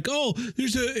 So it's like, oh,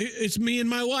 it's me and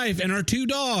my wife and our two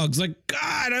dogs. Like,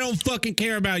 God, I don't fucking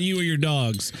care about you or your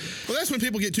dogs. Well, that's when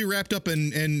people get too wrapped up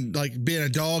in like being a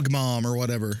dog mom or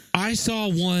whatever. I saw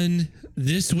one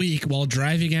this week while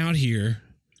driving out here,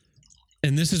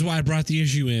 and this is why I brought the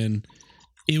issue in.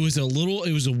 It was a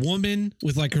woman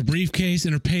with like her briefcase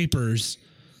and her papers,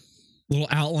 little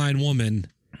outline woman,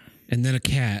 and then a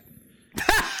cat.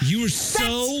 You were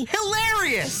so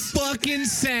hilarious. fucking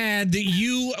sad that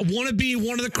you want to be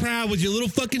one of the crowd with your little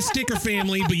fucking sticker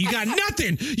family, but you got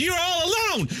nothing. You're all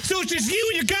alone. So it's just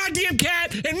you and your goddamn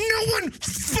cat, and no one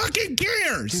fucking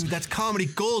cares. Dude, that's comedy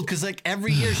gold because like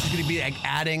every year she's gonna be like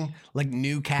adding like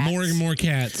new cats. More and more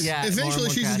cats. Yeah. Eventually,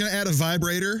 she's just going to add a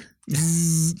vibrator.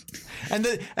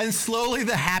 and slowly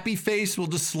the happy face will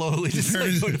just slowly just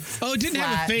like, go to Oh, it didn't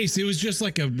have flat. a face. It was just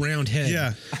like a round head.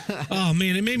 Yeah. Oh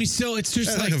man, it made me so. It's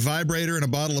just Like a vibrator and a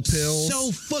bottle of pills.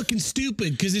 so fucking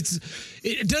stupid because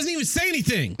it doesn't even say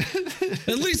anything.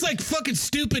 At least like fucking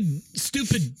stupid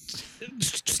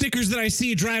stickers that I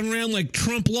see driving around like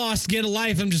Trump lost, get a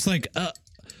life. I'm just like,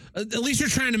 at least you're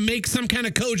trying to make some kind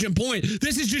of cogent point.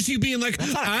 This is just you being like,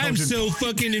 I'm cogent so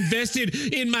fucking invested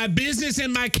in my business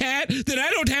and my cat that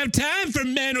I don't have time for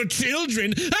men or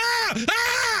children. I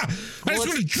just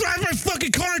want to drive my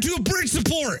fucking car into a bridge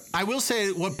support. I will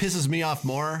say what pisses me off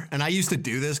more, and I used to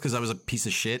do this because I was a piece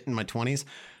of shit in my 20s.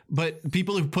 But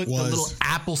people who put the little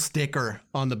Apple sticker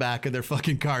on the back of their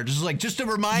fucking car, just to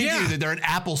remind you that they're an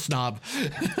Apple snob.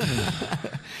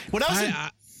 When I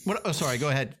was sorry, go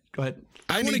ahead.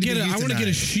 I want to get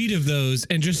a sheet of those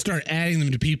and just start adding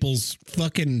them to people's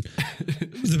fucking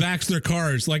the backs of their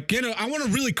cars. Like, I want a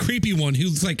really creepy one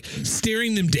who's like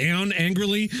staring them down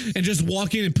angrily and just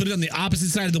walk in and put it on the opposite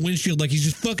side of the windshield. Like he's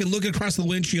just fucking looking across the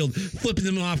windshield, flipping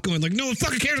them off, going like, no one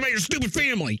fucking cares about your stupid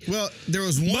family. Well, there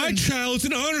was one. My child's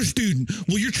an honor student.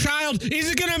 Well, your child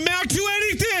isn't going to amount to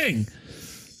anything.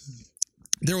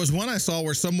 There was one I saw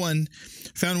where someone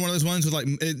found one of those ones with like,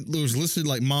 it was listed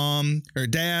like mom or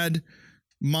dad,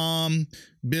 mom,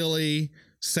 Billy,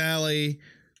 Sally,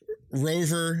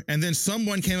 Rover, and then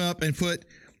someone came up and put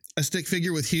a stick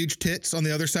figure with huge tits on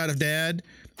the other side of dad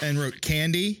and wrote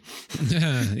Candy.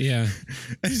 Yeah.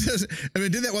 And it says,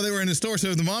 did that while they were in the store.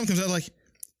 So the mom comes out like,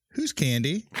 Who's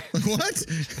Candy? Like, what?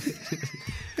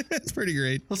 That's pretty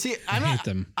great. Well, see, I hate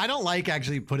them. I don't like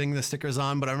actually putting the stickers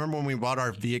on, but I remember when we bought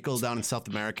our vehicle down in South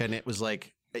America, and it was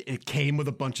like it came with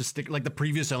a bunch of stickers. Like the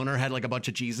previous owner had like a bunch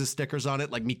of Jesus stickers on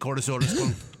it, like "Mi corazón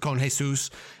es con Jesus."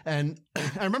 And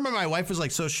I remember my wife was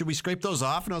like, "So should we scrape those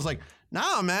off?" And I was like,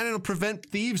 "No, man, it'll prevent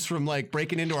thieves from like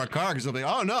breaking into our car." Because they'll be,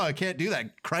 "Oh no, I can't do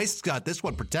that. Christ's got this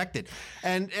one protected."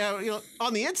 And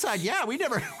on the inside, yeah, we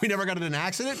never got in an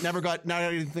accident, never got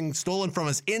anything stolen from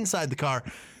us inside the car.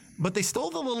 But they stole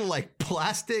the little like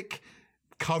plastic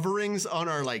coverings on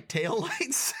our like tail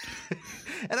lights.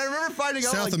 And I remember finding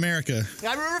out South America.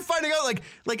 I remember finding out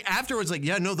like afterwards, like,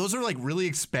 yeah, no, those are like really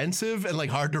expensive and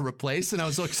like hard to replace. And I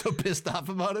was like so pissed off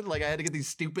about it. Like I had to get these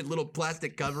stupid little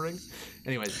plastic coverings.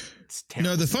 Anyways, it's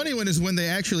terrible. No, the funny one is when they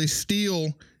actually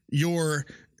steal your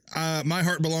 "My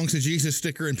Heart Belongs to Jesus"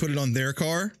 sticker and put it on their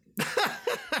car.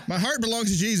 My heart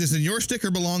belongs to Jesus and your sticker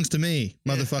belongs to me,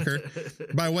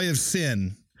 motherfucker, by way of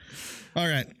sin. All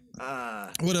right.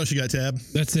 What else you got, Tab?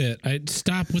 That's it. I'd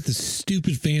stop with the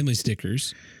stupid family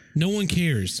stickers. No one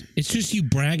cares. It's just you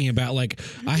bragging about like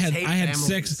I had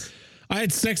sex. I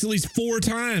had sex at least 4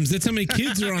 times. That's how many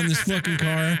kids are on this fucking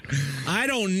car. I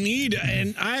don't need,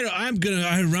 and I'm gonna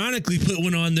ironically put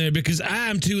one on there because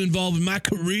I'm too involved in my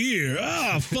career.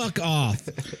 Oh, fuck off.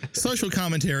 Social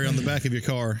commentary on the back of your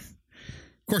car.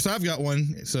 Of course, I've got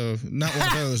one, so not one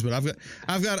of those, but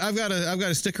I've got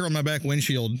a sticker on my back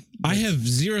windshield. I have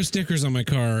 0 stickers on my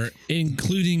car,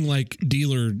 including like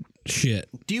dealer shit.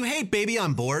 Do you hate baby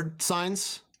on board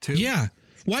signs too? Yeah.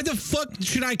 Why the fuck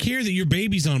should I care that your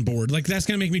baby's on board? Like, that's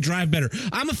going to make me drive better.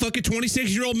 I'm a fucking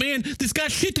 26-year-old man that's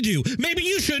got shit to do. Maybe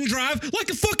you shouldn't drive like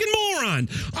a fucking moron.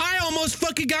 I almost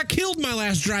fucking got killed my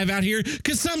last drive out here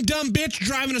because some dumb bitch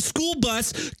driving a school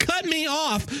bus cut me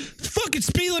off. Fucking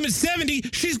speed limit 70.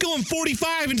 She's going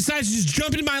 45 and decides to just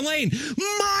jump into my lane.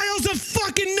 Miles of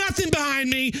fucking nothing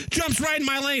behind me. Jumps right in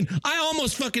my lane. I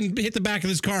almost fucking hit the back of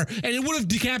this car, and it would have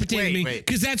decapitated me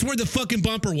because that's where the fucking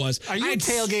bumper was. Are you a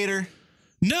tailgater?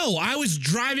 No, I was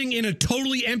driving in a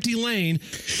totally empty lane.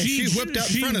 She whipped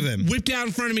out in front of him. Whipped out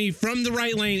in front of me from the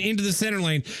right lane into the center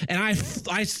lane, and I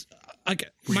like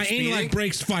my anti-lock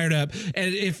brakes fired up.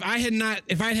 And if I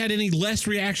had any less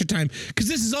reaction time, because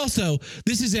this is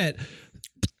at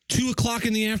 2:00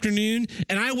 in the afternoon,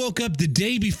 and I woke up the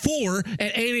day before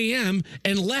at 8 a.m.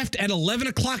 and left at 11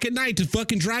 o'clock at night to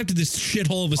fucking drive to this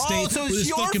shithole of a state. Oh, so it's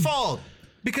your fault.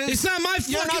 Because it's not my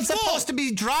fucking fault. You're not supposed to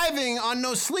be driving on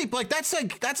no sleep. Like that's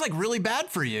like really bad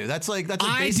for you. That's like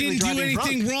I didn't do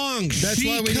anything wrong. That's she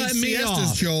why we cut need me siestas,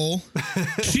 off. Joel.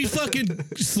 She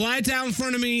fucking slides out in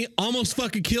front of me, almost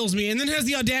fucking kills me, and then has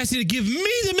the audacity to give me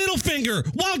the middle finger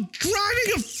while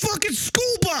driving a fucking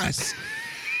school bus.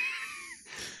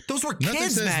 Those were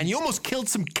kids, man. You almost killed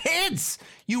some kids.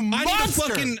 You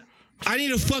monster. I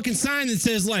need a fucking sign that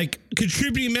says, like,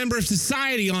 contributing member of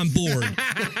society on board.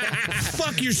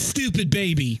 Fuck your stupid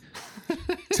baby.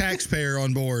 Taxpayer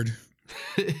on board.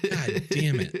 God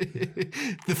damn it.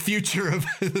 The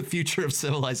future of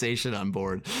civilization on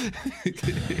board.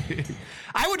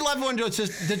 I would love one that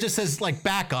just says like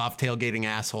back off tailgating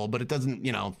asshole, but it doesn't,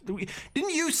 didn't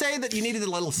you say that you needed a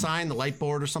little sign, the light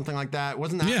board or something like that?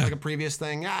 Wasn't that like a previous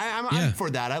thing? I'm for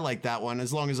that. I like that one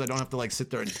as long as I don't have to like sit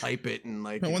there and type it and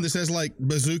like one that says like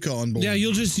bazooka on board. Yeah,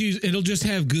 it'll just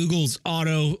have Google's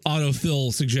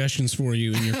autofill suggestions for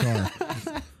you in your car.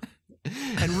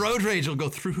 And road rage will go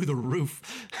through the roof.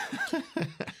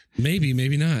 Maybe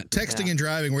not. Texting and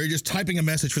driving where you're just typing a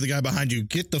message for the guy behind you.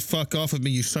 Get the fuck off of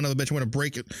me, you son of a bitch. I want to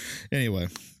break it. Anyway.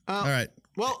 All right.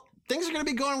 Well, things are going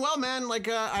to be going well, man. Like,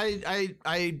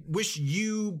 I wish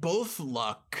you both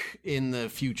luck in the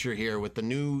future here with the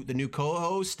new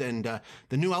co-host and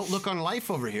the new outlook on life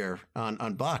over here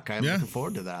on Buck. I'm looking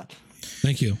forward to that.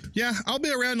 Thank you. Yeah, I'll be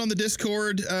around on the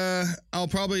Discord.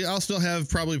 I'll still have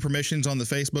probably permissions on the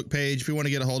Facebook page if you want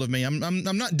to get a hold of me. I'm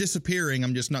not disappearing.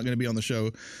 I'm just not going to be on the show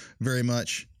very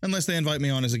much unless they invite me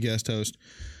on as a guest host.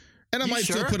 And I might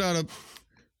still put out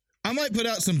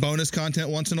some bonus content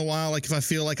once in a while. Like if I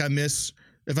feel like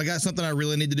if I got something I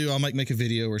really need to do, I might make a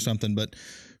video or something. But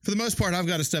for the most part, I've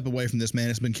got to step away from this, man.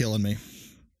 It's been killing me.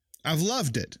 I've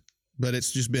loved it, but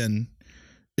it's been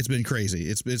crazy.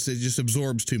 It just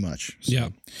absorbs too much. So. Yeah.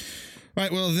 All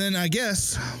right. Well, then I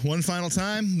guess one final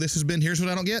time. This has been Here's What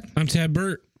I Don't Get. I'm Tab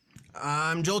Burt.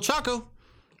 I'm Joel Chaco.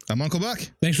 I'm Uncle Buck.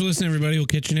 Thanks for listening, everybody. We'll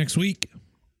catch you next week.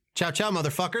 Ciao, ciao,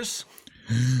 motherfuckers.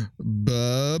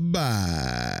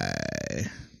 Bye-bye.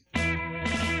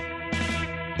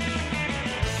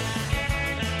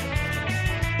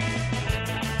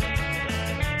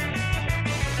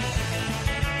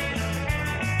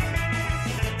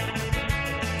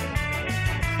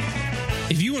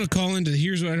 want to call into the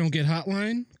Here's What I Don't Get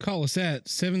hotline, call us at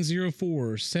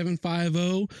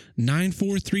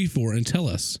 704-750-9434 and tell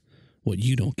us what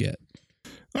you don't get.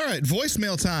 All right,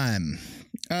 voicemail time.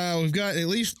 We've got at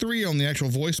least 3 on the actual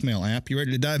voicemail app. You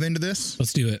ready to dive into this?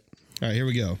 Let's do it. All right, here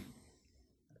we go.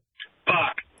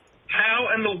 Fuck. How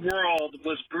in the world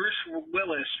was Bruce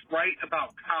Willis right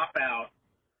about Cop Out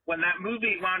when that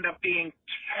movie wound up being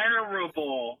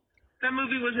terrible? That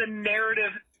movie was a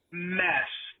narrative mess,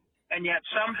 and yet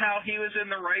somehow he was in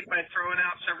the right by throwing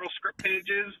out several script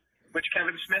pages, which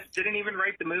Kevin Smith didn't even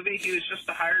write the movie. He was just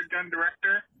a hired gun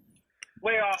director.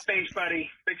 Way off base, buddy.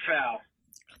 Big foul.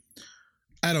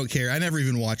 I don't care. I never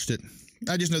even watched it.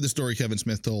 I just know the story Kevin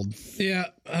Smith told. Yeah,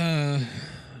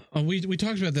 we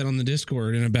talked about that on the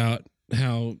Discord and about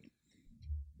how,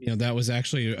 you know, that was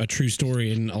actually a true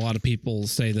story, and a lot of people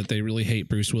say that they really hate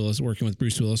Bruce Willis, working with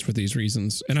Bruce Willis for these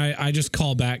reasons. And I just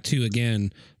call back to,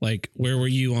 again, like, where were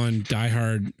you on Die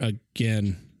Hard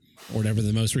again, or whatever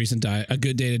the most recent A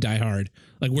Good Day to Die Hard?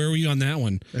 Like, where were you on that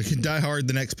one? I can Die Hard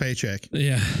the next paycheck.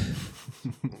 Yeah.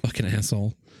 Fucking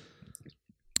asshole.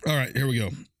 All right, here we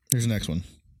go. Here's the next one.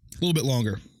 A little bit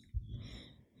longer.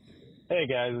 Hey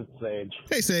guys, it's Sage.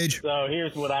 Hey, Sage. So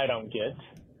here's what I don't get.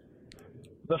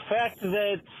 The fact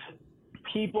that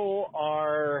people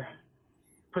are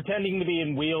pretending to be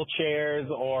in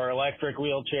wheelchairs or electric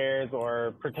wheelchairs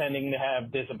or pretending to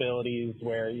have disabilities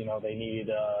where, you know, they need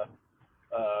a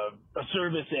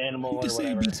service animal or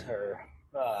whatever.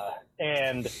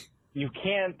 And you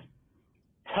can't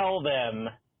tell them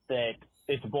that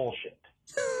it's bullshit.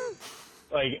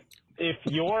 Like, if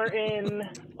you're in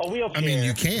a wheelchair, I mean,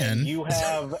 you can. You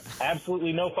have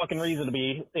absolutely no fucking reason to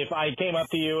be. If I came up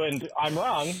to you and I'm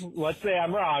wrong, let's say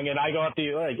I'm wrong, and I go up to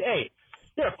you like, hey,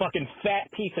 you're a fucking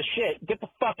fat piece of shit. Get the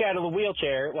fuck out of the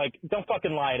wheelchair. Like, don't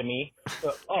fucking lie to me.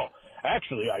 Oh,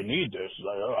 actually, I need this.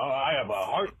 I have a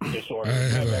heart disorder. I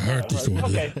have a heart disorder.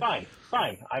 Okay, fine.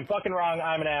 I'm fucking wrong.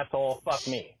 I'm an asshole. Fuck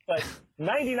me. But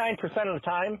 99% of the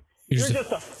time, you're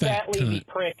just a fat lazy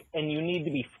prick, and you need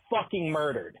to be fucking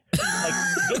murdered. Like,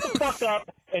 get the fuck up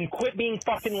and quit being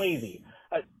fucking lazy.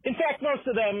 In fact, most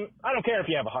of them, I don't care if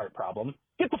you have a heart problem.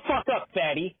 Get the fuck up,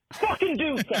 fatty. Fucking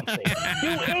do something.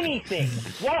 Do anything.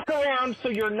 Walk around so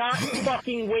you're not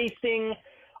fucking wasting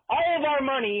all of our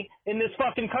money in this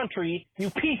fucking country, you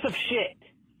piece of shit.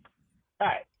 All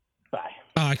right. Bye.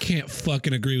 I can't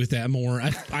fucking agree with that more.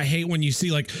 I hate when you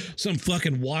see like some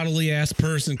fucking waddly ass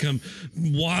person come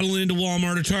waddling into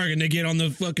Walmart or Target and they get on the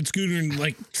fucking scooter and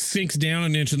like sinks down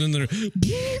an inch and then they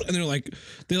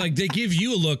give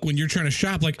you a look when you're trying to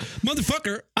shop like,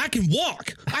 motherfucker, I can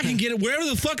walk. I can get it wherever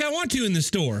the fuck I want to in this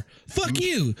store. Fuck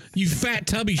you, you fat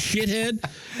tubby shithead.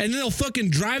 And then they'll fucking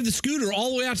drive the scooter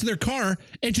all the way out to their car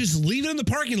and just leave it in the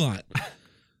parking lot.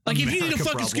 Like, if you need a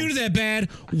fucking scooter that bad,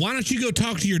 why don't you go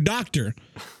talk to your doctor?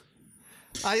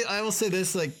 I will say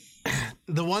this, like,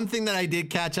 the one thing that I did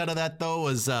catch out of that though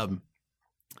was the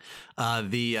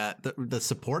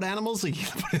support animals. Like,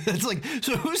 it's like,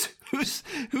 so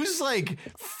who's like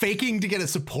faking to get a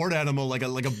support animal like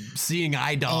a seeing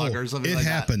eye dog or something like that?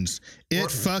 It happens.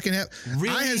 It fucking happens.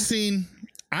 Really? I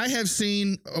have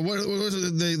seen what was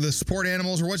it, the support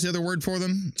animals, or what's the other word for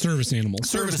them? Service animals.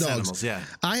 Service dogs. Animals, yeah.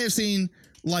 I have seen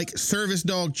like service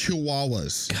dog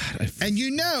chihuahuas. God, and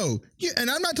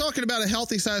and I'm not talking about a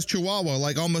healthy sized chihuahua,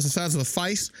 like almost the size of a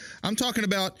Feist. I'm talking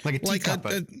about like a teacup.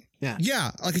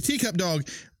 Yeah, like a teacup dog.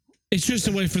 It's just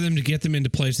a way for them to get them into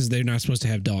places they're not supposed to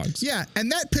have dogs. Yeah,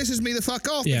 and that pisses me the fuck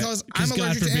off because I'm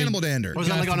allergic to animal dander. Was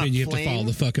that like on a plane? You have to follow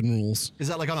the fucking rules. Is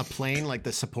that like on a plane, like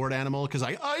the support animal? Because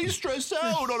I stress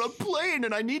out on a plane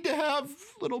and I need to have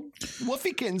little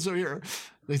woofykins over here.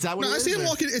 Is that what I see them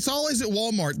walking. It's always at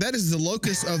Walmart. That is the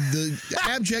locus of the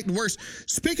abject worst.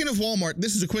 Speaking of Walmart,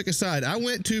 this is a quick aside. I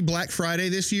went to Black Friday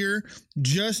this year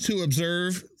just to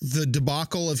observe the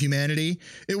debacle of humanity.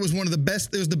 It was one of the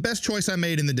best. It was the best choice I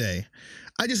made in the day.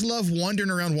 I just love wandering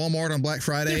around Walmart on Black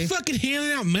Friday. They're fucking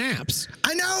handing out maps.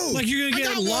 I know. Like you're gonna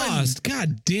get lost.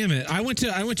 God damn it. I went to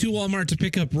Walmart to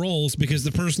pick up rolls because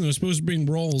the person that was supposed to bring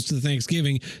rolls to the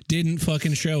Thanksgiving didn't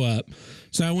fucking show up.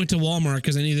 So I went to Walmart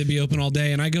because I needed to be open all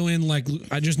day. And I go in like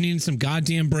I just needed some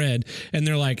goddamn bread. And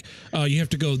they're like, oh, you have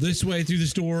to go this way through the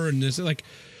store and this. Like,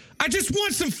 I just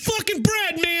want some fucking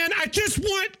bread, man. I just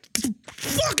want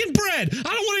fucking bread. I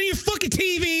don't want any fucking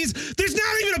TVs. There's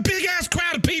not even a big ass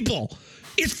crowd of people.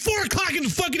 It's 4:00 in the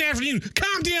fucking afternoon.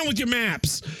 Calm down with your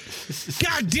maps.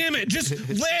 God damn it. Just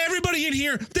let everybody in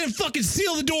here, then fucking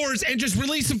seal the doors and just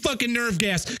release some fucking nerve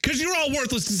gas because you're all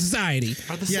worthless to society.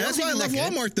 Yeah, that's why I love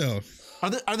Walmart, though.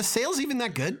 Are the sales even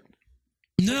that good?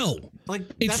 No. Like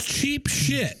It's that's cheap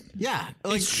shit. yeah.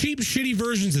 Like It's cheap, shitty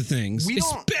versions of things, We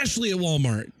don't- especially at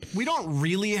Walmart. we don't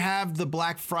really have the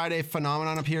Black Friday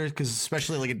phenomenon up here because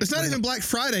especially like It's not even Black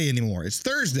Friday anymore. It's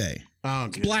Thursday. oh,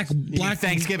 goodness. Black You mean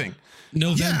Thanksgiving.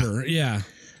 November. Yeah.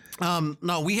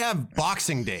 No, we have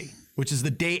Boxing Day, which is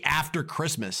the day after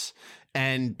Christmas,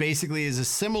 and basically is a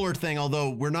similar thing.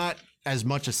 Although we're not as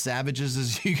much as savages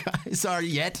as you guys are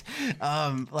yet.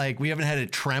 Like we haven't had a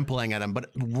trampling at them, but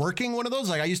working one of those,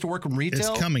 like I used to work in retail.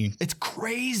 It's coming. It's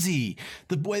crazy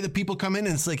the way that people come in,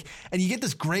 and it's like, and you get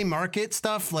this gray market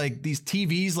stuff, like these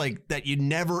TVs, like that you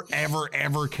never,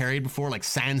 ever carried before, like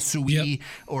Sansui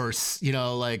or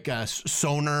like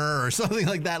Sonar or something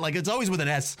like that. Like it's always with an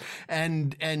S,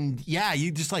 and yeah,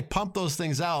 you just like pump those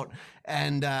things out.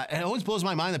 And it always blows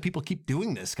my mind that people keep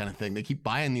doing this kind of thing. They keep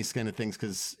buying these kind of things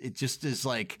because it just is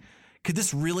like, could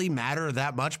this really matter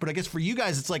that much? But I guess for you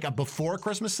guys, it's like a before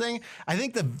Christmas thing. I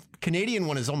think the Canadian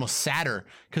one is almost sadder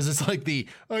because it's like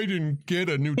I didn't get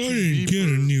a new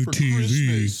TV for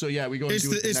Christmas. So yeah, we go and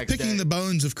do it the It's next picking day. the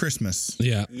bones of Christmas.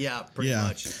 Yeah. Yeah, pretty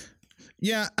much.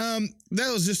 Yeah,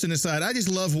 that was just an aside. I just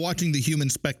love watching the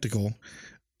human spectacle.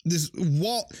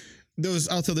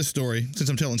 I'll tell this story since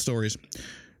I'm telling stories.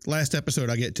 Last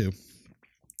episode I get to.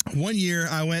 One year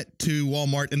I went to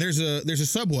Walmart, and there's a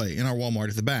Subway in our Walmart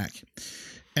at the back.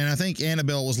 And I think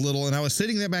Annabelle was little, and I was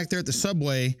sitting there back there at the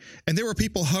Subway, and there were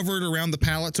people hovered around the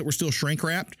pallets that were still shrink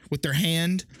wrapped with their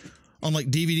hand on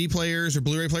like DVD players or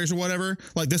Blu-ray players or whatever.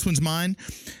 Like this one's mine.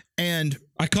 And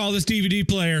I call this DVD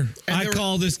player.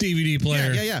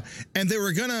 Yeah. And they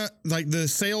were gonna, like, the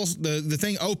sales, the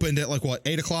thing opened at like what,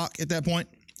 8 o'clock at that point.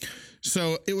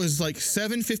 So it was like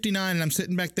 7:59, and I'm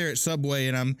sitting back there at Subway,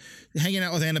 and I'm hanging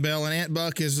out with Annabelle, and Aunt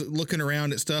Buck is looking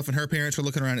around at stuff, and her parents are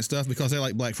looking around at stuff because they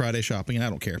like Black Friday shopping, and I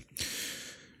don't care.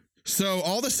 So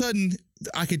all of a sudden,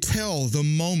 I could tell the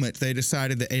moment they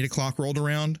decided that 8 o'clock rolled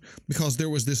around because there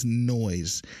was this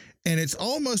noise. And it's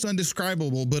almost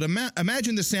undescribable, but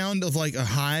imagine the sound of like a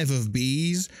hive of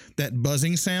bees, that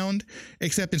buzzing sound,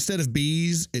 except instead of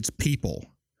bees, it's people.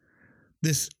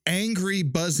 This angry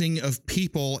buzzing of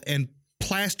people and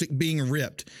plastic being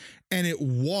ripped. And it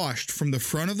washed from the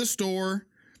front of the store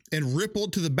and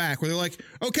rippled to the back where they're like,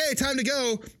 okay, time to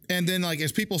go. And then like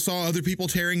as people saw other people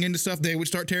tearing into stuff, they would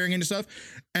start tearing into stuff.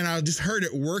 And I just heard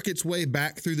it work its way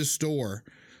back through the store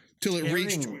till it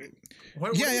reached.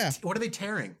 What are they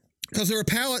tearing? Because there were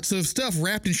pallets of stuff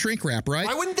wrapped in shrink wrap, right?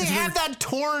 Why wouldn't they have that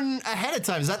torn ahead of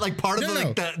time? Is that like part of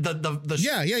the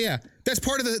Yeah. That's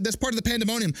part of the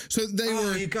pandemonium. So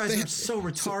you guys are so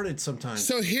retarded sometimes.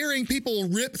 So hearing people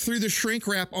rip through the shrink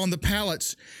wrap on the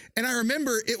pallets, and I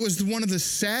remember it was one of the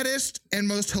saddest and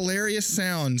most hilarious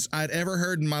sounds I'd ever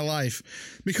heard in my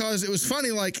life, because it was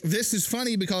funny. Like, this is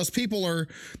funny because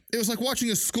it was like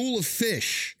watching a school of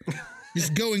fish.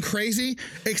 Just going crazy,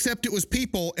 except it was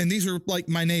people, and these are like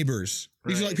my neighbors.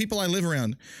 These are like people I live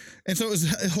around. And so it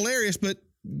was hilarious, but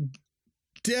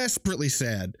desperately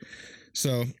sad.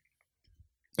 So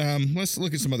let's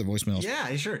look at some other voicemails.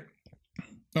 Yeah, sure.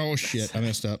 Oh, shit. I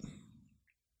messed up.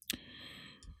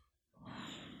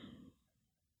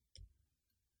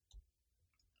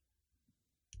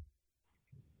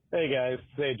 Hey guys,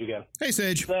 Sage again. Hey,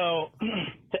 Sage. So,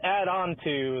 to add on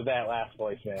to that last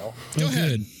voicemail, Go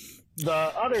ahead. Good. the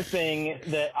other thing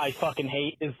that I fucking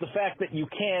hate is the fact that you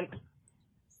can't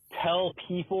tell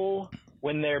people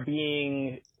when they're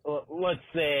being, let's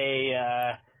say,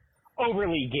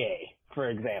 overly gay, for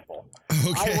example.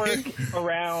 Okay. I work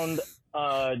around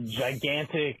a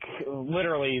gigantic,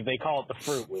 literally, they call it the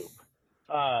Fruit Loop.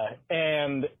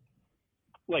 And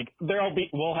like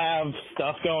we'll have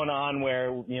stuff going on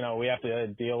where, we have to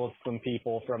deal with some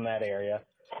people from that area.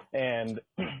 And,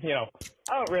 I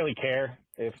don't really care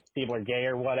if people are gay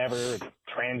or whatever,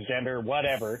 transgender,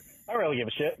 whatever. I don't really give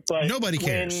a shit. But Nobody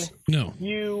cares. No.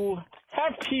 You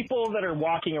have people that are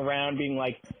walking around being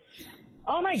like,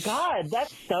 oh my God,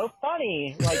 that's so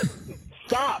funny. Like,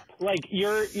 stop. Like,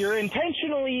 you're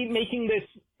intentionally making this,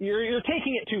 you're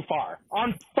taking it too far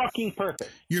on fucking purpose.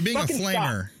 You're being fucking a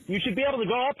flamer. Stop. You should be able to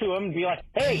go up to him and be like,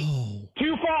 hey,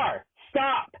 too far.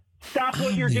 Stop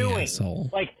what you're doing. Asshole.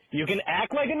 Like, you can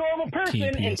act like a normal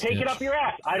person and take it up your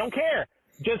ass. I don't care.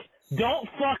 Just don't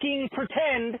fucking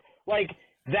pretend like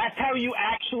that's how you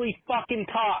actually fucking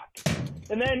talk.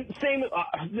 And then same,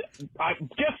 I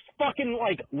just fucking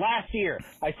like last year,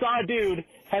 I saw a dude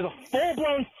has a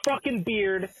full-blown fucking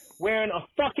beard, wearing a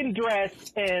fucking dress,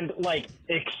 and like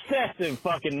excessive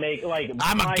fucking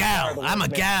I'm a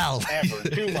gal. Ever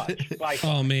too much. Like,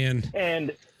 Oh man.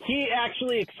 and he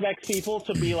actually expects people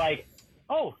to be like,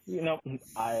 oh,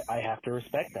 I have to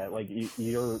respect that. Like,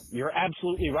 you're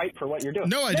absolutely right for what you're doing.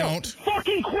 No, I don't.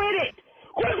 Fucking quit it!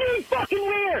 Quit being fucking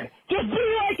weird! Just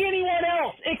be like anyone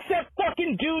else, except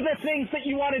fucking do the things that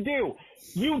you want to do.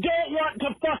 You don't want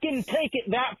to fucking take it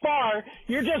that far.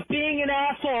 You're just being an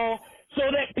asshole so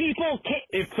that people can't...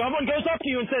 If someone goes up to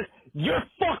you and says, you're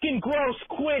fucking gross,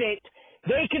 quit it,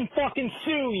 they can fucking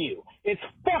sue you. It's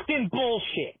fucking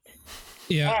bullshit.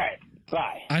 Yeah. All right.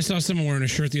 Bye. I saw someone wearing a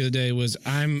shirt the other day was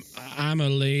I'm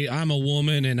a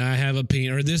woman and I have a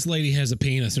penis, or this lady has a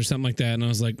penis or something like that, and I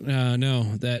was like, no,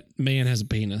 that man has a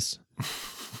penis.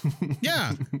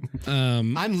 Yeah.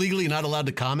 I'm legally not allowed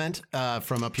to comment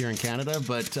from up here in Canada,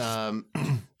 but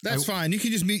That's fine. You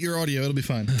can just mute your audio. It'll be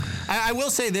fine. I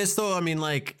will say this though. I mean,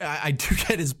 like, I do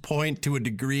get his point to a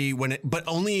degree but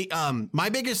only, my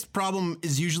biggest problem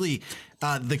is usually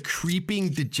the creeping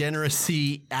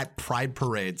degeneracy at pride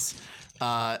parades.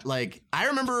 Like, I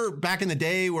remember back in the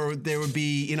day where there would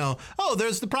be, oh,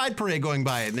 there's the pride parade going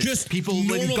by, and Just people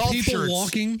normal in golf people shirts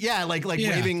walking. Yeah, like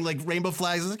Yeah. waving like rainbow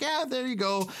flags. It's like, yeah, there you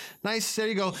go, nice, there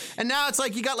you go. And now it's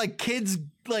like you got like kids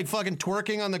like fucking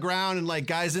twerking on the ground, and like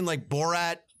guys in like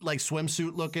Borat like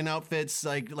swimsuit looking outfits,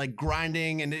 like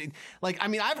grinding, and I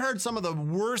mean, I've heard some of the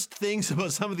worst things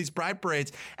about some of these pride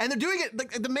parades, and they're doing it.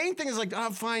 Like, the main thing is like,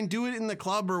 oh, fine, do it in the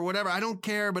club or whatever. I don't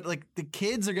care, but like the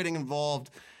kids are getting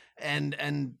involved.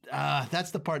 And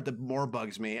that's the part that more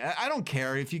bugs me. I don't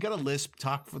care if you got a lisp,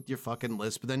 talk with your fucking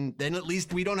lisp. Then at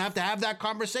least we don't have to have that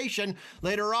conversation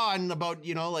later on about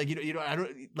I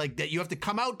don't like that. You have to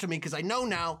come out to me because I know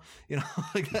now.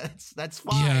 Like that's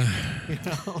fine.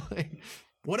 Yeah. Like,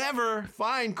 whatever,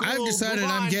 fine, cool. I've decided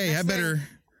I'm gay. I better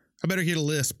get a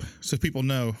lisp so people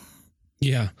know.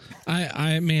 Yeah.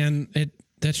 Man,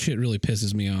 that shit really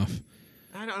pisses me off.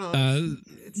 I don't know.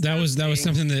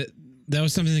 That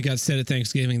was something that got said at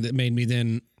Thanksgiving that made me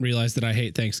then realize that I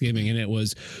hate Thanksgiving, and it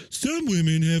was, some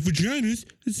women have vaginas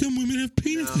and some women have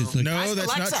penises. No,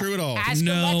 that's Alexa, not true at all.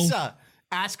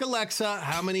 Ask Alexa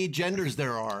how many genders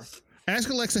there are. Ask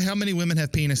Alexa how many women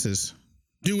have penises.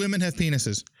 Do women have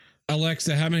penises?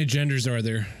 Alexa, how many genders are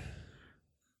there?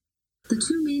 The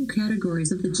two main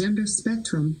categories of the gender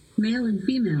spectrum, male and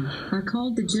female, are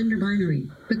called the gender binary,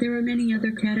 but there are many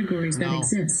other categories that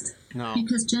exist. No.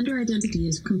 Because gender identity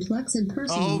is complex and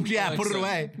personal. Oh, yeah, Alexa. put it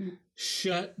away.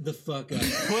 Shut the fuck up.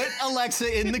 Put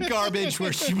Alexa in the garbage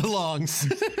where she belongs.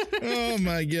 Oh,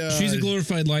 my God. She's a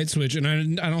glorified light switch, and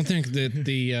I don't think that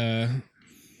the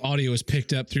audio is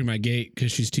picked up through my gate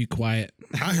because she's too quiet.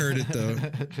 I heard it, though.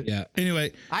 Yeah.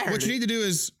 Anyway, I heard what you need to do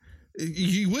is,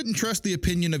 you wouldn't trust the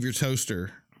opinion of your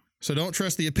toaster. So don't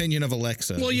trust the opinion of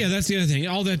Alexa. Well, yeah, that's the other thing.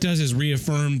 All that does is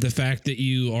reaffirm the fact that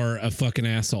you are a fucking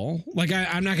asshole. Like,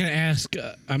 I'm not going to ask.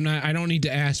 I don't need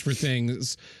to ask for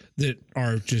things that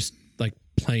are just like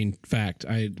plain fact.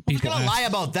 If it's going to lie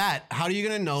about that, how are you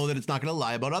going to know that it's not going to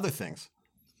lie about other things?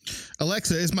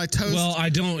 Alexa, is my toast? Well, I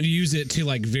don't use it to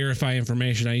like verify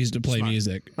information. I use it to play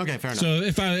music. Okay, fair enough. So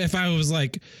if I was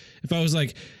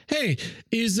like, hey,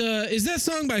 is that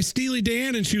song by Steely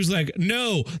Dan? And she was like,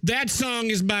 no, that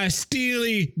song is by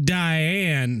Steely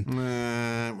Diane.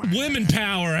 Women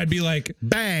power. I'd be like,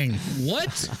 bang.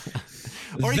 What?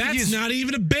 Or That's not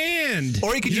even a band.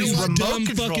 Or you could use remote dumb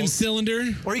control. Fucking cylinder.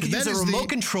 Or you could use a remote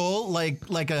control like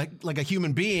a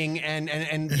human being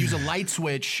and use a light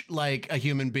switch like a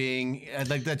human being.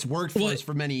 Like that's worked for us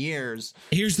for many years.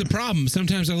 Here's the problem.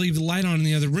 Sometimes I leave the light on in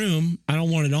the other room. I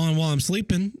don't want it on while I'm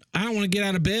sleeping. I don't want to get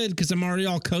out of bed because I'm already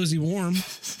all cozy warm.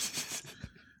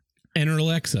 Enter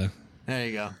Alexa. There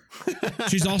you go.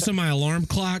 She's also my alarm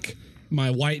clock,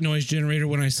 my white noise generator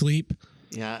when I sleep.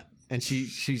 Yeah. And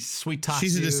she's sweet talks.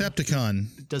 She's a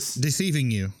Decepticon, deceiving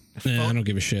you. Nah, I don't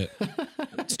give a shit.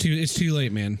 It's too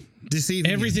late, man. Deceiving.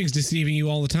 Everything's deceiving you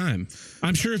all the time.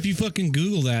 I'm sure if you fucking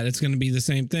Google that, it's going to be the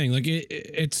same thing. Like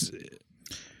it's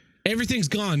everything's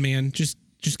gone, man. Just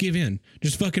give in.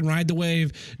 Just fucking ride the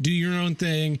wave. Do your own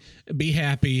thing. Be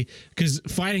happy. Because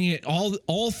fighting it,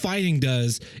 all fighting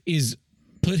does is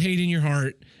put hate in your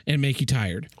heart and make you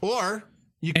tired. Or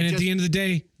you can at the end of the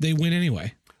day, they win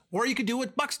anyway. Or you could do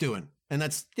what Buck's doing. And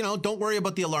that's, don't worry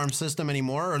about the alarm system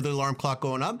anymore or the alarm clock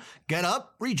going up. Get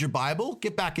up, read your Bible,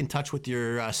 get back in touch with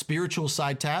your spiritual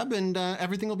side tab, and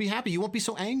everything will be happy. You won't be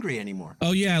so angry anymore.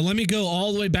 Oh, yeah. Let me go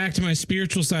all the way back to my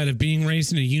spiritual side of being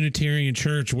raised in a Unitarian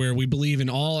church where we believe in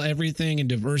everything and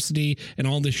diversity and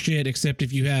all this shit, except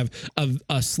if you have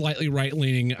a slightly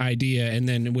right-leaning idea, and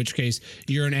then in which case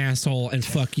you're an asshole and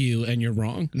fuck you and you're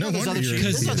wrong. No wonder you're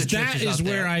because that is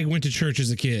where I went to church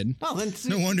as a kid. Oh, then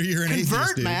no wonder you're an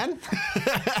atheist, dude. man.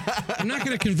 I'm not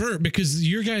going to convert because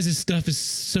your guys' stuff is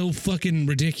so fucking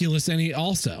ridiculous.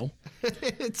 Also,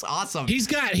 It's awesome. He's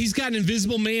got an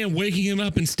invisible man waking him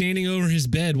up and standing over his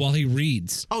bed while he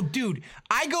reads. Oh, dude,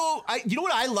 you know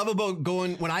what I love about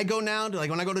when I go now, like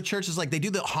when I go to church, is like they do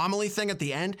the homily thing at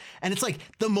the end, and it's like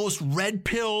the most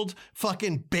red-pilled,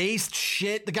 fucking based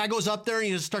shit. The guy goes up there and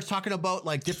he just starts talking about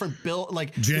like different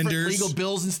genders, different legal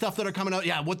bills and stuff that are coming out.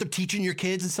 Yeah, what they're teaching your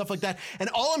kids and stuff like that. And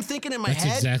all I'm thinking in my That's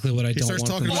head, exactly what I he don't starts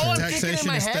want. talking from about church.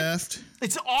 taxation is theft.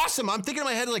 it's awesome. I'm thinking in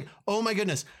my head like, oh my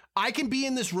goodness, I can be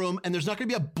in this room and there's not going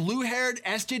to be a blue-haired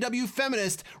SJW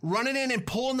feminist running in and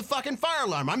pulling the fucking fire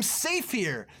alarm. I'm safe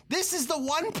here. This is the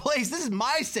one place. This is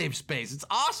my safe space. It's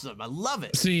awesome. I love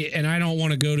it. See, and I don't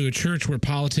want to go to a church where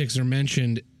politics are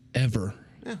mentioned ever.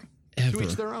 Yeah. Ever. To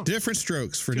each their own. Different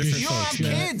strokes for different You don't folks.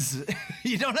 have kids.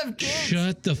 You don't have kids.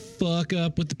 Shut the fuck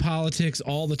up with the politics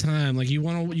all the time. Like you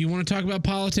want to talk about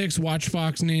politics? Watch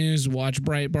Fox News, watch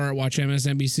Breitbart, watch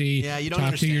MSNBC. Yeah, you don't talk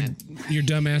understand. to your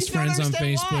dumbass You don't friends on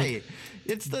understand Facebook. why.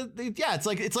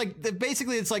 It's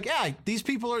basically it's like these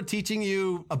people are teaching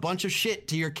you a bunch of shit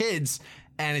to your kids,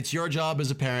 and it's your job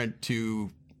as a parent to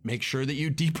make sure that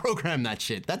you deprogram that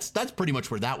shit. That's pretty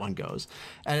much where that one goes,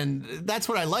 and that's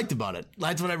what I liked about it.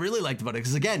 That's what I really liked about it,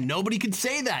 because again, nobody could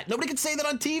say that. Nobody could say that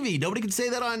on TV. Nobody could say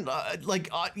that on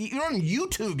you're on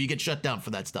YouTube. You get shut down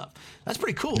for that stuff. That's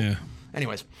pretty cool. Yeah.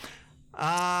 Anyways, is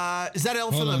that it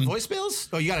for Hold the on. voicemails?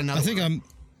 Oh, you got another. I think one.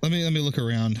 let me look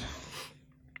around.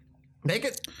 Make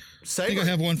it. I think I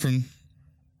have one from.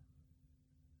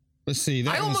 Let's see.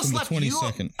 That one's from the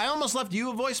 22nd. I almost left you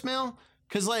a voicemail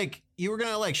because like you were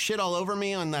gonna like shit all over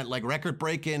me on that like record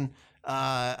breaking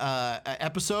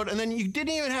episode, and then you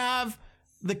didn't even have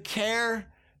the care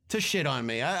to shit on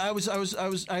me. I was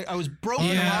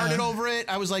broken hearted over it.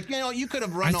 I was like, you could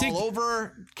have run all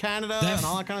over Canada and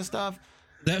all that kind of stuff.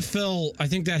 I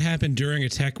think that happened during a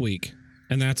tech week,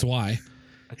 and that's why.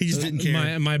 He just didn't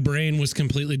care. My brain was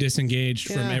completely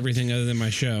disengaged from everything other than my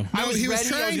show. I was he was ready.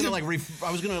 trying to- I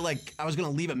was gonna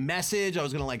leave a message. I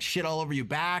was gonna like shit all over you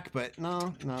back, but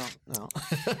no.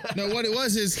 No, what it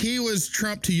was is he was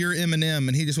Trump to your Eminem,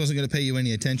 and he just wasn't going to pay you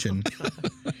any attention.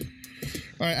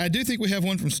 All right, I do think we have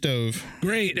one from Stove.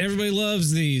 Great, everybody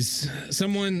loves these.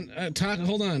 Someone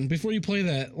hold on before you play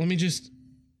that. Let me just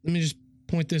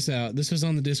point this out. This was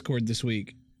on the Discord this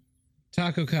week.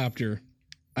 Taco Copter.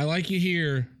 I like you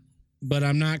here, but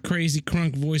I'm not crazy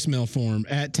crunk voicemail form.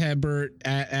 At Tabbert,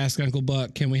 at Ask Uncle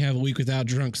Buck, can we have a week without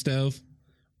Drunk Stove?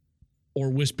 Or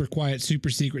Whisper Quiet Super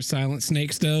Secret Silent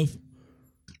Snake Stove?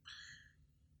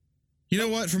 You know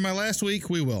what? For my last week,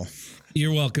 we will.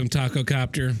 You're welcome, Taco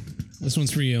Copter. This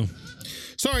one's for you.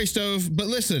 Sorry, Stove, but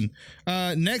listen,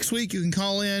 next week you can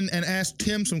call in and ask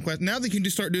Tim some questions. Now they can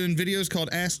just start doing videos called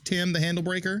Ask Tim the Handle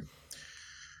Breaker,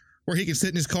 where he can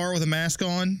sit in his car with a mask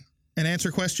on and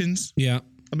answer questions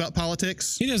about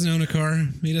politics. He doesn't own a car.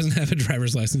 He doesn't have a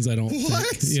driver's license, I don't What?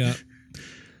 think.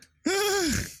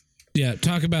 Yeah,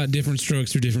 talk about different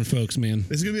strokes for different folks, man.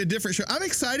 This is going to be a different show. I'm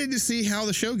excited to see how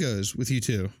the show goes with you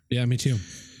two. Yeah, me too.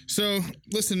 So,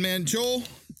 listen, man, Joel,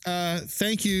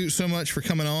 thank you so much for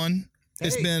coming on. Hey.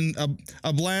 It's been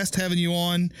a blast having you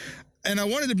on. And I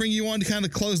wanted to bring you on to kind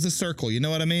of close the circle. You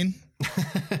know what I mean?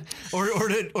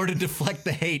 or to deflect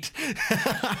the hate.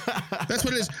 That's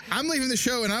what it is. I'm leaving the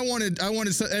show, and I wanted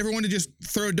everyone to just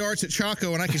throw darts at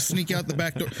Chaco, and I could sneak out the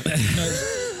back door. No,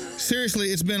 seriously,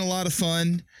 it's been a lot of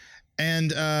fun.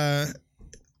 And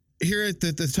here at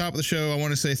the top of the show, I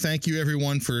want to say thank you,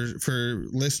 everyone, for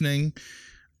listening.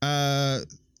 The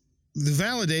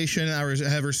validation I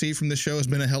have received from this show has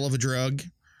been a hell of a drug,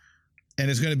 and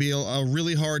it's going to be a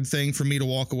really hard thing for me to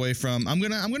walk away from. I'm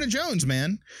gonna Jones,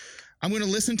 man. I'm going to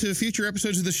listen to future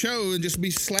episodes of the show and just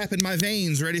be slapping my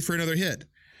veins ready for another hit.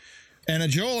 And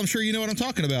Joel, I'm sure you know what I'm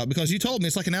talking about because you told me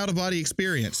it's like an out-of-body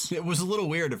experience. It was a little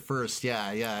weird at first.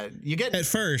 Yeah. You get at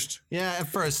first. Yeah, at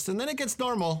first, and then it gets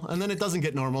normal, and then it doesn't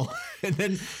get normal, and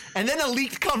then a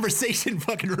leaked conversation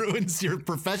fucking ruins your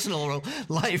professional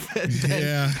life.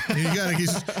 Yeah, you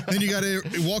gotta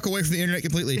walk away from the internet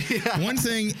completely. Yeah. One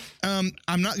thing,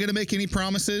 I'm not gonna make any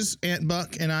promises. Aunt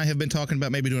Buck and I have been talking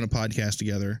about maybe doing a podcast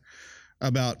together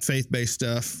about faith-based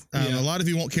stuff. A lot of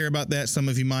you won't care about that. Some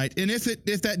of you might. And if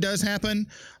that does happen,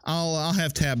 I'll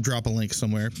have Tab drop a link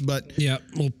somewhere. But yeah,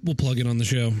 we'll plug it on the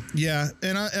show. Yeah,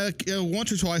 and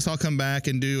once or twice I'll come back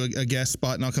and do a guest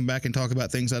spot, and I'll come back and talk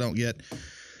about things I don't get.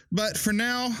 But for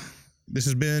now, this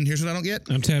has been Here's What I Don't Get.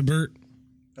 I'm Tab Burt.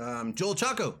 Joel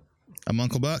Chaco. I'm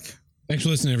Uncle Buck. Thanks for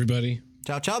listening, everybody.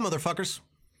 Ciao, ciao, motherfuckers.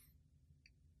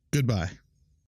 Goodbye.